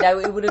happened.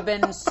 It would have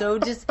been so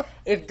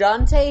if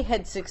Dante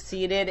had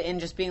succeeded in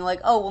just being like,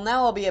 oh, well,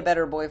 now I'll be a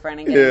better boyfriend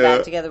and get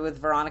back together with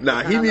Veronica.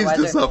 Nah, he needs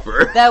to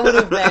suffer. It would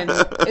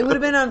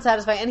have been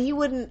unsatisfying. And he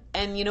wouldn't,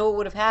 and you know what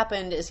would have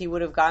happened is he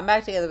would have gotten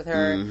back together with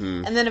her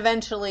and then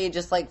eventually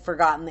just, like,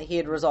 forgotten that he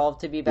had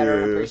resolved to be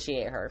better and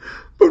appreciate her.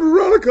 But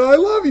Veronica, I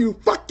love you.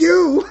 Fuck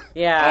you.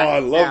 Yeah. Oh, I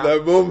love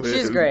that moment.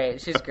 She's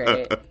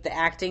great. The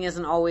acting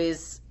isn't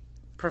always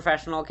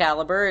professional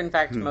caliber. In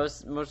fact,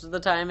 most of the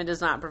time it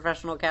is not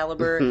professional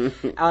caliber.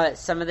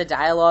 Some of the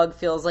dialogue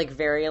feels like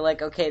very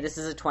like, okay, this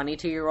is a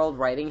 22-year-old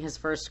writing his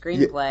first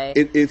screenplay.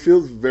 Yeah, it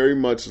feels very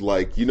much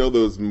like, you know,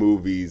 those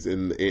movies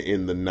in the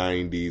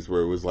 90s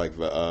where it was like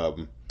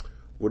the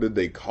what did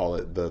they call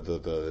it? The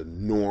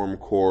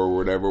normcore or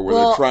whatever, where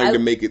they're trying to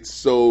make it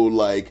so,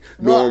 like,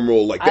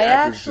 normal, like the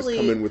actors just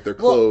come in with their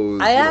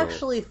clothes. I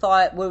actually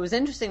thought, what was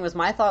interesting was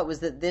my thought was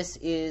that this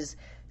is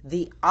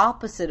the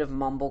opposite of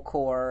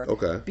mumblecore.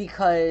 Okay.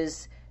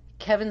 Because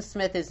Kevin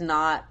Smith is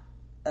not...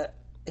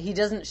 he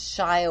doesn't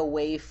shy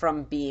away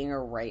from being a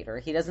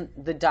writer.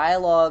 The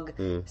dialogue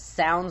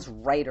sounds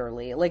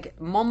writerly. Like,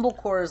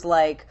 mumblecore is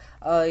like,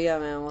 oh, yeah,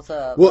 man, what's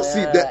up? Well,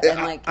 see,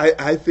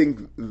 I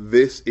think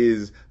this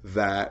is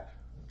that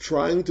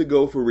trying to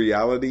go for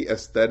reality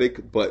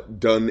aesthetic, but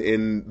done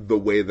in the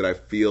way that I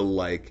feel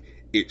like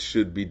it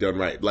should be done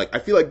right. Like, I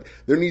feel like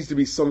there needs to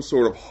be some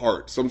sort of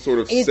heart, some sort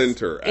of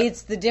center.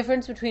 It's the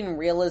difference between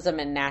realism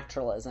and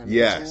naturalism.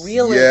 Yes. It's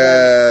realism.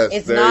 Yes,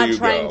 it's not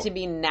trying to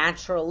be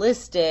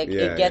naturalistic.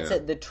 It gets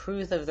at the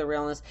truth of the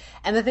realness.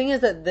 And the thing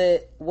is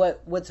that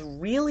what's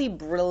really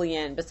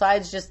brilliant,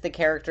 besides just the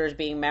characters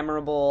being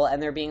memorable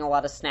and there being a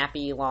lot of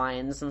snappy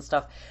lines and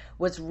stuff,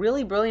 what's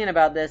really brilliant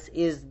about this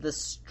is the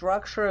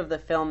structure of the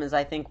film is,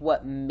 I think,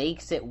 what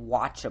makes it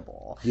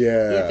watchable.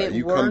 Yeah,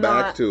 you come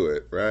back to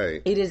it,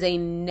 right. It is a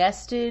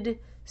nested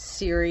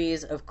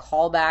series of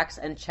callbacks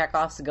and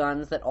Chekhov's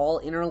guns that all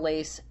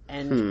interlace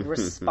and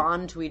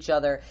respond to each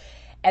other.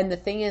 And the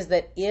thing is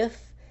that if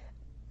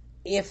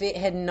if it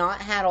had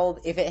not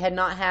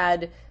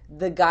had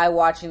the guy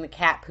watching the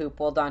cat poop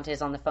while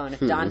Dante's on the phone, if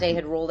Dante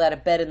had rolled out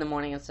of bed in the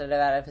morning instead of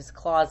out of his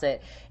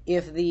closet,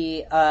 if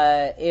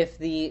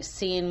the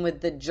scene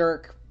with the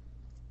jerk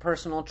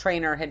personal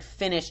trainer had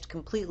finished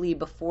completely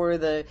before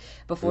the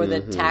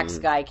tax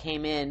guy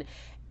came in,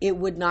 it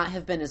would not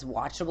have been as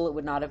watchable. It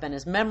would not have been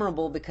as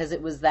memorable, because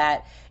it was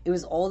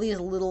all these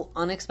little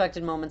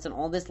unexpected moments and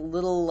all this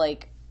little,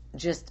 like,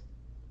 just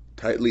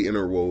tightly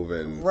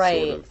interwoven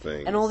sort of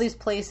things. And all these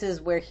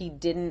places where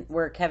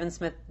Kevin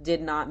Smith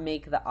did not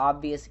make the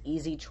obvious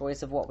easy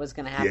choice of what was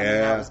going to happen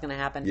and how it was going to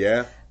happen.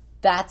 Yeah.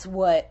 That's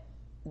what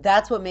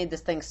made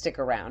this thing stick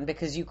around,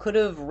 because you could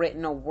have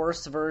written a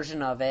worse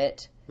version of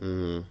it.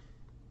 Mm-hmm.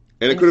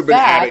 And it could have been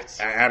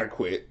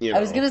adequate. You know. I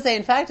was going to say,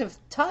 in fact, if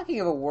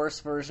talking of a worse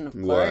version of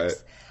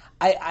Clerks,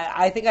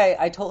 I think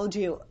I told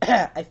you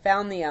I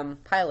found the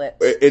pilot.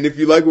 And if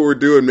you like what we're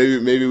doing,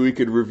 maybe we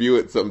could review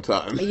it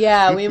sometime.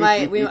 Yeah, we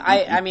might.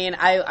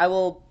 I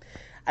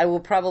will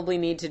probably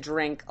need to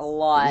drink a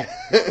lot.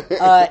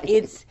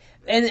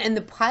 And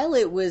the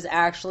pilot was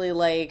actually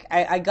like,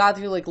 I got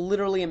through like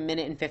literally a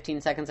minute and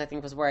 15 seconds, I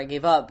think was where I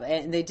gave up.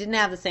 And they didn't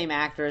have the same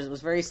actors. It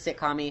was very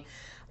sitcom-y.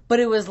 But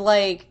it was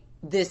like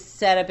this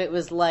setup. It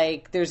was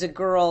like, there's a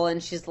girl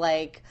and she's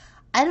like,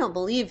 I don't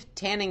believe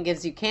tanning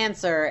gives you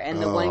cancer.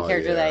 And the one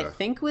character that I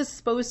think was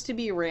supposed to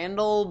be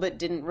Randall but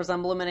didn't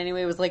resemble him in any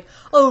way was like,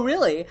 oh,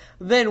 really?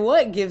 Then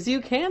what gives you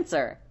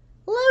cancer?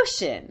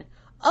 Lotion.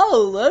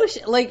 Oh,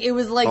 lotion. Like, it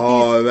was like...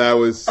 that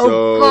was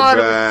so bad.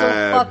 It was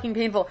so fucking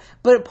painful.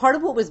 But part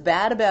of what was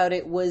bad about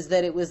it was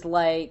that it was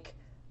like,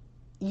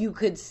 you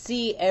could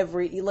see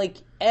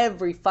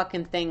every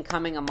fucking thing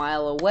coming a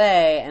mile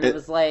away, and it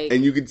was like...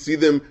 And you could see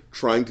them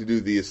trying to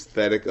do the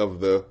aesthetic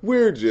of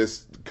we're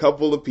just a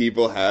couple of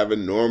people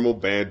having normal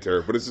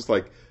banter, but it's just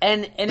like...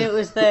 And it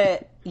was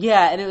the...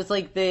 Yeah, and it was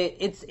like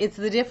it's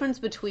the difference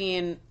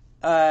between,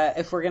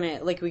 if we're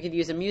gonna, like, we could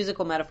use a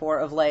musical metaphor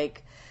of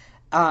like,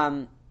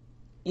 the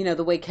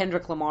way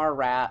Kendrick Lamar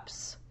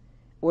raps,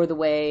 or the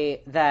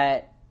way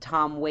that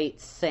Tom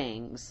Waits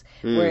sings,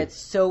 where it's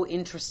so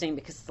interesting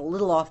because it's a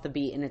little off the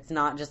beat and it's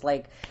not just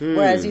like,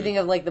 whereas you think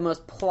of like the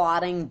most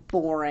plotting,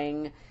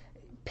 boring,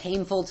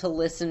 painful to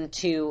listen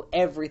to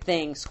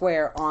everything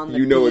square on the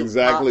beat. You know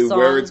exactly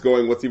where it's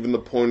going. What's even the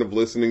point of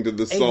listening to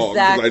the song?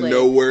 Because I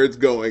know where it's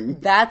going.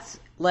 That's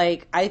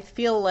like, I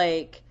feel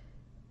like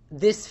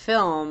this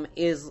film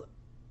is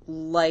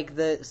like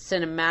the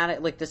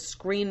cinematic, like the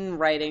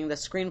screenwriting, the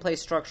screenplay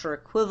structure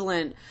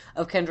equivalent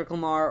of Kendrick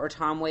Lamar or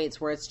Tom Waits,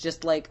 where it's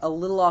just like a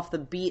little off the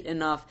beat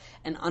enough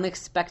and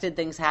unexpected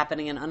things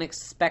happening and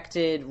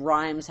unexpected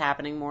rhymes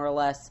happening, more or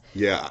less.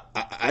 Yeah,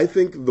 I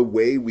think the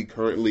way we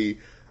currently,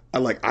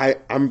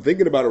 I'm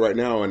thinking about it right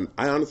now, and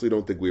I honestly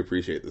don't think we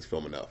appreciate this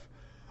film enough.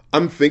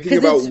 I'm thinking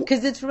about...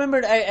 Because it's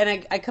remembered,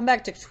 I come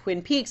back to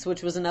Twin Peaks,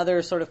 which was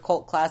another sort of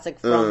cult classic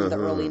from the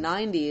early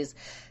 90s.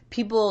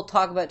 People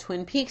talk about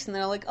Twin Peaks and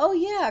they're like, oh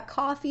yeah,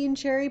 coffee and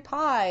cherry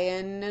pie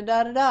and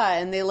da-da-da.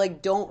 And they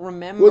like don't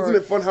remember. Wasn't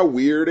it fun how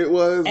weird it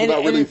was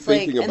without really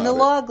thinking about it? And the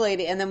log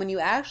lady. And then when you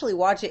actually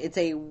watch it, it's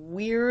a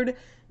weird,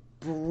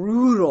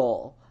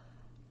 brutal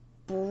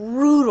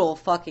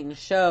fucking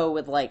show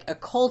with like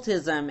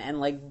occultism and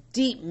like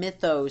deep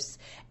mythos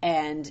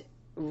and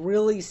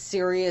really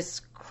serious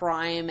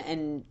crime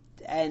and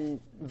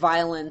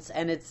violence.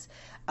 And it's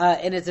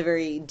a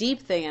very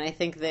deep thing, and I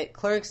think that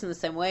Clerks in the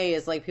same way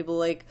is like people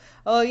like,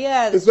 oh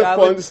yeah, it's a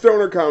fun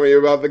stoner comedy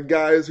about the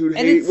guys who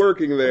hate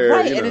working there,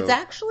 right? And it's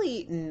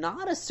actually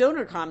not a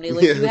stoner comedy.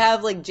 Like you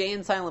have like Jay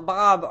and Silent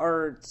Bob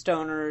are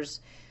stoners,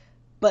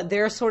 but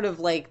they're sort of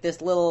like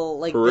this little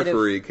like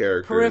periphery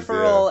characters,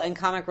 peripheral and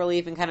comic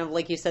relief, and kind of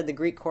like you said, the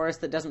Greek chorus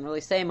that doesn't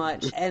really say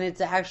much, and it's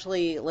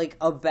actually like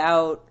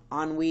about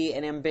ennui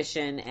and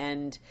ambition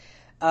and.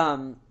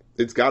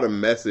 It's got a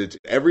message.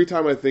 Every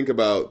time I think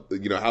about,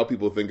 how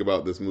people think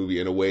about this movie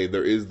in a way,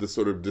 there is this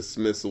sort of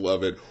dismissal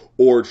of it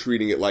or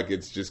treating it like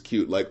it's just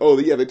cute. Like, oh,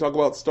 yeah, they talk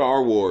about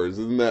Star Wars.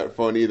 Isn't that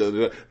funny?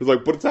 It's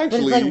like, but it's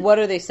actually... But it's like, what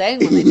are they saying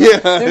when they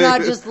talk? They're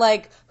not just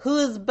like,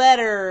 who's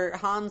better,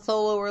 Han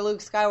Solo or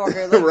Luke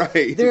Skywalker? Like,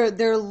 right.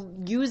 They're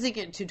using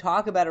it to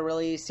talk about a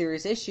really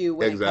serious issue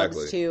when it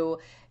comes to,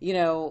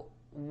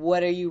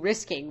 what are you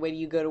risking when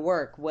you go to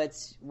work?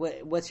 What's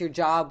your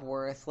job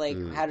worth? Like,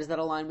 how does that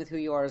align with who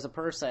you are as a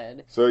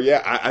person? So,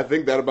 yeah, I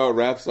think that about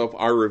wraps up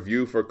our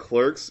review for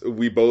Clerks.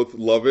 We both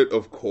love it,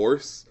 of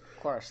course.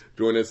 Of course.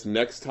 Join us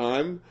next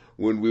time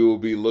when we will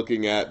be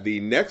looking at the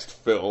next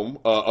film,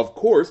 of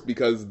course,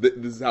 because this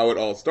is how it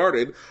all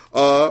started,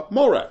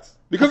 Mallrats.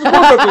 Because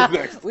Mallrats is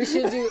next. We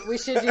should do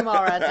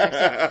Mallrats,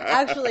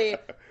 actually.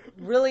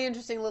 Really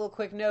interesting little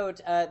quick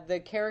note. The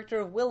character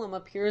of Willem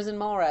appears in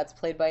Mallrats,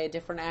 played by a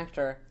different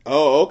actor.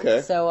 Oh,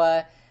 okay.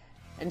 So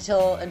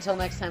until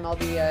next time, I'll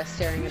be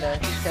staring at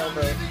a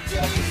sailboat.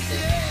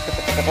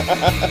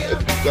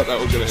 Thought that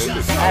was going to end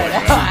it.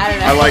 I don't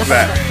know. I like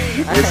that.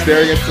 We're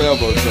staring at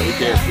sailboats that we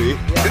can't see.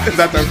 Yeah.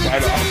 That's our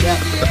sign off. Yeah,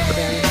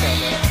 staring at sailboats.